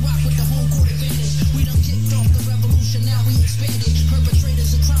 but we rock with the home court advantage. We done kicked off the revolution, now we expanded.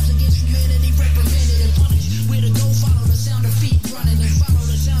 Perpetrators of crimes against humanity reprimanded and punished. Where to go? Follow the sound of feet running and follow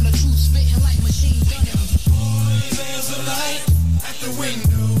the sound of truth spitting like machine gunning. Boy, there's a light at the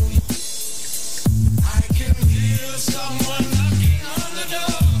window. I can hear someone knocking on the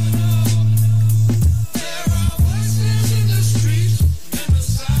door. There are voices in the street and the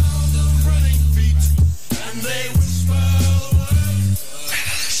sound of running feet, and they whisper the word.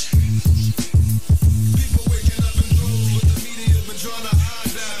 People waking up in droves, but the media been trying to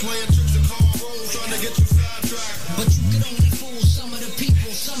hide that. Playing tricks and call rolls, trying to get you sidetracked. But you can only fool some of the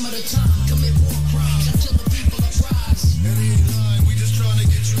people, some of the time. Commit war crimes until the people uprise. And he ain't lying, we just trying to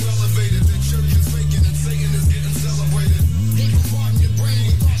get you elevated. The church is faking and Satan is getting celebrated. They bombard your brain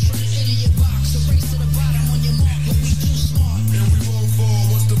with thoughts from the idiot box. A race to the bottom on your mark, but we too smart. And we won't fall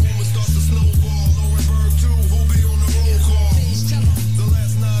once the movement starts to snowball. Nuremberg 2, who'll be on the roll call? Please tell them. The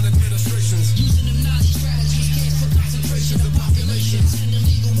last 9 administrations. Using them Nazi strategies, camps for concentration of populations. And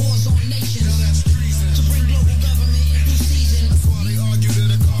illegal wars on nations. Now that's treason. To bring global government in due season. That's why they argue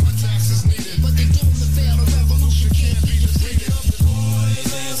that a carbon tax is needed. But they doomed to fail, a revolution can't be defeated. Boy,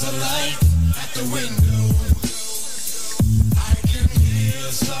 there's a light at the window. I can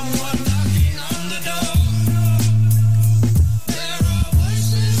hear someone knocking on the door. There are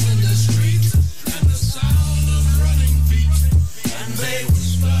voices in the street and the sound of running feet, and they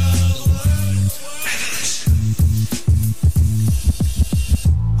whisper the word.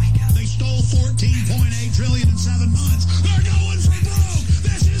 They stole $14.8 trillion in 7 months. They're going for broke.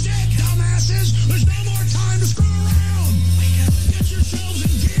 This is it, dumbasses. There's no more time to screw around. Get yourselves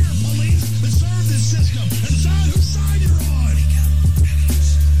in gear, police, that serve this system and decide whose side you're on.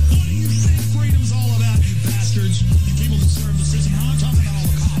 What do you think freedom's all about, you bastards? You people that serve the system. I'm not talking about all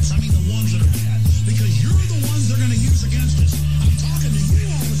the cops. I mean the ones that are bad. Because you're the ones they're going to use against us. I'm talking to you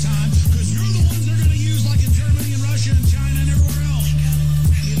all the time because you're the ones they're going to use like in Germany and Russia and China and everywhere else.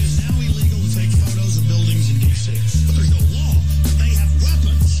 It is now illegal to take photos of buildings in D.C. But there's no law. But they have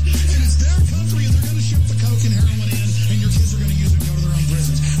weapons. And it's their country and they're going to ship the coke and heroin in and your kids are going to use it and go to their own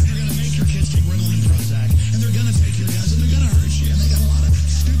prisons. And they're going to make your kids take Ritalin and Prozac. And they're going to take your guns and they're going to hurt you. And they got a lot of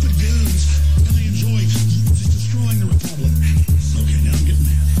stupid goons. And they enjoy just destroying the republic. Okay, now I'm getting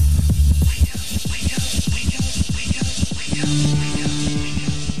mad.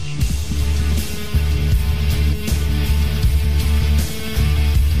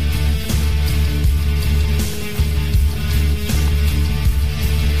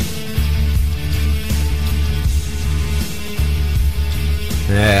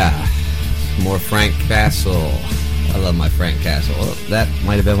 Yeah, more Frank Castle. I love love my Frank Castle. Oh, that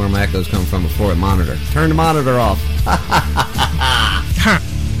might have been where my echoes come from before. Monitor. Turn the monitor off.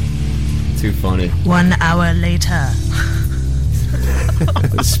 Too funny. 1 hour later.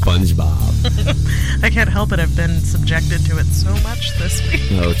 SpongeBob. I can't help it. I've been subjected to it so much this week.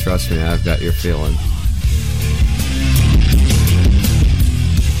 Oh, trust me, I've got your feeling.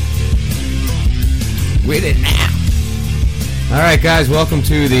 With it now. All right, guys, welcome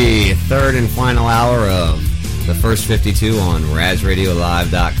to the third and final hour of the First 52 on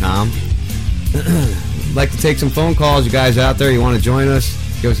RazRadioLive.com. I'd like to take some phone calls. You guys out there, you want to join us?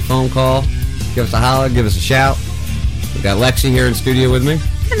 Give us a phone call. Give us a holler. Give us a shout. We got Lexi here in studio with me.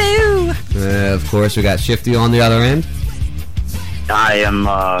 Hello. Of course, we got Shifty on the other end. I'm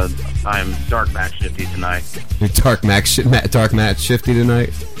Dark Matt Shifty tonight. Dark Matt Shifty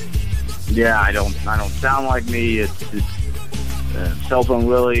tonight. Yeah, I don't sound like me. It's Cell Phone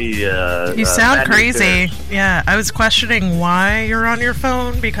Willie. You sound crazy. Yeah, I was questioning why you're on your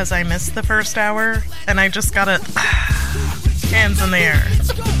phone because I missed the first hour, and I just got it hands in the air.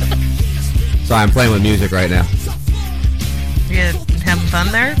 Sorry, I'm playing with music right now. You having fun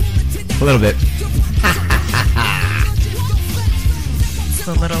there? A little bit.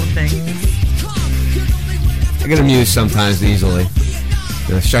 The little things. I get amused sometimes easily.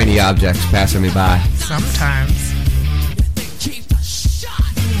 The shiny objects passing me by. Sometimes.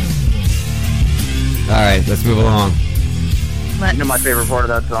 Alright, let's move along. You know my favorite part of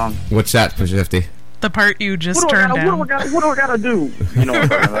that song? What's that, Shifty? The part you just turned down. What do I gotta do? You know what I'm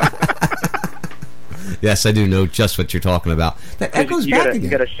talking about. Yes, I do know just what you're talking about. That echoes back again. You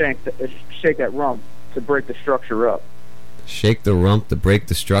gotta shake that rump to break the structure up. Shake the rump to break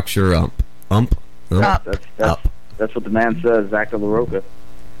the structure up. Up. That's what the man says, Zach De La Roca.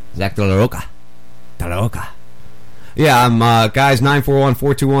 Zach De La Roca. De La Roca. Yeah, I'm, guys,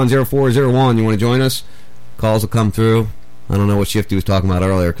 941-421-0401. You want to join us? Calls will come through. I don't know what Shifty was talking about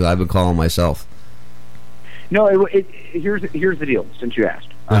earlier, because I've been calling myself. No, here's the deal, since you asked.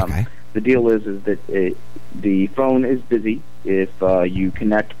 Okay. The deal is that the phone is busy if you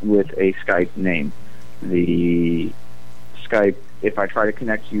connect with a Skype name. The Skype, if I try to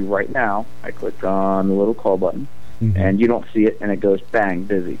connect to you right now, I click on the little call button, and you don't see it, and it goes bang,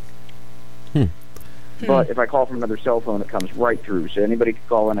 busy. But if I call from another cell phone, it comes right through. So anybody can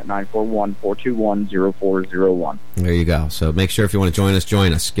call in at 941-421-0401. There you go. So make sure if you want to join us,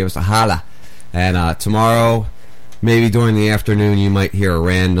 join us. Give us a holla. And tomorrow, maybe during the afternoon, you might hear a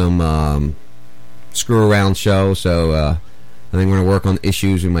random screw-around show. So I think we're going to work on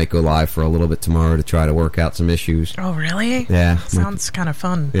issues. We might go live for a little bit tomorrow to try to work out some issues. Oh, really? Yeah. Sounds kind of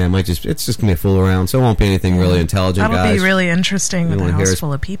fun. Yeah, it's just going to be a fool around, so it won't be anything really intelligent, That'll guys. be really interesting with a house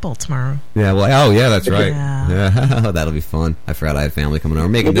full of people tomorrow. Yeah, well, oh, yeah, that's right. Yeah. That'll be fun. I forgot I had family coming over.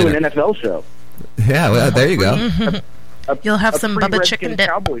 We'll do an NFL show. Yeah, well, there you go. You'll have some Bubba Chicken Dip.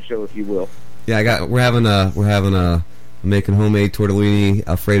 Cowboy show, if you will. Yeah, we're having a making homemade tortellini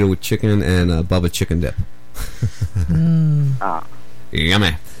Alfredo with chicken and Bubba Chicken Dip. Yummy.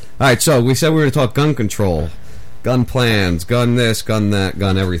 All right, so we said we were going to talk gun control, gun plans, gun this, gun that,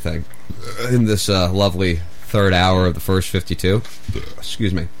 gun everything in this lovely third hour of the First 52.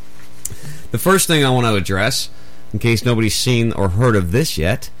 Excuse me. The first thing I want to address, in case nobody's seen or heard of this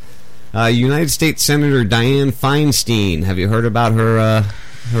yet, United States Senator Dianne Feinstein. Have you heard about her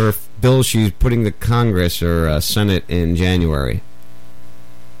bill she's putting to Congress or Senate in January?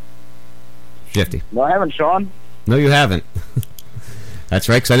 Shifty. No, I haven't, Sean. No, you haven't. That's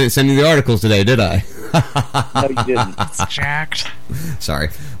right, because I didn't send you the articles today, did I? No, you didn't. It's jacked. Sorry,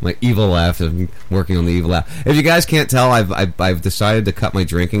 my evil laugh. I'm working on the evil laugh. If you guys can't tell, I've decided to cut my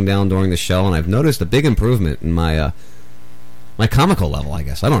drinking down during the show, and I've noticed a big improvement in my my comical level. I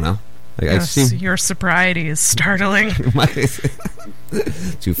guess I don't know. Your sobriety is startling. Too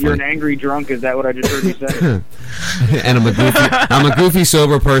funny. You're an angry drunk. Is that what I just heard you say? And I'm a goofy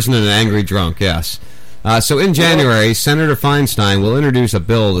sober person and an angry drunk. Yes. So in January, Senator Feinstein will introduce a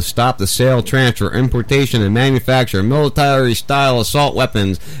bill to stop the sale, transfer, importation, and manufacture of military-style assault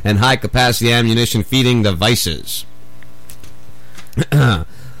weapons and high-capacity ammunition-feeding devices.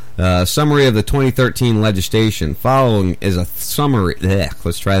 Summary of the 2013 legislation. Following is a summary.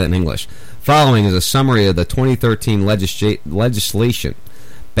 Let's try that in English. Following is a summary of the 2013 legislation.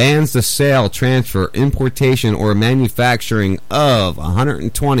 Bans the sale, transfer, importation, or manufacturing of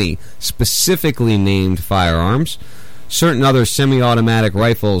 120 specifically named firearms, certain other semi-automatic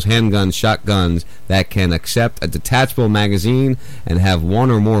rifles, handguns, shotguns that can accept a detachable magazine and have one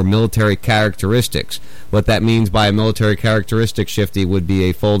or more military characteristics. What that means by a military characteristic, Shifty, would be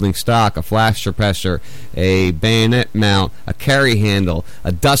a folding stock, a flash suppressor, a bayonet mount, a carry handle,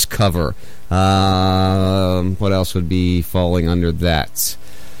 a dust cover, What else would be falling under that?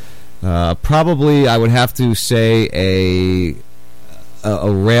 Probably, I would have to say a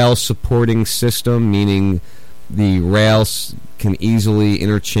rail supporting system, meaning the rails can easily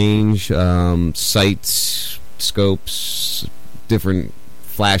interchange sights, scopes, different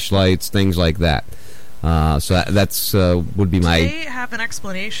flashlights, things like that. So that's would be my. Do they have an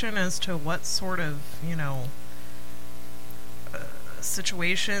explanation as to what sort of,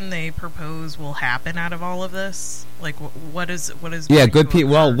 situation they propose will happen out of all of this? Like, what is? Yeah, good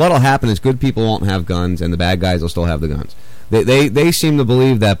people. Well, what'll happen is good people won't have guns, and the bad guys will still have the guns. They seem to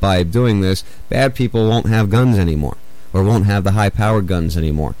believe that by doing this, bad people won't have guns anymore, or won't have the high-powered guns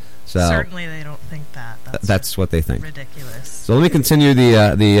anymore. So certainly, they don't think that. That's what they think. Ridiculous. So let me continue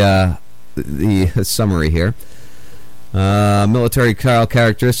the summary here. Military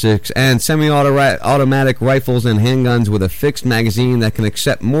characteristics and semi-automatic rifles and handguns with a fixed magazine that can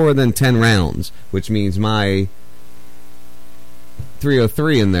accept more than 10 rounds, which means my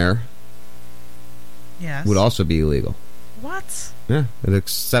 303 in there would also be illegal. What? Yeah, it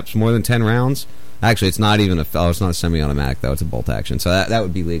accepts more than 10 rounds. Actually, it's not even it's not a semi-automatic, though. It's a bolt action. So that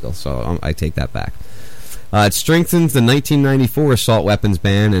would be legal. So I take that back. It strengthens the 1994 assault weapons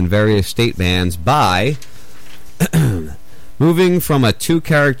ban and various state bans by moving from a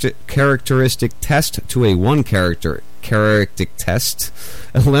two-characteristic test to a one-characteristic test,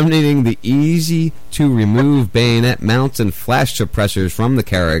 eliminating the easy-to-remove bayonet mounts and flash suppressors from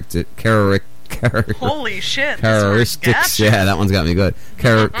the holy shit! Characteristics, yeah, that one's got me good.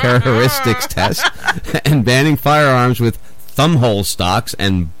 Characteristics test, and banning firearms with thumbhole stocks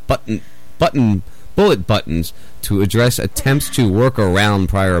and bullet buttons to address attempts to work around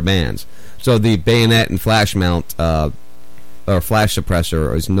prior bans. So the bayonet and flash mount or flash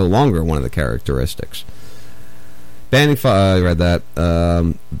suppressor is no longer one of the characteristics. Banning I read that.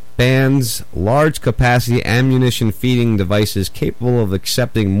 Bans large capacity ammunition feeding devices capable of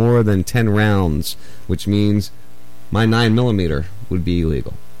accepting more than 10 rounds, which means my 9mm would be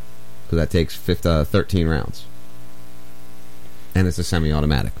illegal because that takes 13 rounds, and it's a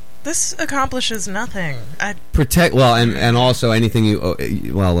semi-automatic. This accomplishes nothing. Protect and also anything you.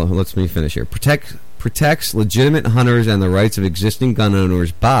 Let me finish here. Protects legitimate hunters and the rights of existing gun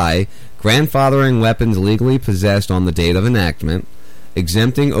owners by grandfathering weapons legally possessed on the date of enactment,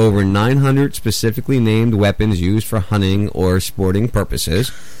 exempting over 900 specifically named weapons used for hunting or sporting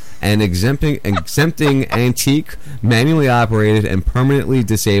purposes, and exempting antique, manually operated, and permanently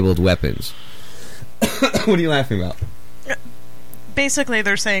disabled weapons. What are you laughing about? Basically,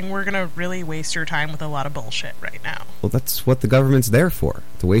 they're saying we're going to really waste your time with a lot of bullshit right now. Well, that's what the government's there for,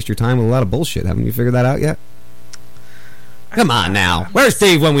 to waste your time with a lot of bullshit. Haven't you figured that out yet? Come on now. Where's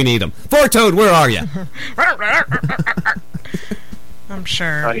Steve when we need him? Four-toed, where are you? I'm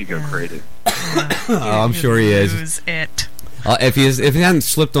sure. Oh, you go crazy. I'm sure he is. Lose it. If he hadn't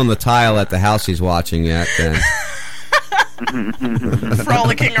slipped on the tile at the house he's watching yet, then...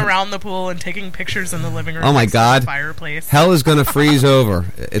 Frolicking around the pool and taking pictures in the living room. Oh my God! Fireplace. Hell is going to freeze over.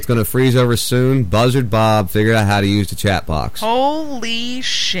 It's going to freeze over soon. Buzzard Bob figured out how to use the chat box. Holy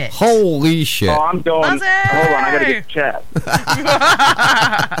shit! Holy shit! Oh, I'm going. Buzzard! Hold on, I got to get the chat.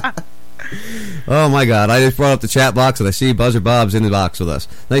 Oh my God! I just brought up the chat box and I see Buzzard Bob's in the box with us.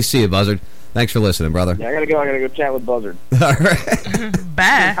 Nice to see you, Buzzard. Thanks for listening, brother. Yeah, I gotta go chat with Buzzard. All right.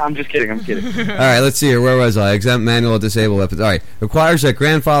 Bad. I'm just kidding. All right, let's see here. Where was I? Exempt manual disabled weapons. All right. Requires that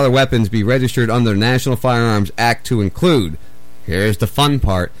grandfather weapons be registered under the National Firearms Act to include. Here's the fun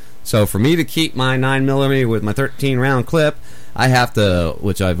part. So for me to keep my 9mm with my 13-round clip, I have to,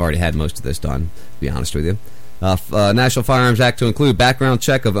 which I've already had most of this done, to be honest with you. National Firearms Act to include background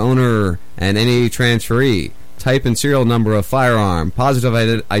check of owner and any transferee. Type and serial number of firearm,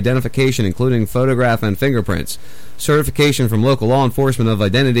 positive identification including photograph and fingerprints, certification from local law enforcement of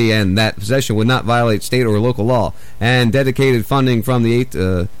identity and that possession would not violate state or local law, and dedicated funding from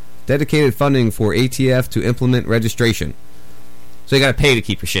the dedicated funding for ATF to implement registration. So you got to pay to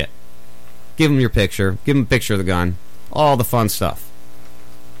keep your shit. Give them your picture, give them a picture of the gun, all the fun stuff.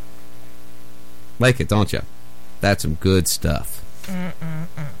 Like it, don't you? That's some good stuff.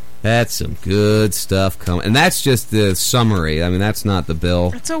 That's some good stuff coming. And that's just the summary. I mean, that's not the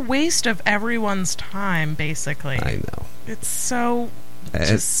bill. It's a waste of everyone's time, basically. I know. It's so...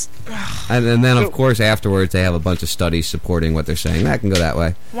 And then, of course, afterwards, they have a bunch of studies supporting what they're saying. That can go that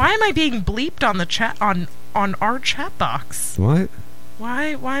way. Why am I being bleeped on the chat on our chat box? What? Why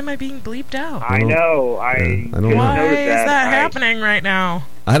am I being bleeped out? I know. I don't know. Why is that happening right now?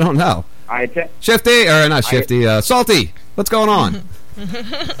 I don't know. Shifty, or not Shifty, Salty. What's going on?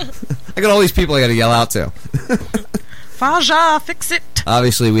 I got all these people I got to yell out to. Faja, fix it.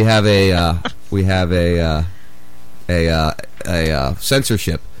 Obviously, we have a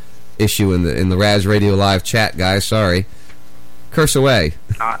censorship issue in the Raz Radio Live chat, guys. Sorry. Curse away.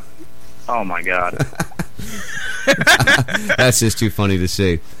 Oh my God. That's just too funny to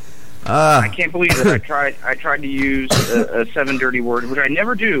see. I can't believe that I tried to use a 7 dirty word, which I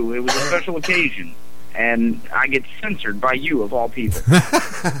never do. It was a special occasion, and I get censored by you of all people.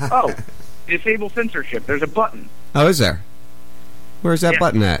 Oh, disable censorship. There's a button. Oh, is there? Where's that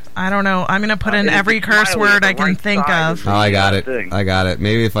button at? I don't know. I'm going to put in every curse word I can think of. Oh, I got it. I got it.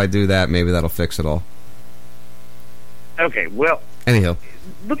 Maybe if I do that, maybe that'll fix it all. Okay, well. Anyhow.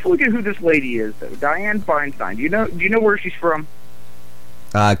 Let's look at who this lady is, though. Dianne Feinstein. Do you know where she's from?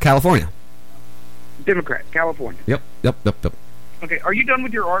 California. Democrat, California. Yep. Okay, are you done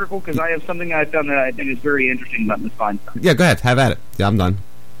with your article? Because I have something I found that I think is very interesting about Ms. Feinstein. Yeah, go ahead. Have at it. Yeah, I'm done.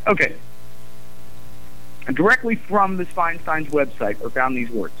 Okay. Directly from Ms. Feinstein's website are found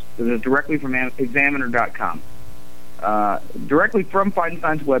these words. This is directly from Examiner.com. Directly from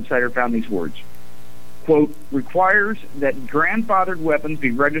Feinstein's website are found these words. Quote, requires that grandfathered weapons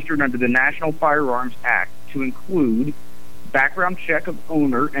be registered under the National Firearms Act to include background check of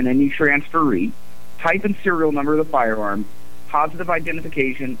owner and any transferee, type and serial number of the firearm, positive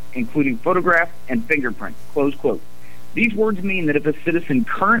identification, including photograph and fingerprint, close quote. These words mean that if a citizen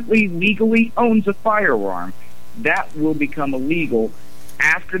currently legally owns a firearm, that will become illegal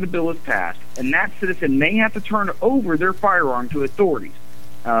after the bill is passed, and that citizen may have to turn over their firearm to authorities.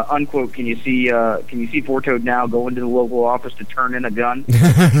 Unquote. Can you see Four Toed now go into the local office to turn in a gun?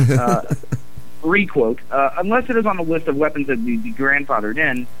 Requote. Unless it is on a list of weapons that be grandfathered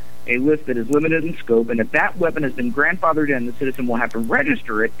in, a list that is limited in scope, and if that weapon has been grandfathered in, the citizen will have to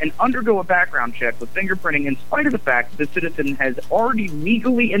register it and undergo a background check with fingerprinting in spite of the fact that the citizen has already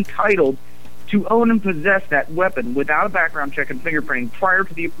legally entitled to own and possess that weapon without a background check and fingerprinting prior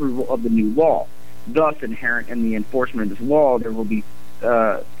to the approval of the new law. Thus, inherent in the enforcement of this law, there will be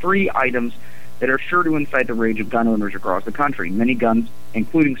 3 items that are sure to incite the rage of gun owners across the country. Many guns,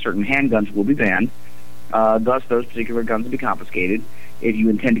 including certain handguns, will be banned. Thus, those particular guns will be confiscated. If you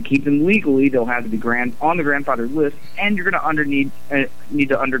intend to keep them legally, they'll have to be on the grandfathered list, and you're going to need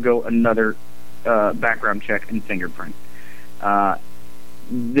to undergo another background check and fingerprint.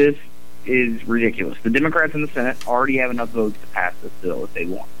 This is ridiculous. The Democrats in the Senate already have enough votes to pass this bill if they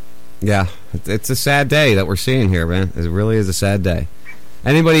want. Yeah, it's a sad day that we're seeing here, man. It really is a sad day.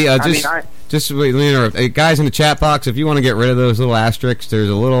 Anybody, guys in the chat box, if you want to get rid of those little asterisks, there's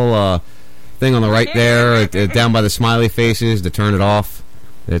a little thing on the right there, down by the smiley faces, to turn it off.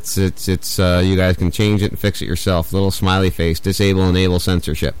 It's you guys can change it and fix it yourself. Little smiley face, disable, enable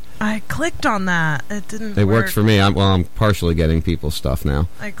censorship. I clicked on that. It didn't. It works for me. I'm partially getting people's stuff now.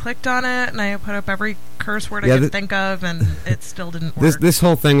 I clicked on it and I put up every curse word I could think of, and it still didn't work. This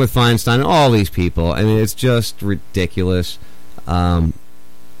whole thing with Feinstein and all these people, I mean, it's just ridiculous.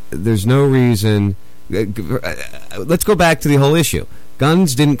 There's no reason. Let's go back to the whole issue.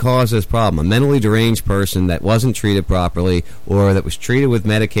 Guns didn't cause this problem. A mentally deranged person that wasn't treated properly or that was treated with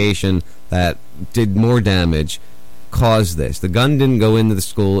medication that did more damage caused this. The gun didn't go into the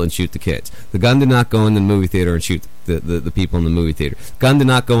school and shoot the kids. The gun did not go in the movie theater and shoot the people in the movie theater. The gun did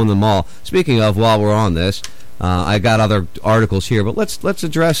not go in the mall. Speaking of, while we're on this, I got other articles here, but let's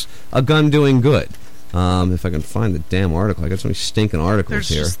address a gun doing good. If I can find the damn article. I got so many stinking articles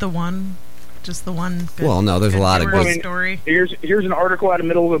here. There's just the one good, well, no, there's a lot of good story. Here's an article out of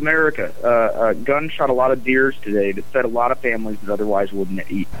Middle of America. A gun shot a lot of deers today that fed a lot of families that otherwise wouldn't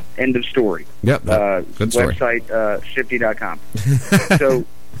eat. End of story. Yep, good story. Website, shifty.com. So,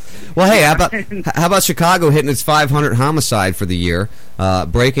 well, hey, how about Chicago hitting its 500th homicide for the year,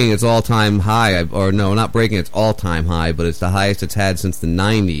 breaking its all-time high, or no, not breaking its all-time high, but it's the highest it's had since the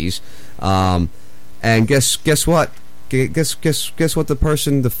 90s. And guess what? Guess what the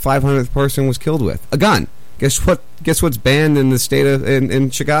 500th person was killed with? A gun. Guess what's banned in the state of in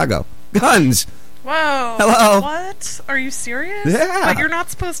Chicago? Guns. Whoa. Hello. What? Are you serious? Yeah. But you're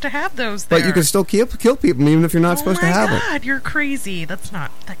not supposed to have those there. But you can still kill people even if you're not supposed to have them. Oh my God, you're crazy. That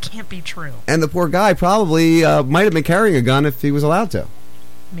can't be true. And the poor guy probably might have been carrying a gun if he was allowed to.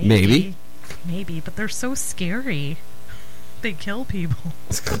 Maybe, but they're so scary. They kill people.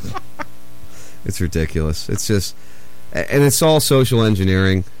 It's ridiculous. It's just... And it's all social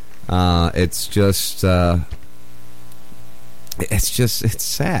engineering. It's sad. It's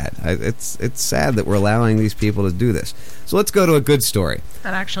sad that we're allowing these people to do this. So let's go to a good story.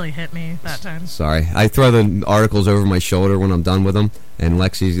 That actually hit me that time. Sorry. I throw the articles over my shoulder when I'm done with them, and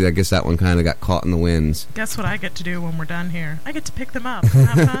Lexi's, I guess that one kind of got caught in the winds. Guess what I get to do when we're done here? I get to pick them up. Isn't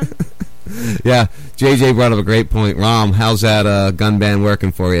that fun? Yeah, JJ brought up a great point. Rom, how's that gun ban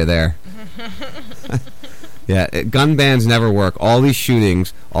working for you there? Yeah, gun bans never work. All these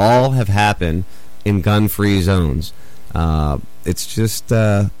shootings all have happened in gun-free zones. It's just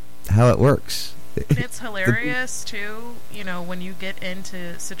how it works. It's hilarious, too, when you get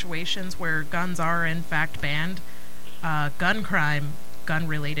into situations where guns are, in fact, banned.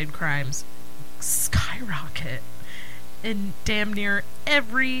 Gun-related crimes skyrocket in damn near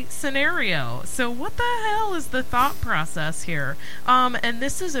every scenario. So what the hell is the thought process here? And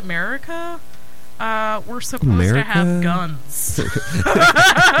this is America. We're supposed to have guns.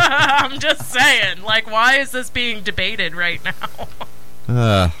 I'm just saying. Like, why is this being debated right now?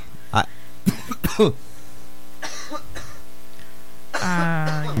 Yeah.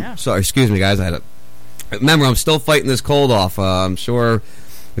 Sorry, excuse me, guys. Remember, I'm still fighting this cold off. I'm sure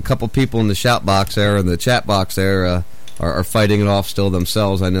a couple people in the shout box there, in the chat box there, are fighting it off still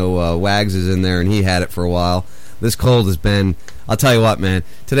themselves. I know Wags is in there, and he had it for a while. This cold has been... I'll tell you what, man.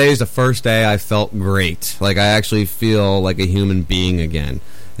 Today is the first day I felt great. Like, I actually feel like a human being again.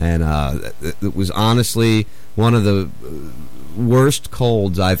 And it was honestly one of the worst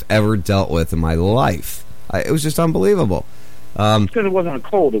colds I've ever dealt with in my life. It was just unbelievable. It's because it wasn't a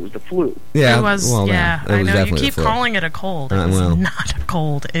cold, it was the flu. Yeah, it was. Well, yeah, it was I know. You definitely keep the flu. calling it a cold. It was not a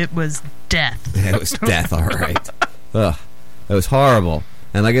cold. It was death. Yeah, it was death. All right. Ugh, it was horrible.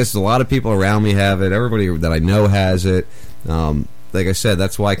 And I guess a lot of people around me have it. Everybody that I know has it. Like I said,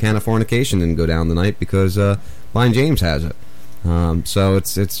 that's why Californication didn't go down tonight, because Blind James has it. So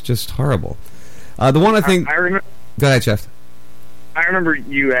it's just horrible. The one I think... I remember. Go ahead, Jeff. I remember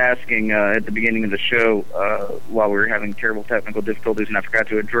you asking at the beginning of the show, while we were having terrible technical difficulties, and I forgot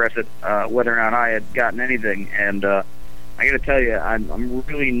to address it, whether or not I had gotten anything. And I got to tell you, I'm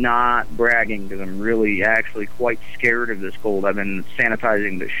really not bragging, because I'm really actually quite scared of this cold. I've been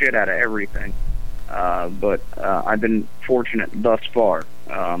sanitizing the shit out of everything, but I've been fortunate thus far.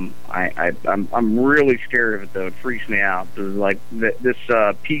 I'm really scared of it, though. It freaks me out. Like this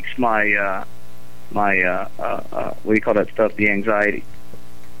piques my what do you call that stuff? The anxiety.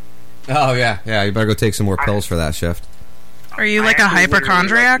 Oh, yeah. Yeah, you better go take some more pills for that, Chef. Are you like a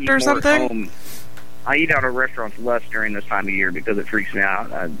hypochondriac or something? I eat out of restaurants less during this time of year because it freaks me out.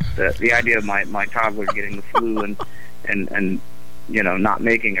 The idea of my toddler getting the flu and not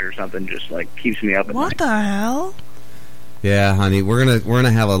making it or something just like keeps me up at night. What the hell? Yeah, honey, we're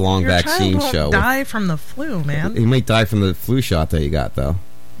gonna have a long Your vaccine child show. won't die from the flu, man. He might die from the flu shot that you got, though.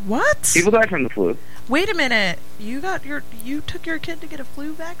 What? People die from the flu. Wait a minute. You took your kid to get a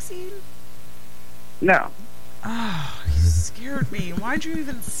flu vaccine? No. Oh, you scared me. Why'd you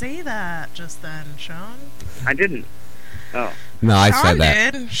even say that just then, Sean? I didn't. Oh. No, I Sean said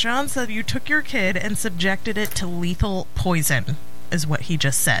that. did. Sean said you took your kid and subjected it to lethal poison, is what he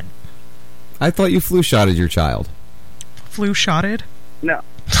just said. I thought you flu shotted your child. Flu shotted? No.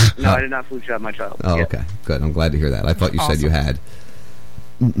 No, I did not flu shot my child. Oh, okay. Good. I'm glad to hear that. I thought you said you had.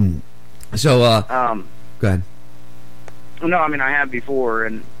 Mm-mm. So, go ahead. No, I mean, I have before,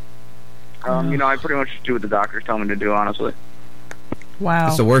 and, I pretty much do what the doctors tell me to do, honestly. Wow.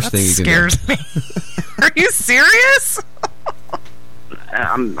 That's the worst thing you can do. Scares me. Are you serious?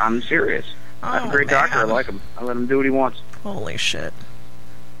 I'm serious. I have a great doctor. I like him. I let him do what he wants. Holy shit.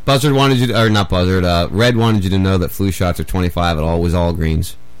 Buzzard wanted you to, or not Buzzard, Red wanted you to know that flu shots are 25 at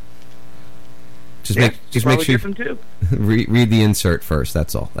Walgreens. Just make sure you read the insert first.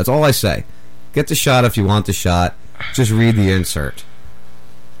 That's all. That's all I say. Get the shot if you want the shot. Just read the insert.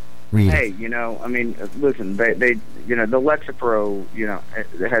 Read hey, it. I mean, listen. They the Lexapro,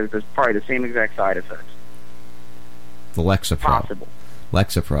 it has probably the same exact side effects. The Lexapro. Possible.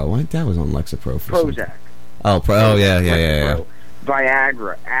 Lexapro. What? That was on Lexapro for Prozac. Oh, yeah.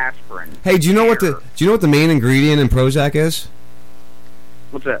 Viagra, aspirin. Hey, do you know what the main ingredient in Prozac is?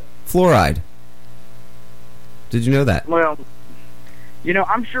 What's that? Fluoride. Did you know that? Well,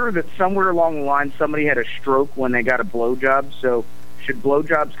 I'm sure that somewhere along the line somebody had a stroke when they got a blowjob. So, should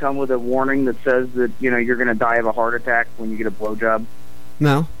blowjobs come with a warning that says that you're going to die of a heart attack when you get a blowjob?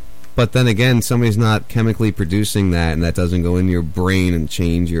 No, but then again, somebody's not chemically producing that, and that doesn't go into your brain and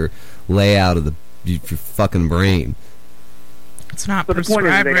change your layout of your fucking brain. It's not But the point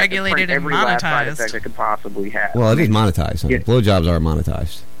is prescribed, they have to regulated, print and every last side monetized. effect it could possibly have. Well, it is monetized. Yeah. Blowjobs are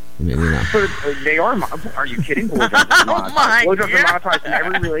monetized. I mean, But they are. Are you kidding? Blowjobs are monetized. my Blowjobs are monetized in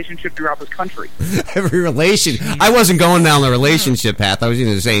every relationship throughout this country. Every relation. I wasn't going down the relationship path. I was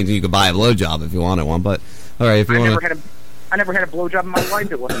even saying you could buy a blowjob if you wanted one. But all right, if you want to. I never had a blowjob in my life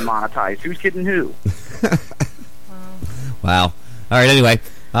that wasn't monetized. Who's kidding who? Wow. All right. Anyway,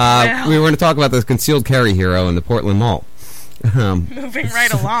 we were going to talk about the concealed carry hero in the Portland Mall. Moving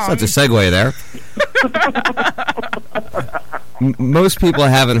right along. Such a segue there. Most people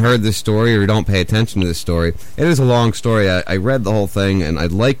haven't heard this story or don't pay attention to this story. It is a long story. I read the whole thing, and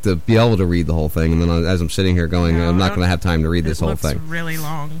I'd like to be able to read the whole thing. And then as I'm sitting here going, I'm not going to have time to read this whole thing. It's really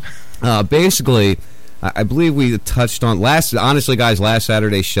long. Basically, I believe we touched on honestly, guys, last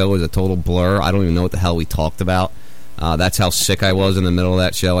Saturday's show was a total blur. I don't even know what the hell we talked about. That's how sick I was in the middle of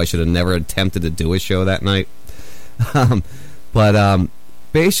that show. I should have never attempted to do a show that night. But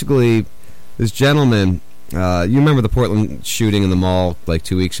basically, this gentleman, you remember the Portland shooting in the mall like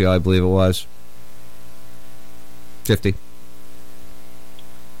 2 weeks ago, I believe it was? 50?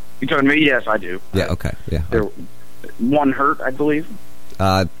 You talking to me? Yes, I do. Yeah, okay. Yeah. One hurt, I believe.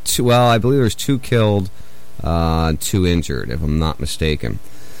 I believe there's 2 killed, 2 injured, if I'm not mistaken.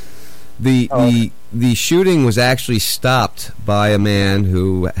 The shooting was actually stopped by a man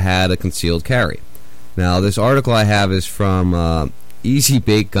who had a concealed carry. Now, this article I have is from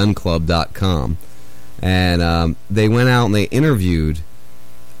EasyBakeGunClub.com, and they went out and they interviewed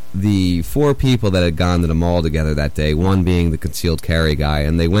the 4 people that had gone to the mall together that day, one being the concealed carry guy,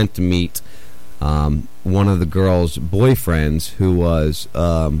 and they went to meet one of the girl's boyfriends who was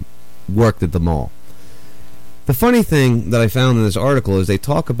worked at the mall. The funny thing that I found in this article is they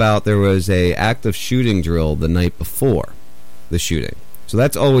talk about there was a active shooting drill the night before the shooting. So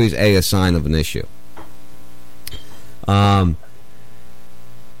that's always a sign of an issue.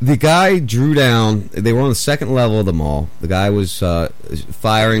 The guy drew down, they were on the second level of the mall. The guy was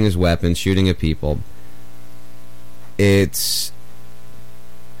firing his weapon, shooting at people. It's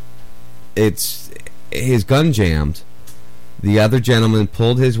his gun jammed. The other gentleman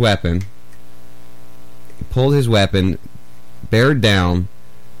pulled his weapon, bared down,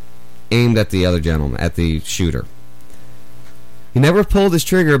 aimed at the other gentleman, at the shooter. He never pulled his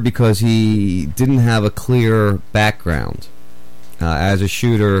trigger because he didn't have a clear background. As a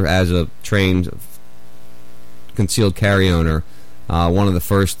shooter, as a trained concealed carry owner, one of the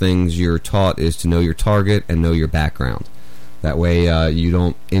first things you're taught is to know your target and know your background. That way you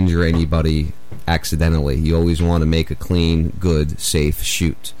don't injure anybody accidentally. You always want to make a clean, good, safe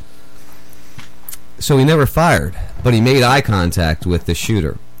shoot. So he never fired, but he made eye contact with the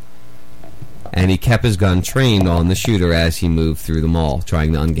shooter. And he kept his gun trained on the shooter as he moved through the mall,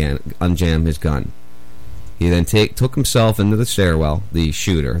 trying to unjam his gun. He then took himself into the stairwell, the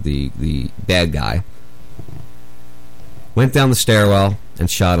shooter, the bad guy, went down the stairwell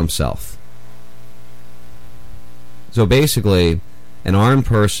and shot himself. So basically, an armed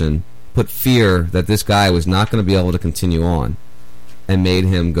person put fear that this guy was not going to be able to continue on and made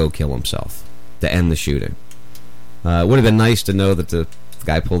him go kill himself to end the shooting. It would have been nice to know that the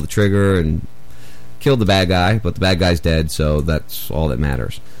guy pulled the trigger and killed the bad guy, but the bad guy's dead, so that's all that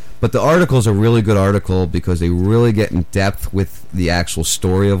matters. But the article's a really good article because they really get in depth with the actual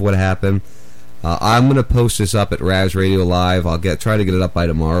story of what happened. I'm going to post this up at Raz Radio Live. I'll try to get it up by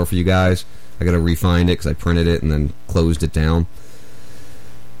tomorrow for you guys. I got to refine it because I printed it and then closed it down.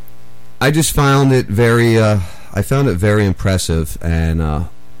 I just found it very impressive and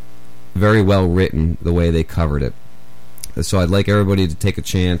very well written the way they covered it. So I'd like everybody to take a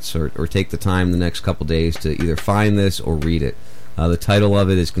chance or take the time the next couple days to either find this or read it. The title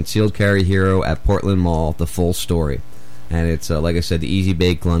of it is Concealed Carry Hero at Portland Mall, the full story. And it's, like I said, the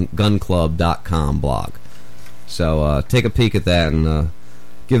EasyBakeGunClub.com blog. So take a peek at that and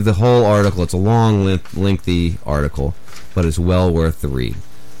give the whole article. It's a long, lengthy article, but it's well worth the read.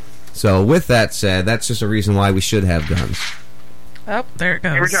 So with that said, that's just a reason why we should have guns. Oh, there it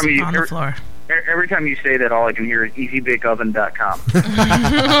goes on the floor. Every time you say that, all I can hear is EasyBakeOven.com.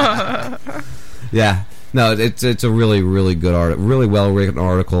 Yeah. No, it's a really, really good article, really well-written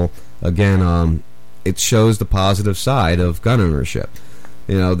article. Again, it shows the positive side of gun ownership.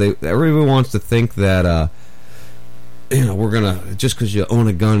 You know, everyone wants to think that, we're gonna, just because you own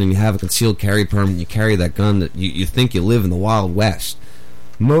a gun and you have a concealed carry permit, you carry that gun, that you think you live in the Wild West.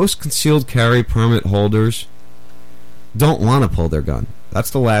 Most concealed carry permit holders don't want to pull their gun. That's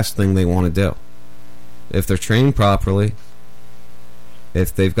the last thing they want to do. If they're trained properly,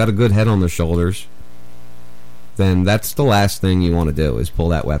 if they've got a good head on their shoulders, then that's the last thing you want to do is pull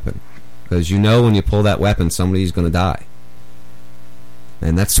that weapon. Because you know when you pull that weapon, somebody's going to die.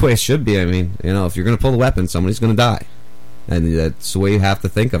 And that's the way it should be. I mean, if you're going to pull the weapon, somebody's going to die. And that's the way you have to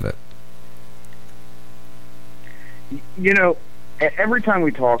think of it. Every time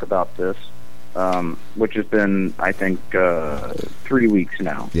we talk about this, which has been, I think, 3 weeks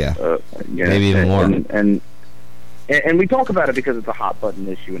now. Yeah, maybe even more. And we talk about it because it's a hot button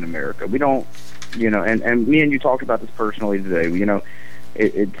issue in America. We don't, and me and you talked about this personally today.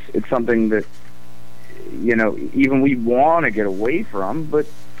 It's something that even we want to get away from, but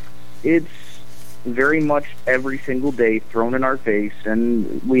it's very much every single day thrown in our face,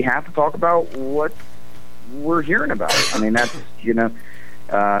 and we have to talk about what we're hearing about. I mean, that's,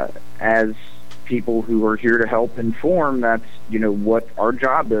 as people who are here to help inform, that's, what our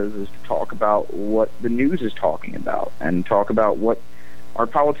job is to talk about what the news is talking about, and talk about what our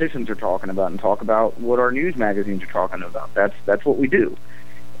politicians are talking about, and talk about what our news magazines are talking about. That's what we do.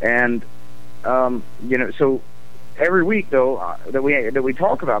 And, so every week, though, that we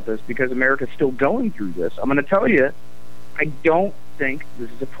talk about this, because America's still going through this, I'm going to tell you, I don't think this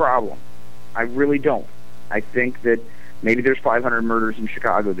is a problem. I really don't. I think that maybe there's 500 murders in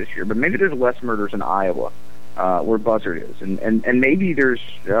Chicago this year, but maybe there's less murders in Iowa, where Buzzard is, and maybe there's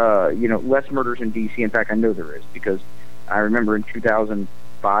less murders in D.C. In fact, I know there is, because I remember in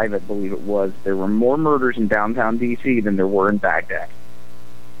 2005, I believe it was, there were more murders in downtown D.C. than there were in Baghdad,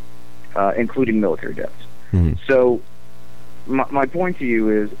 including military deaths. Mm-hmm. So my point to you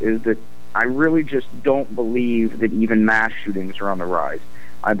is that I really just don't believe that even mass shootings are on the rise.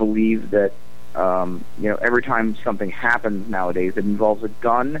 I believe that every time something happens nowadays that involves a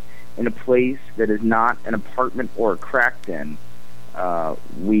gun in a place that is not an apartment or a crack den,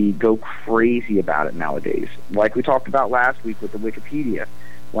 we go crazy about it nowadays. Like we talked about last week with the Wikipedia.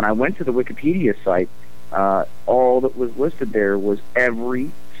 When I went to the Wikipedia site, all that was listed there was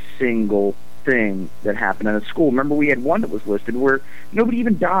every single thing that happened in a school. Remember, we had one that was listed where nobody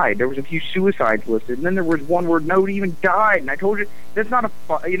even died. There was a few suicides listed, and then there was one where nobody even died. And I told you, that's not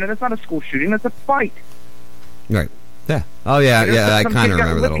that's not a school shooting. That's a fight. Right. Yeah. Oh yeah. I kind of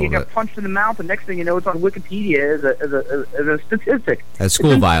remember that a little bit. Got punched in the mouth, and next thing you know, it's on Wikipedia as a statistic. As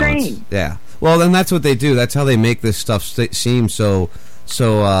school violence. Yeah. Well, then that's what they do. That's how they make this stuff seem so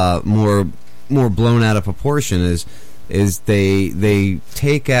more blown out of proportion. Is they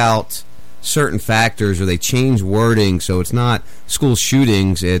take out certain factors, or they change wording so it's not school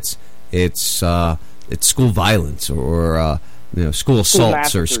shootings, it's school violence, or school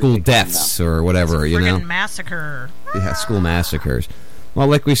assaults, or school deaths, or whatever. It's massacre. Yeah, school massacres. Well,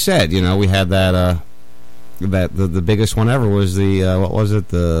 like we said, we had that the biggest one ever was the what was it,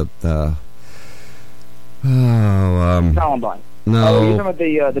 Columbine. No, you're talking about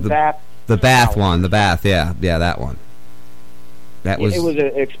the Bath. The Bath one, the Bath, yeah, that one. It was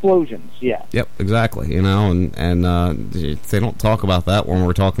explosions, yeah. Yep, exactly. And they don't talk about that when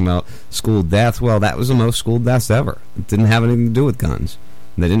we're talking about school deaths. Well, that was the most school deaths ever. It didn't have anything to do with guns.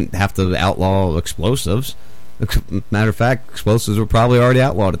 They didn't have to outlaw explosives. Matter of fact, explosives were probably already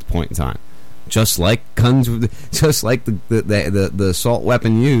outlawed at the point in time. Just like guns, just like the assault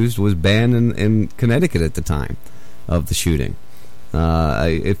weapon used was banned in Connecticut at the time of the shooting.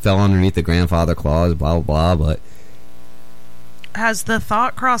 It fell underneath the grandfather clause, blah blah blah, but. Has the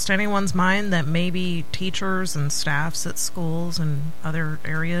thought crossed anyone's mind that maybe teachers and staffs at schools and other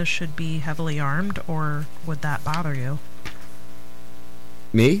areas should be heavily armed, or would that bother you?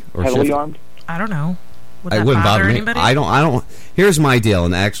 Me? Or heavily armed? I don't know. Would that it wouldn't bother anybody? Me. I don't. Here's my deal,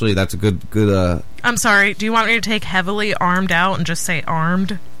 and actually, that's a good. I'm sorry. Do you want me to take heavily armed out and just say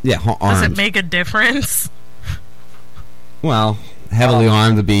armed? Yeah, armed. Does it make a difference? Well, heavily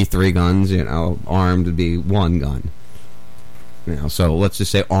armed would be 3 guns. Armed would be 1 gun. So let's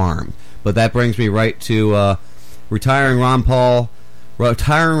just say armed. But that brings me right to retiring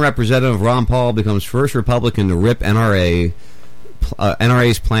Representative Ron Paul becomes first Republican to rip NRA's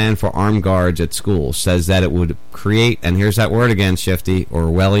plan for armed guards at schools. Says that it would create, and here's that word again, Shifty,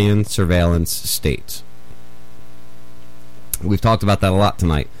 Orwellian surveillance states. We've talked about that a lot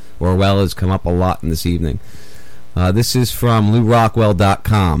tonight. Orwell has come up a lot in this evening. This is from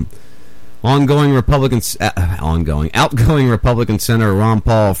LouRockwell.com. Outgoing Republican Senator Ron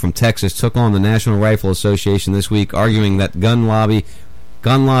Paul from Texas took on the National Rifle Association this week, arguing that gun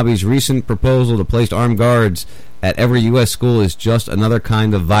lobby's recent proposal to place armed guards at every U.S. school is just another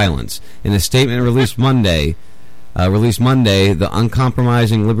kind of violence. In a statement released Monday, the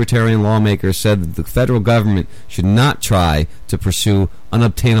uncompromising libertarian lawmaker said that the federal government should not try to pursue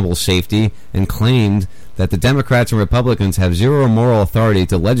unobtainable safety, and claimed that the Democrats and Republicans have zero moral authority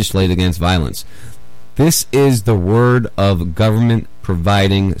to legislate against violence. This is the word of government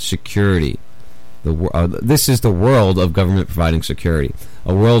providing security. This is the world of government providing security.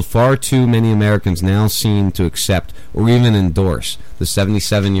 A world far too many Americans now seem to accept or even endorse. The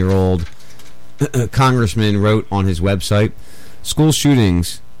 77-year-old congressman wrote on his website, "School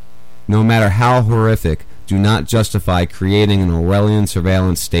shootings, no matter how horrific, do not justify creating an Orwellian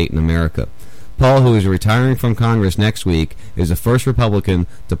surveillance state in America." Paul, who is retiring from Congress next week, is the first Republican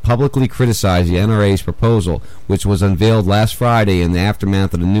to publicly criticize the NRA's proposal, which was unveiled last Friday in the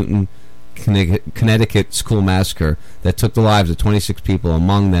aftermath of the Newton Connecticut school massacre that took the lives of 26 people,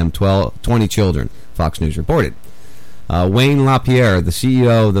 among them 20 children, Fox News reported. Wayne LaPierre, the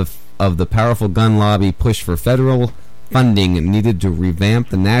CEO of the powerful gun lobby, pushed for federal funding needed to revamp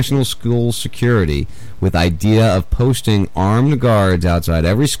the national school security, with idea of posting armed guards outside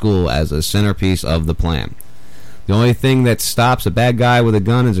every school as a centerpiece of the plan. The only thing that stops a bad guy with a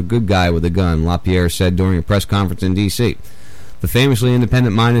gun is a good guy with a gun, LaPierre said during a press conference in D.C. The famously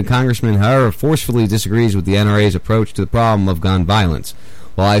independent-minded congressman, however, forcefully disagrees with the NRA's approach to the problem of gun violence.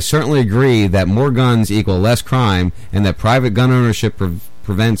 While I certainly agree that more guns equal less crime and that private gun ownership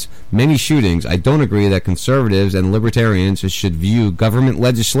prevents many shootings, I don't agree that conservatives and libertarians should view government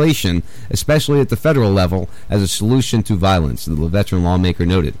legislation, especially at the federal level, as a solution to violence, the veteran lawmaker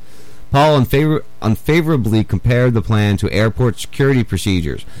noted. Paul unfavorably compared the plan to airport security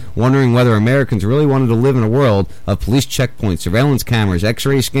procedures, wondering whether Americans really wanted to live in a world of police checkpoints, surveillance cameras,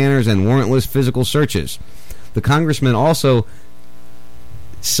 X-ray scanners, and warrantless physical searches. The congressman also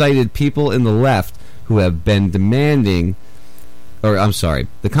cited people in the left who have been demanding,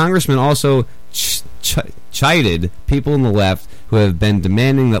 the congressman also chided people in the left who have been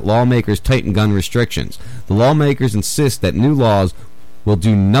demanding that lawmakers tighten gun restrictions. The lawmakers insist that new laws will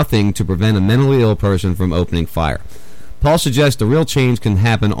do nothing to prevent a mentally ill person from opening fire. Paul suggests the real change can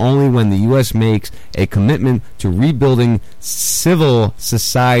happen only when the U.S. makes a commitment to rebuilding civil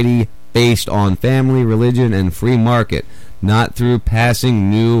society based on family, religion, and free market, not through passing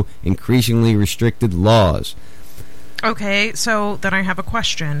new, increasingly restricted laws. Okay, so then I have a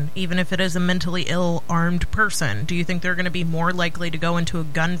question. Even if it is a mentally ill armed person, do you think they're going to be more likely to go into a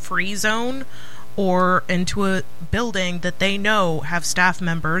gun-free zone or into a building that they know have staff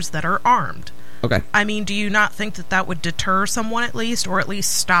members that are armed? Okay. I mean, do you not think that that would deter someone at least, or at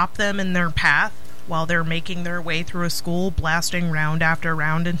least stop them in their path while they're making their way through a school, blasting round after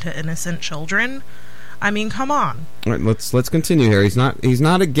round into innocent children? I mean, come on. All right, let's continue here. He's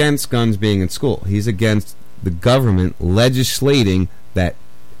not against guns being in school. He's against the government legislating that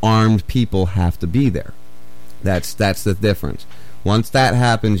armed people have to be there. That's the difference. Once that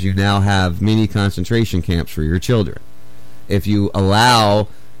happens, you now have mini concentration camps for your children. If you allow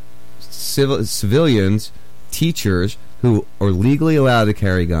civilians, teachers who are legally allowed to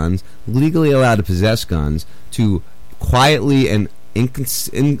carry guns, legally allowed to possess guns, to quietly and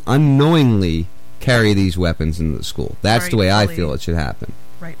unknowingly carry these weapons into the school. That's the way I feel it should happen.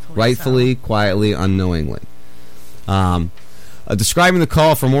 Rightfully, quietly, unknowingly. Describing the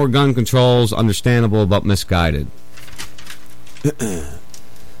call for more gun controls, understandable but misguided.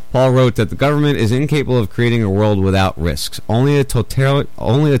 Paul wrote that the government is incapable of creating a world without risks. Only a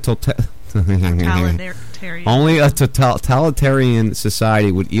totalitarian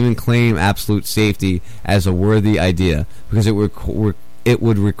society would even claim absolute safety as a worthy idea, because it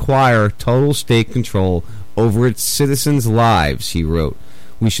would require total state control over its citizens' lives, he wrote.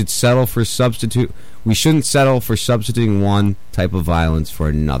 We shouldn't settle for substituting one type of violence for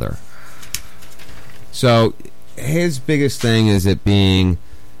another. So his biggest thing is it being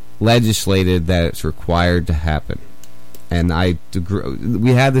legislated that it's required to happen. And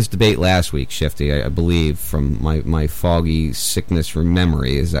we had this debate last week, Shifty, I believe, from my foggy sickness from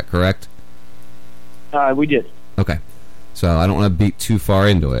memory. Is that correct? We did. Okay. So I don't want to beat too far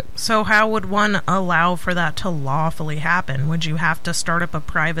into it. So how would one allow for that to lawfully happen? Would you have to start up a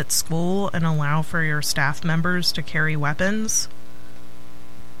private school and allow for your staff members to carry weapons?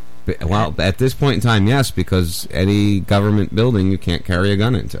 Well, at this point in time, yes, because any government building you can't carry a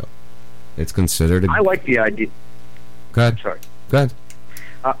gun into. It's considered I like the idea. Go ahead. Sorry. Go ahead.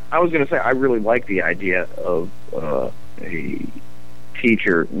 I was going to say, I really like the idea of a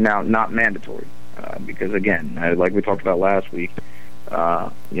teacher, now not mandatory, because, again, like we talked about last week,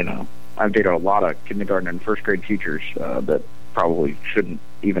 I've dated a lot of kindergarten and first grade teachers that probably shouldn't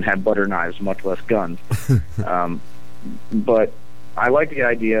even have butter knives, much less guns. But I like the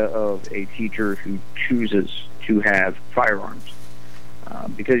idea of a teacher who chooses to have firearms,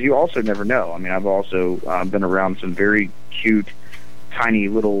 because you also never know. I mean, I've also been around some very cute, tiny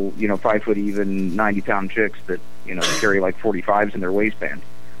little, 5 foot even, 90-pound chicks that, carry like 45s in their waistband,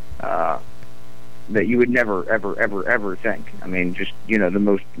 that you would never, ever, ever, ever think. I mean, just, the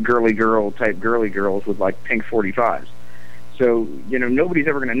most girly girl type girly girls with like pink 45s. So, nobody's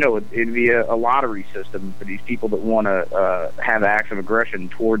ever going to know. It'd be a lottery system for these people that want to have acts of aggression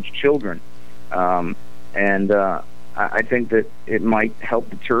towards children. And I think that it might help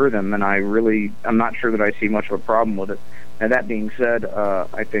deter them, and I'm not sure that I see much of a problem with it. Now, that being said,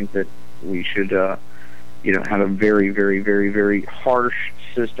 I think that we should, have a very, very, very, very harsh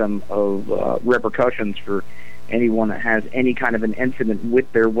system of repercussions for anyone that has any kind of an incident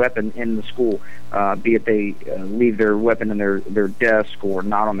with their weapon in the school, be it they leave their weapon in their desk or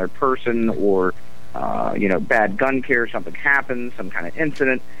not on their person, or bad gun care, something happens, some kind of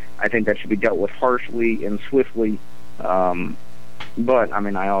incident. I think that should be dealt with harshly and swiftly. But I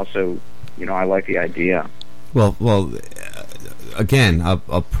mean, I also, I like the idea. Well, again,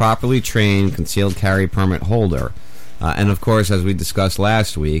 a properly trained concealed carry permit holder, and of course, as we discussed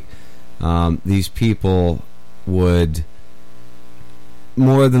last week, these people would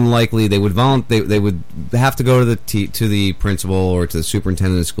more than likely they would have to go to the principal or to the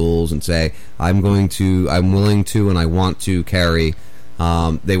superintendent of schools and say, I'm willing to, and I want to carry.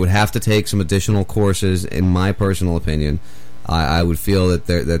 They would have to take some additional courses. In my personal opinion, I would feel that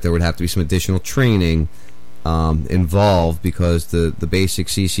there would have to be some additional training involved, because the basic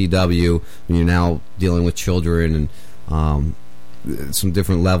CCW, when you're now dealing with children, and some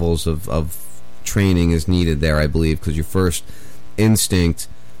different levels of training is needed there, I believe, because your first instinct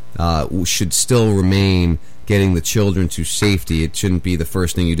should still remain getting the children to safety. It shouldn't be the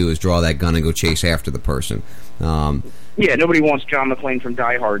first thing you do is draw that gun and go chase after the person. Yeah, nobody wants John McClane from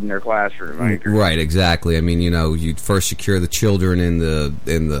Die Hard in their classroom. I agree. Right, exactly. I mean, you'd first secure the children in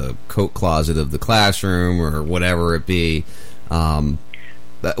the coat closet of the classroom, or whatever it be.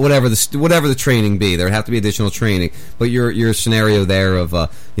 Whatever the training be, there would have to be additional training. But your scenario there of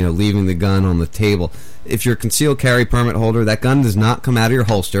leaving the gun on the table. If you're a concealed carry permit holder, that gun does not come out of your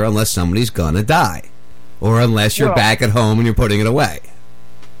holster unless somebody's gonna die, or unless you're back at home and you're putting it away.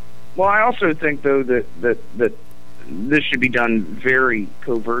 Well, I also think though that this should be done very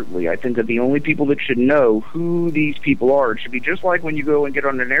covertly. I think that the only people that should know who these people are, it should be just like when you go and get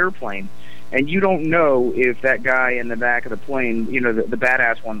on an airplane, and you don't know if that guy in the back of the plane, the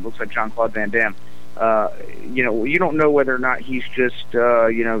badass one, looks like Jean-Claude Van Damme, you don't know whether or not he's just,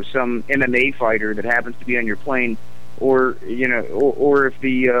 some MMA fighter that happens to be on your plane, or if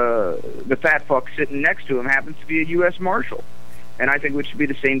the fat fuck sitting next to him happens to be a U.S. Marshal. And I think it should be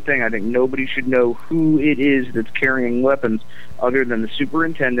the same thing. I think nobody should know who it is that's carrying weapons other than the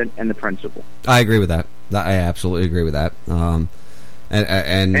superintendent and the principal. I agree with that. I absolutely agree with that. And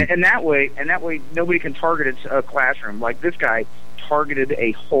that way nobody can target a classroom. Like this guy targeted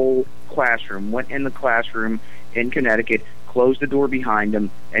a whole classroom, went in the classroom in Connecticut, closed the door behind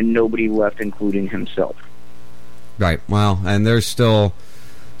him, and nobody left, including himself. Right. Well, and there's still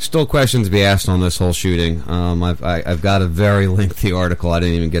questions to be asked on this whole shooting. I've got a very lengthy article I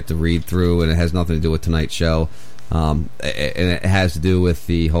didn't even get to read through, and it has nothing to do with tonight's show. And it has to do with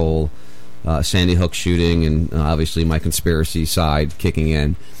the whole Sandy Hook shooting, and obviously my conspiracy side kicking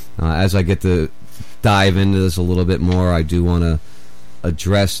in. As I get to dive into this a little bit more, I do want to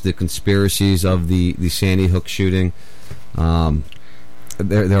address the conspiracies of the Sandy Hook shooting.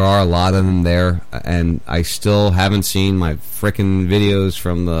 There are a lot of them there, and I still haven't seen my frickin' videos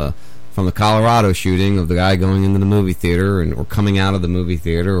from the Colorado shooting of the guy going into the movie theater or coming out of the movie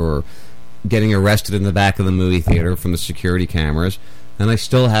theater or getting arrested in the back of the movie theater from the security cameras. And I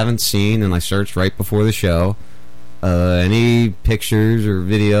still haven't seen, and I searched right before the show, any pictures or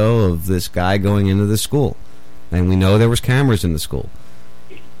video of this guy going into the school. And we know there was cameras in the school,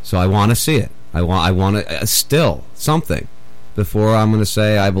 so I want to see it. I want to still something before I'm going to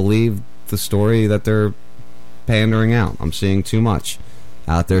say I believe the story that they're pandering out. I'm seeing too much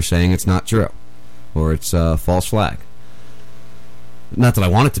out there saying it's not true or it's a false flag. Not that I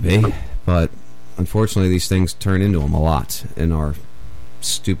want it to be, but unfortunately these things turn into them a lot in our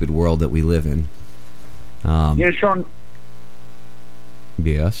stupid world that we live in. Sean.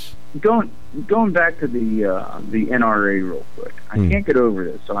 Yes. Going back to the NRA real quick, I can't get over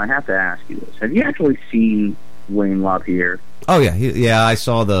this, so I have to ask you this: have you actually seen Wayne LaPierre? Oh yeah, I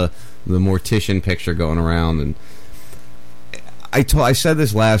saw the mortician picture going around, and I said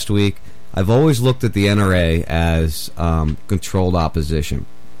this last week. I've always looked at the NRA as controlled opposition,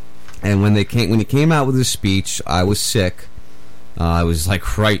 and when he came out with his speech, I was sick. I was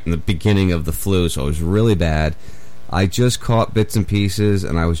like right in the beginning of the flu, so it was really bad. I just caught bits and pieces,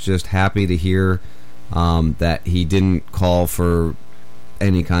 and I was just happy to hear that he didn't call for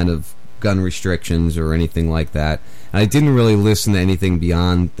any kind of gun restrictions or anything like that. And I didn't really listen to anything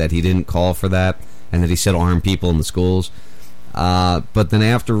beyond that he didn't call for that, and that he said arm people in the schools. But then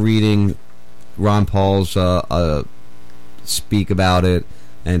after reading Ron Paul's speak about it,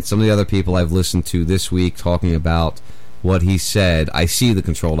 and some of the other people I've listened to this week talking about what he said, I see the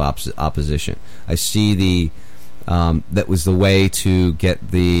controlled opposition. I see the that was the way to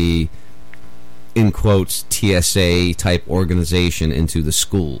get the, in quotes, TSA type organization into the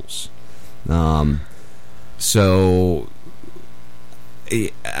schools. So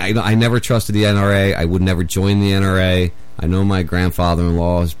I never trusted the NRA. I would never join the NRA. I know my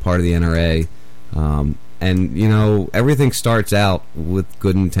grandfather-in-law is part of the NRA. And, you know, everything starts out with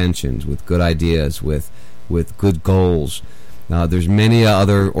good intentions, with good ideas, with good goals. There's many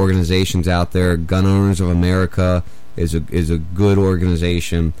other organizations out there. Gun Owners of America is a good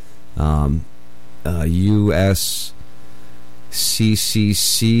organization.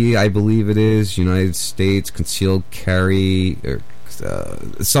 USCCC, I believe it is, United States Concealed Carry, or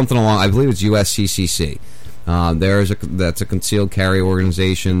something along. I believe it's USCCC. That's a concealed carry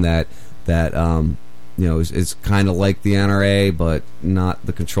organization that you know, is kind of like the NRA, but not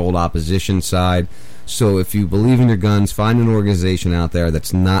the controlled opposition side. So if you believe in your guns, find an organization out there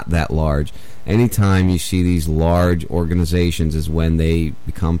that's not that large. Anytime you see these large organizations is when they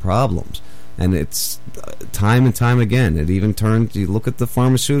become problems. And it's time and time again. It even turns, you look at the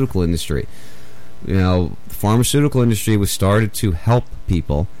pharmaceutical industry. You know, the pharmaceutical industry was started to help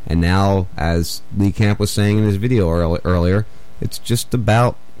people, and now, as Lee Camp was saying in his video earlier, it's just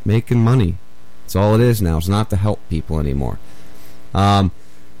about making money. That's all it is now. It's not to help people anymore. You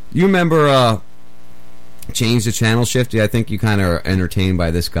remember Change the Channel Shift? I think you kind of are entertained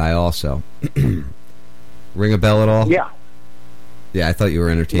by this guy also. Ring a bell at all? Yeah. Yeah, I thought you were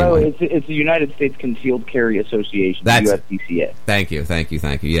entertained. No, it's the United States Concealed Carry Association, USCCA. Thank you.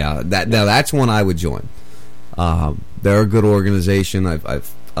 Yeah, that's one I would join. They're a good organization. I've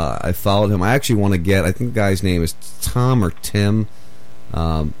followed him. I actually want to get, I think the guy's name is Tom or Tim,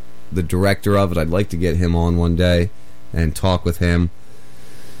 the director of it. I'd like to get him on one day and talk with him.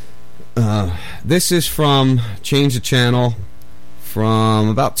 This is from Change the Channel from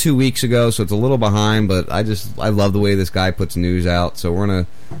about 2 weeks ago, so it's a little behind, but I love the way this guy puts news out, so we're going to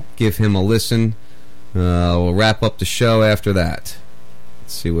give him a listen. We'll wrap up the show after that.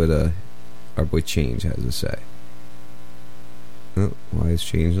 Let's see what our boy Change has to say. Oh, why is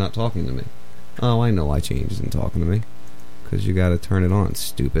Change not talking to me? Oh, I know why Change isn't talking to me. Because you got to turn it on,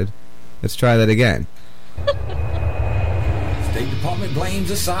 stupid. Let's try that again. State Department blames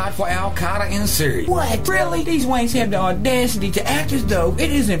Assad for Al-Qaeda in Syria. What? Really? These wanks have the audacity to act as though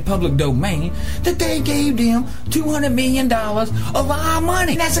it isn't public domain that they gave them $200 million of our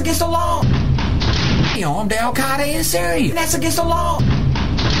money. That's against the law. They armed Al-Qaeda in Syria. That's against the law.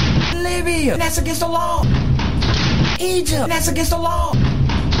 Libya. That's against the law. Egypt. That's against the law.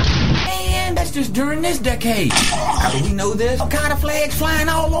 And that's just during this decade. How do we know this? Al-Qaeda flags flying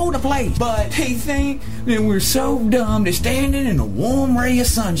all over the place. But they think that we're so dumb that standing in a warm ray of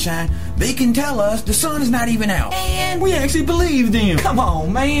sunshine, they can tell us the sun is not even out. And we actually believe them. Come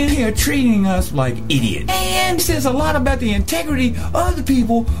on, man. They're treating us like idiots. And it says a lot about the integrity of the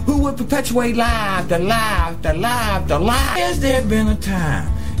people who would perpetuate lies. Has there been a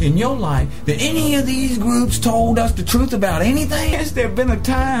time in your life that any of these groups told us the truth about anything? Has there been a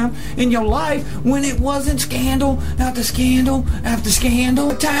time in your life when it wasn't scandal after scandal after scandal?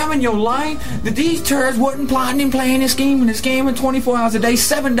 A time in your life that these turds wasn't plotting and planning and scheming 24 hours a day,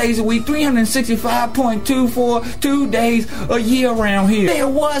 7 days a week, 365.242 days a year around here? There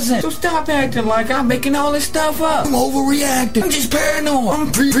wasn't. So stop acting like I'm making all this stuff up. I'm overreacting. I'm just paranoid.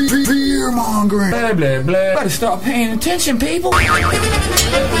 I'm fear-mongering. Blah, blah, blah. Better start paying attention, people.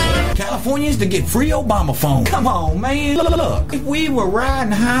 Californians to get free Obama phone. Come on, man. Look, if we were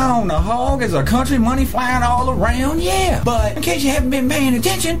riding high on the hog as our country money flying all around, yeah. But in case you haven't been paying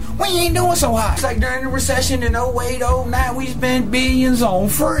attention, we ain't doing so hot. It's like during the recession in 08, 09, we spent billions on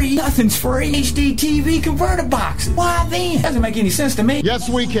free. Nothing's free. HD TV converter boxes. Why then? Doesn't make any sense to me. Yes,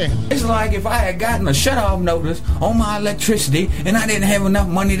 we can. It's like if I had gotten a shut-off notice on my electricity and I didn't have enough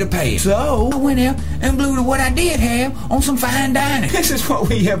money to pay. So I went out and blew to what I did have on some fine dining. This is what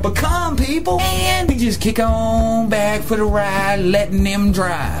we have become, people. And we just kick on back for the ride, letting them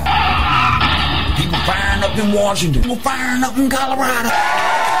drive. People firing up in Washington. People firing up in Colorado.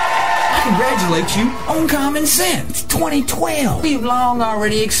 I congratulate you on common sense. It's 2012. We've long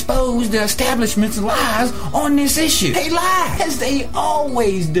already exposed the establishment's lies on this issue. They lie, as they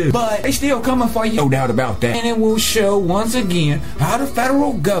always do. But they still coming for you, no doubt about that. And it will show once again how the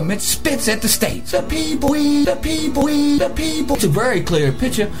federal government spits at the states. The people. It's a very clear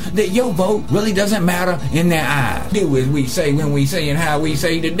picture that your vote really doesn't matter in their eyes. Do as we say when we say and how we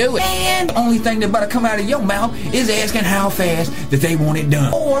say to do it. And the only thing that better come out of your mouth is asking how fast that they want it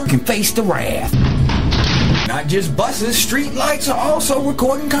done. Or can face the wrath. Not just buses, street lights are also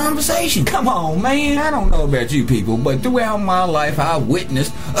recording conversation. Come on, man. I don't know about you people, but throughout my life I've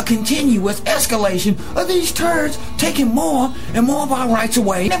witnessed a continuous escalation of these turds taking more and more of our rights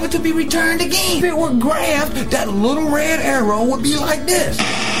away, never to be returned again. If it were graphed, that little red arrow would be like this.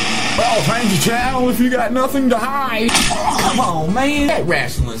 Oh, thank you, child, if you got nothing to hide. Come on, man. That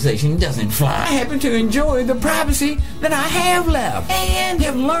rationalization doesn't fly. I happen to enjoy the privacy that I have left and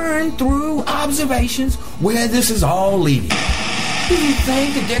have learned through observations where this is all leading. Do you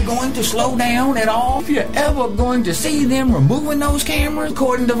think that they're going to slow down at all? If you're ever going to see them removing those cameras,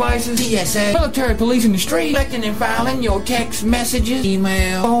 recording devices, TSA, military police in the street, collecting and filing your text messages,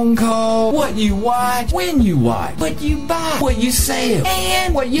 email, phone call, what you watch, when you watch, what you buy, what you sell,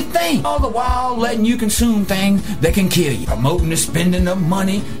 and what you think. All the while letting you consume things that can kill you. Promoting the spending of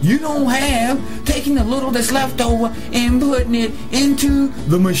money you don't have, taking the little that's left over and putting it into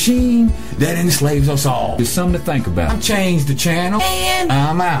the machine that enslaves us all. It's something to think about. I've changed the channel. And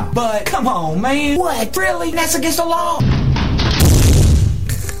I'm out. But come on, man. What? Really? That's against the law.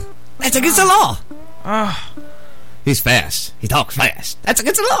 That's against the law. Oh. He's fast. He talks fast. That's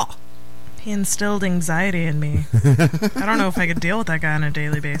against the law. He instilled anxiety in me. I don't know if I could deal with that guy on a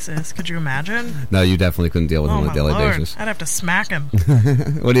daily basis. Could you imagine? No, you definitely couldn't deal with him on a daily basis. I'd have to smack him.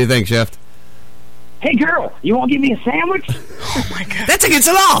 What do you think, Shift? Hey, girl, you want to give me a sandwich? Oh, my God. That's against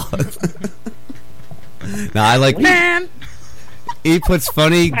the law. No, I like... Man. He puts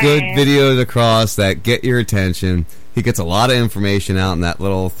funny, good videos across that get your attention. He gets a lot of information out in that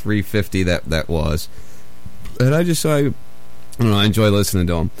little 350 that was. And I don't know, I enjoy listening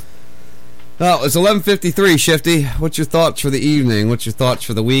to him. Oh, it's 11:53, Shifty. What's your thoughts for the evening? What's your thoughts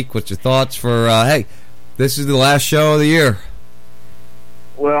for the week? What's your thoughts for, hey, this is the last show of the year.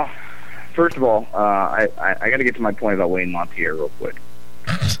 Well, first of all, I got to get to my point about Wayne LaPierre real quick.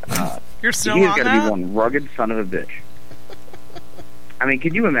 You're still He's on got that? to be one rugged son of a bitch. I mean,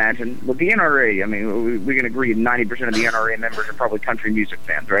 can you imagine? With the NRA, I mean, we can agree 90% of the NRA members are probably country music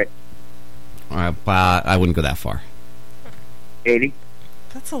fans, right? I wouldn't go that far. 80?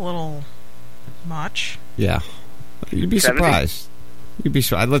 That's a little much. Yeah. You'd be 70? surprised. You'd be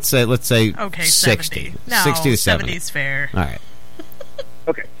surprised. Let's say okay, 60. 70. No, 60 to 70. 70's fair. All right.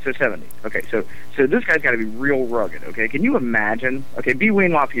 Okay, so 70. Okay, so this guy's got to be real rugged, okay? Can you imagine? Okay, be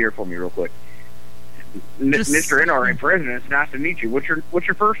Wayne LaPierre for me real quick. Mr. NRA President, it's nice to meet you. What's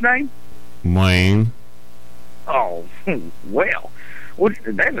your first name? Wayne. Oh, well,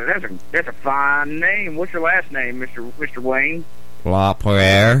 that's a fine name. What's your last name, Mr. Wayne?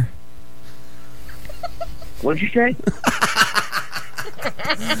 LaPierre. What'd you say?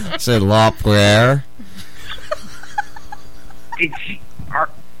 I said LaPierre.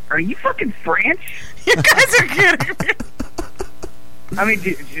 Are you fucking French? You guys are kidding me. I mean,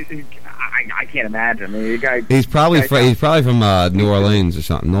 I can't imagine. I mean, the guy. He's probably from New Orleans or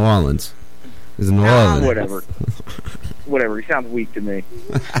something. New Orleans. He's in New Orleans. Whatever. He sounds weak to me.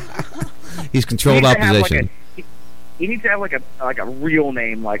 He's controlled opposition. He needs to have like a real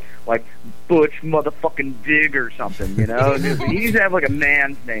name, like Butch motherfucking Dig or something. You know, he needs to have like a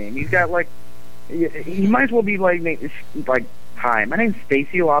man's name. He's got like, he might as well be like hi, my name's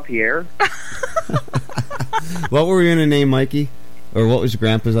Stacy LaPierre. What were you gonna name Mikey? Or what was your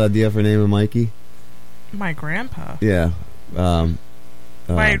grandpa's idea for naming Mikey? My grandpa. Yeah.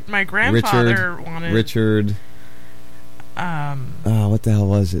 My grandfather wanted Richard. What the hell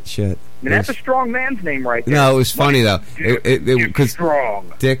was it? Shit. I mean, that's a strong man's name right there. No, it was funny though. Because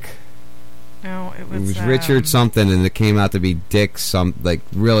strong. Dick. No, it was Richard something, and it came out to be Dick.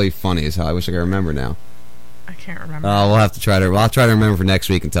 Really funny as hell. I wish I could remember now. I can't remember. We'll have to try to. I'll try to remember for next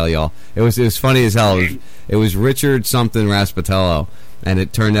week and tell y'all. It was funny as hell. It was Richard something Raspatello, and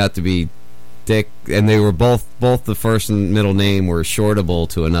it turned out to be Dick. And they were both the first and middle name were shortable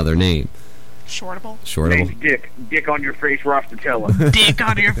to another name. Shortable. Name's Dick on your face, Raspatello. Dick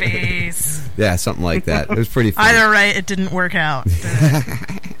on your face. Yeah, something like that. It was pretty funny. Either way, it didn't work out.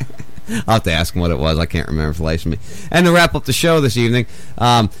 I'll have to ask him what it was. I can't remember for the life of me. And to wrap up the show this evening,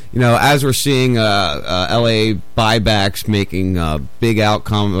 as we're seeing LA buybacks making big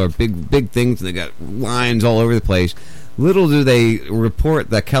outcome or big things, and they got lines all over the place. Little do they report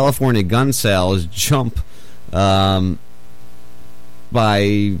that California gun sales jump by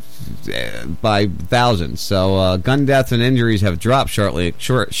thousands. So gun deaths and injuries have dropped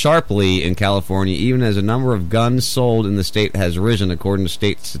sharply in California, even as the number of guns sold in the state has risen, according to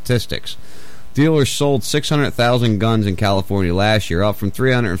state statistics. Dealers sold 600,000 guns in California last year, up from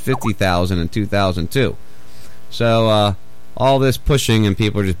 350,000 in 2002. So all this pushing, and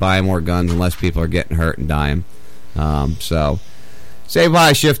people are just buying more guns, and less people are getting hurt and dying. So say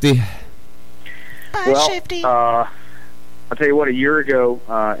bye, Shifty. Bye, Shifty. I'll tell you what, a year ago,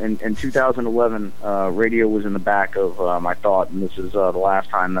 in 2011, radio was in the back of my thought, and this is the last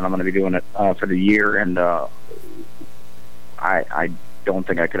time that I'm going to be doing it for the year, and I don't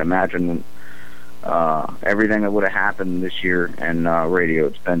think I could imagine everything that would have happened this year in radio.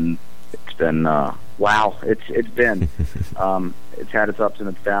 It's been wow. It's been it's had its ups and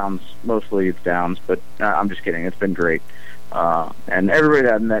its downs. Mostly its downs, but I'm just kidding. It's been great. And everybody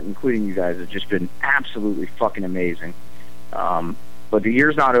that I've met, including you guys, has just been absolutely fucking amazing. But the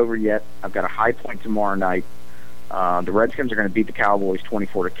year's not over yet. I've got a high point tomorrow night. The Redskins are going to beat the Cowboys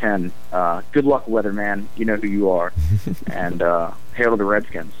 24-10. Good luck, weatherman. You know who you are. And hail to the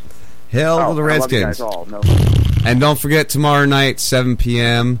Redskins. Hail to the Redskins. I love you guys all. No. And don't forget, tomorrow night, 7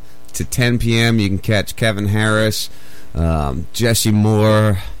 p.m. to 10 p.m., you can catch Kevin Harris, Jesse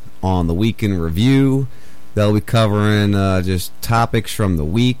Moore on the Weekend Review. They'll be covering just topics from the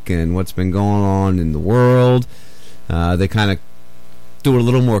week and what's been going on in the world. They kind of do it a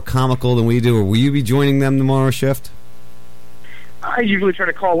little more comical than we do. Or will you be joining them tomorrow shift? I usually try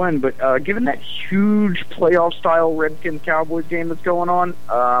to call in, but given that huge playoff-style Redskins-Cowboys game that's going on,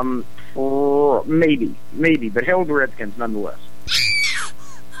 maybe. But hail to the Redskins nonetheless.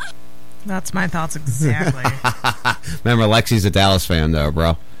 That's my thoughts exactly. Remember, Lexi's a Dallas fan, though,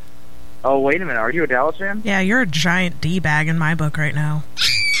 bro. Oh, wait a minute. Are you a Dallas fan? Yeah, you're a giant D-bag in my book right now.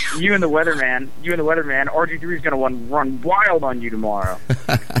 You and the weatherman, RG3's going to run wild on you tomorrow.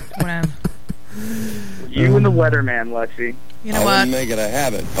 Whatever. You and the weatherman, Lexi. You know what? Make it a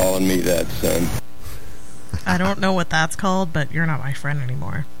habit calling me that, son. I don't know what that's called, but you're not my friend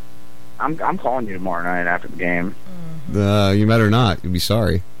anymore. I'm calling you tomorrow night after the game. You better not. You'll be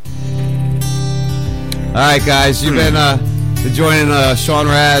sorry. All right, guys. You've been joining Sean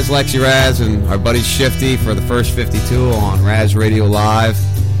Raz, Lexi Raz, and our buddy Shifty for the first 52 on Raz Radio Live.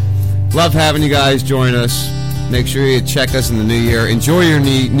 Love having you guys join us. Make sure you check us in the new year. Enjoy your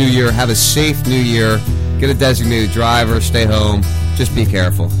new year. Have a safe new year. Get a designated driver. Stay home. Just be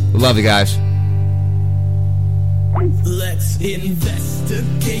careful. We love you guys. Let's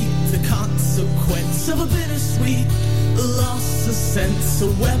investigate the consequence of a bittersweet loss of sense, a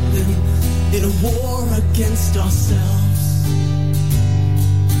weapon in a war against ourselves.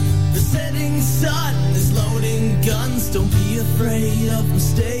 The setting sun is loading guns. Don't be afraid of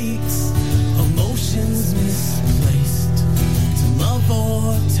mistakes, emotions misplaced, to love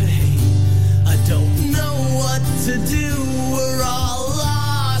or to hate. I don't know what to do. We're all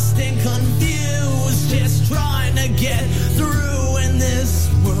lost and confused, just trying to get through in this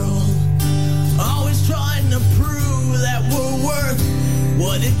world. Always trying to prove that we're worth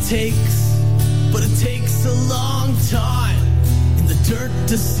what it takes, but it takes a long time in the dirt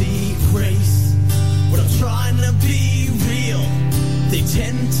to see grace. When I'm trying to be real, they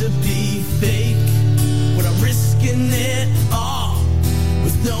tend to be fake. When I'm risking it all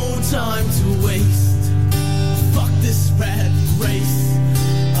with no time to waste. Fuck this rat race,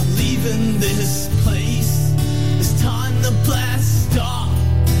 I'm leaving this place. It's time to blast off,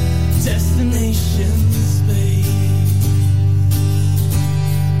 destination space.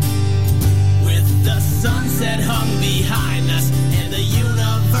 With the sunset hung behind us and the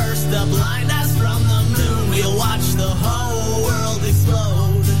universe to blind us from the moon, we'll watch the whole world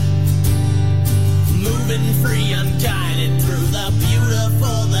explode. Moving free, unguided through the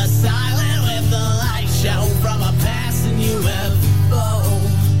beautiful, the silent, with the light show from a passing UFO.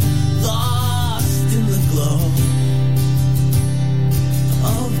 Lost in the glow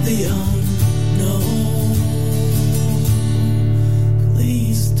of the unknown.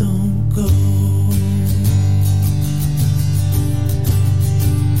 Please don't go.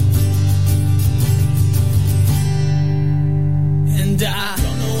 And I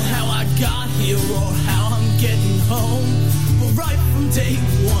don't know how I got here or how I'm getting home, but right from day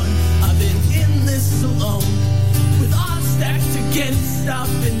one I've been in this alone, with odds stacked against. I've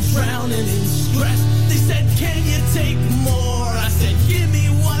been drowning in stress. They said, can you take more? I said, give me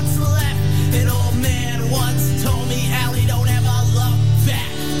what's left. An old man once told me, Allie, don't ever look back.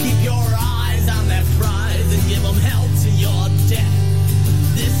 Keep your eyes on that prize and give them hell to your death.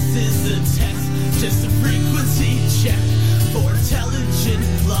 This is a test, just a frequency check for intelligent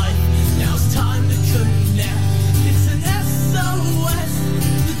life. Now it's time to connect. It's an SOS,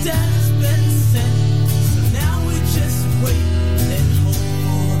 the data's been sent. So now we just wait and hope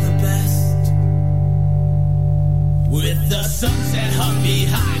for the best. With the sunset hung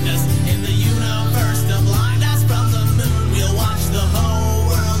behind us and the universe to blind us from the moon, we'll watch the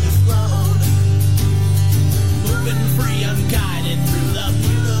whole world explode. Moving free, unguided through the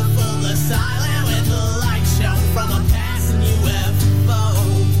beautiful, the silent, with the light show from a passing UFO.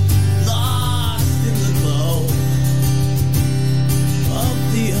 Lost in the glow of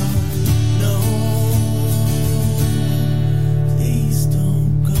the unknown. Please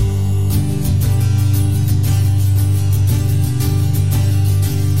don't go.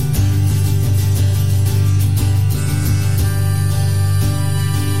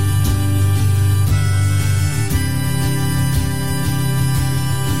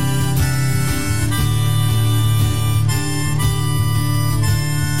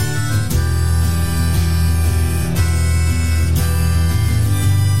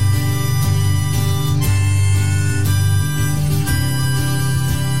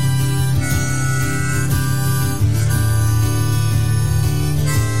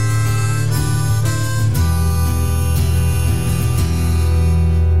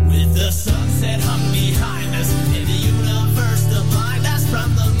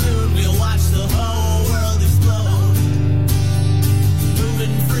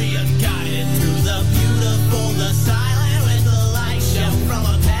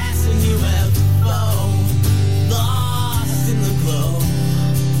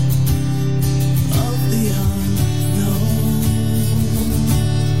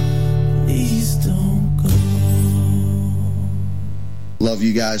 Love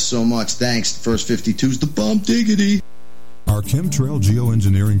you guys so much. Thanks. First 52's the bump diggity. Are chemtrail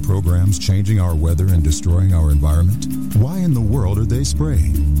geoengineering programs changing our weather and destroying our environment? Why in the world are they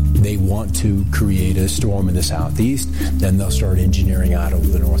spraying? They want to create a storm in the southeast, then they'll start engineering out over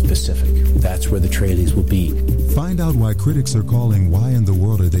the North Pacific. That's where the trailies will be. Find out why critics are calling Why in the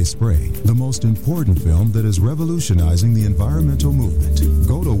World Are They Spraying the most important film that is revolutionizing the environmental movement.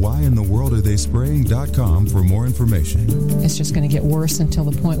 Go to whyintheworldaretheyspraying.com for more information. It's just going to get worse until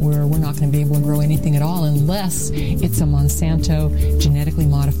the point where we're not going to be able to grow anything at all unless it's a Monsanto genetically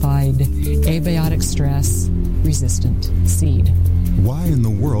modified, abiotic stress resistant seed. Why in the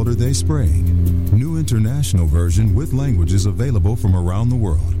World Are They Spraying? New international version with languages available from around the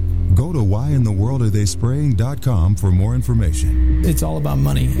world. Go to whyintheworldaretheyspraying.com for more information. It's all about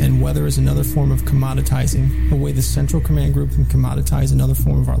money, and weather is another form of commoditizing, the way the Central Command Group can commoditize another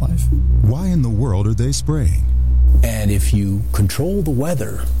form of our life. Why in the world are they spraying? And if you control the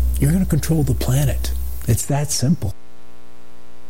weather, you're going to control the planet. It's that simple.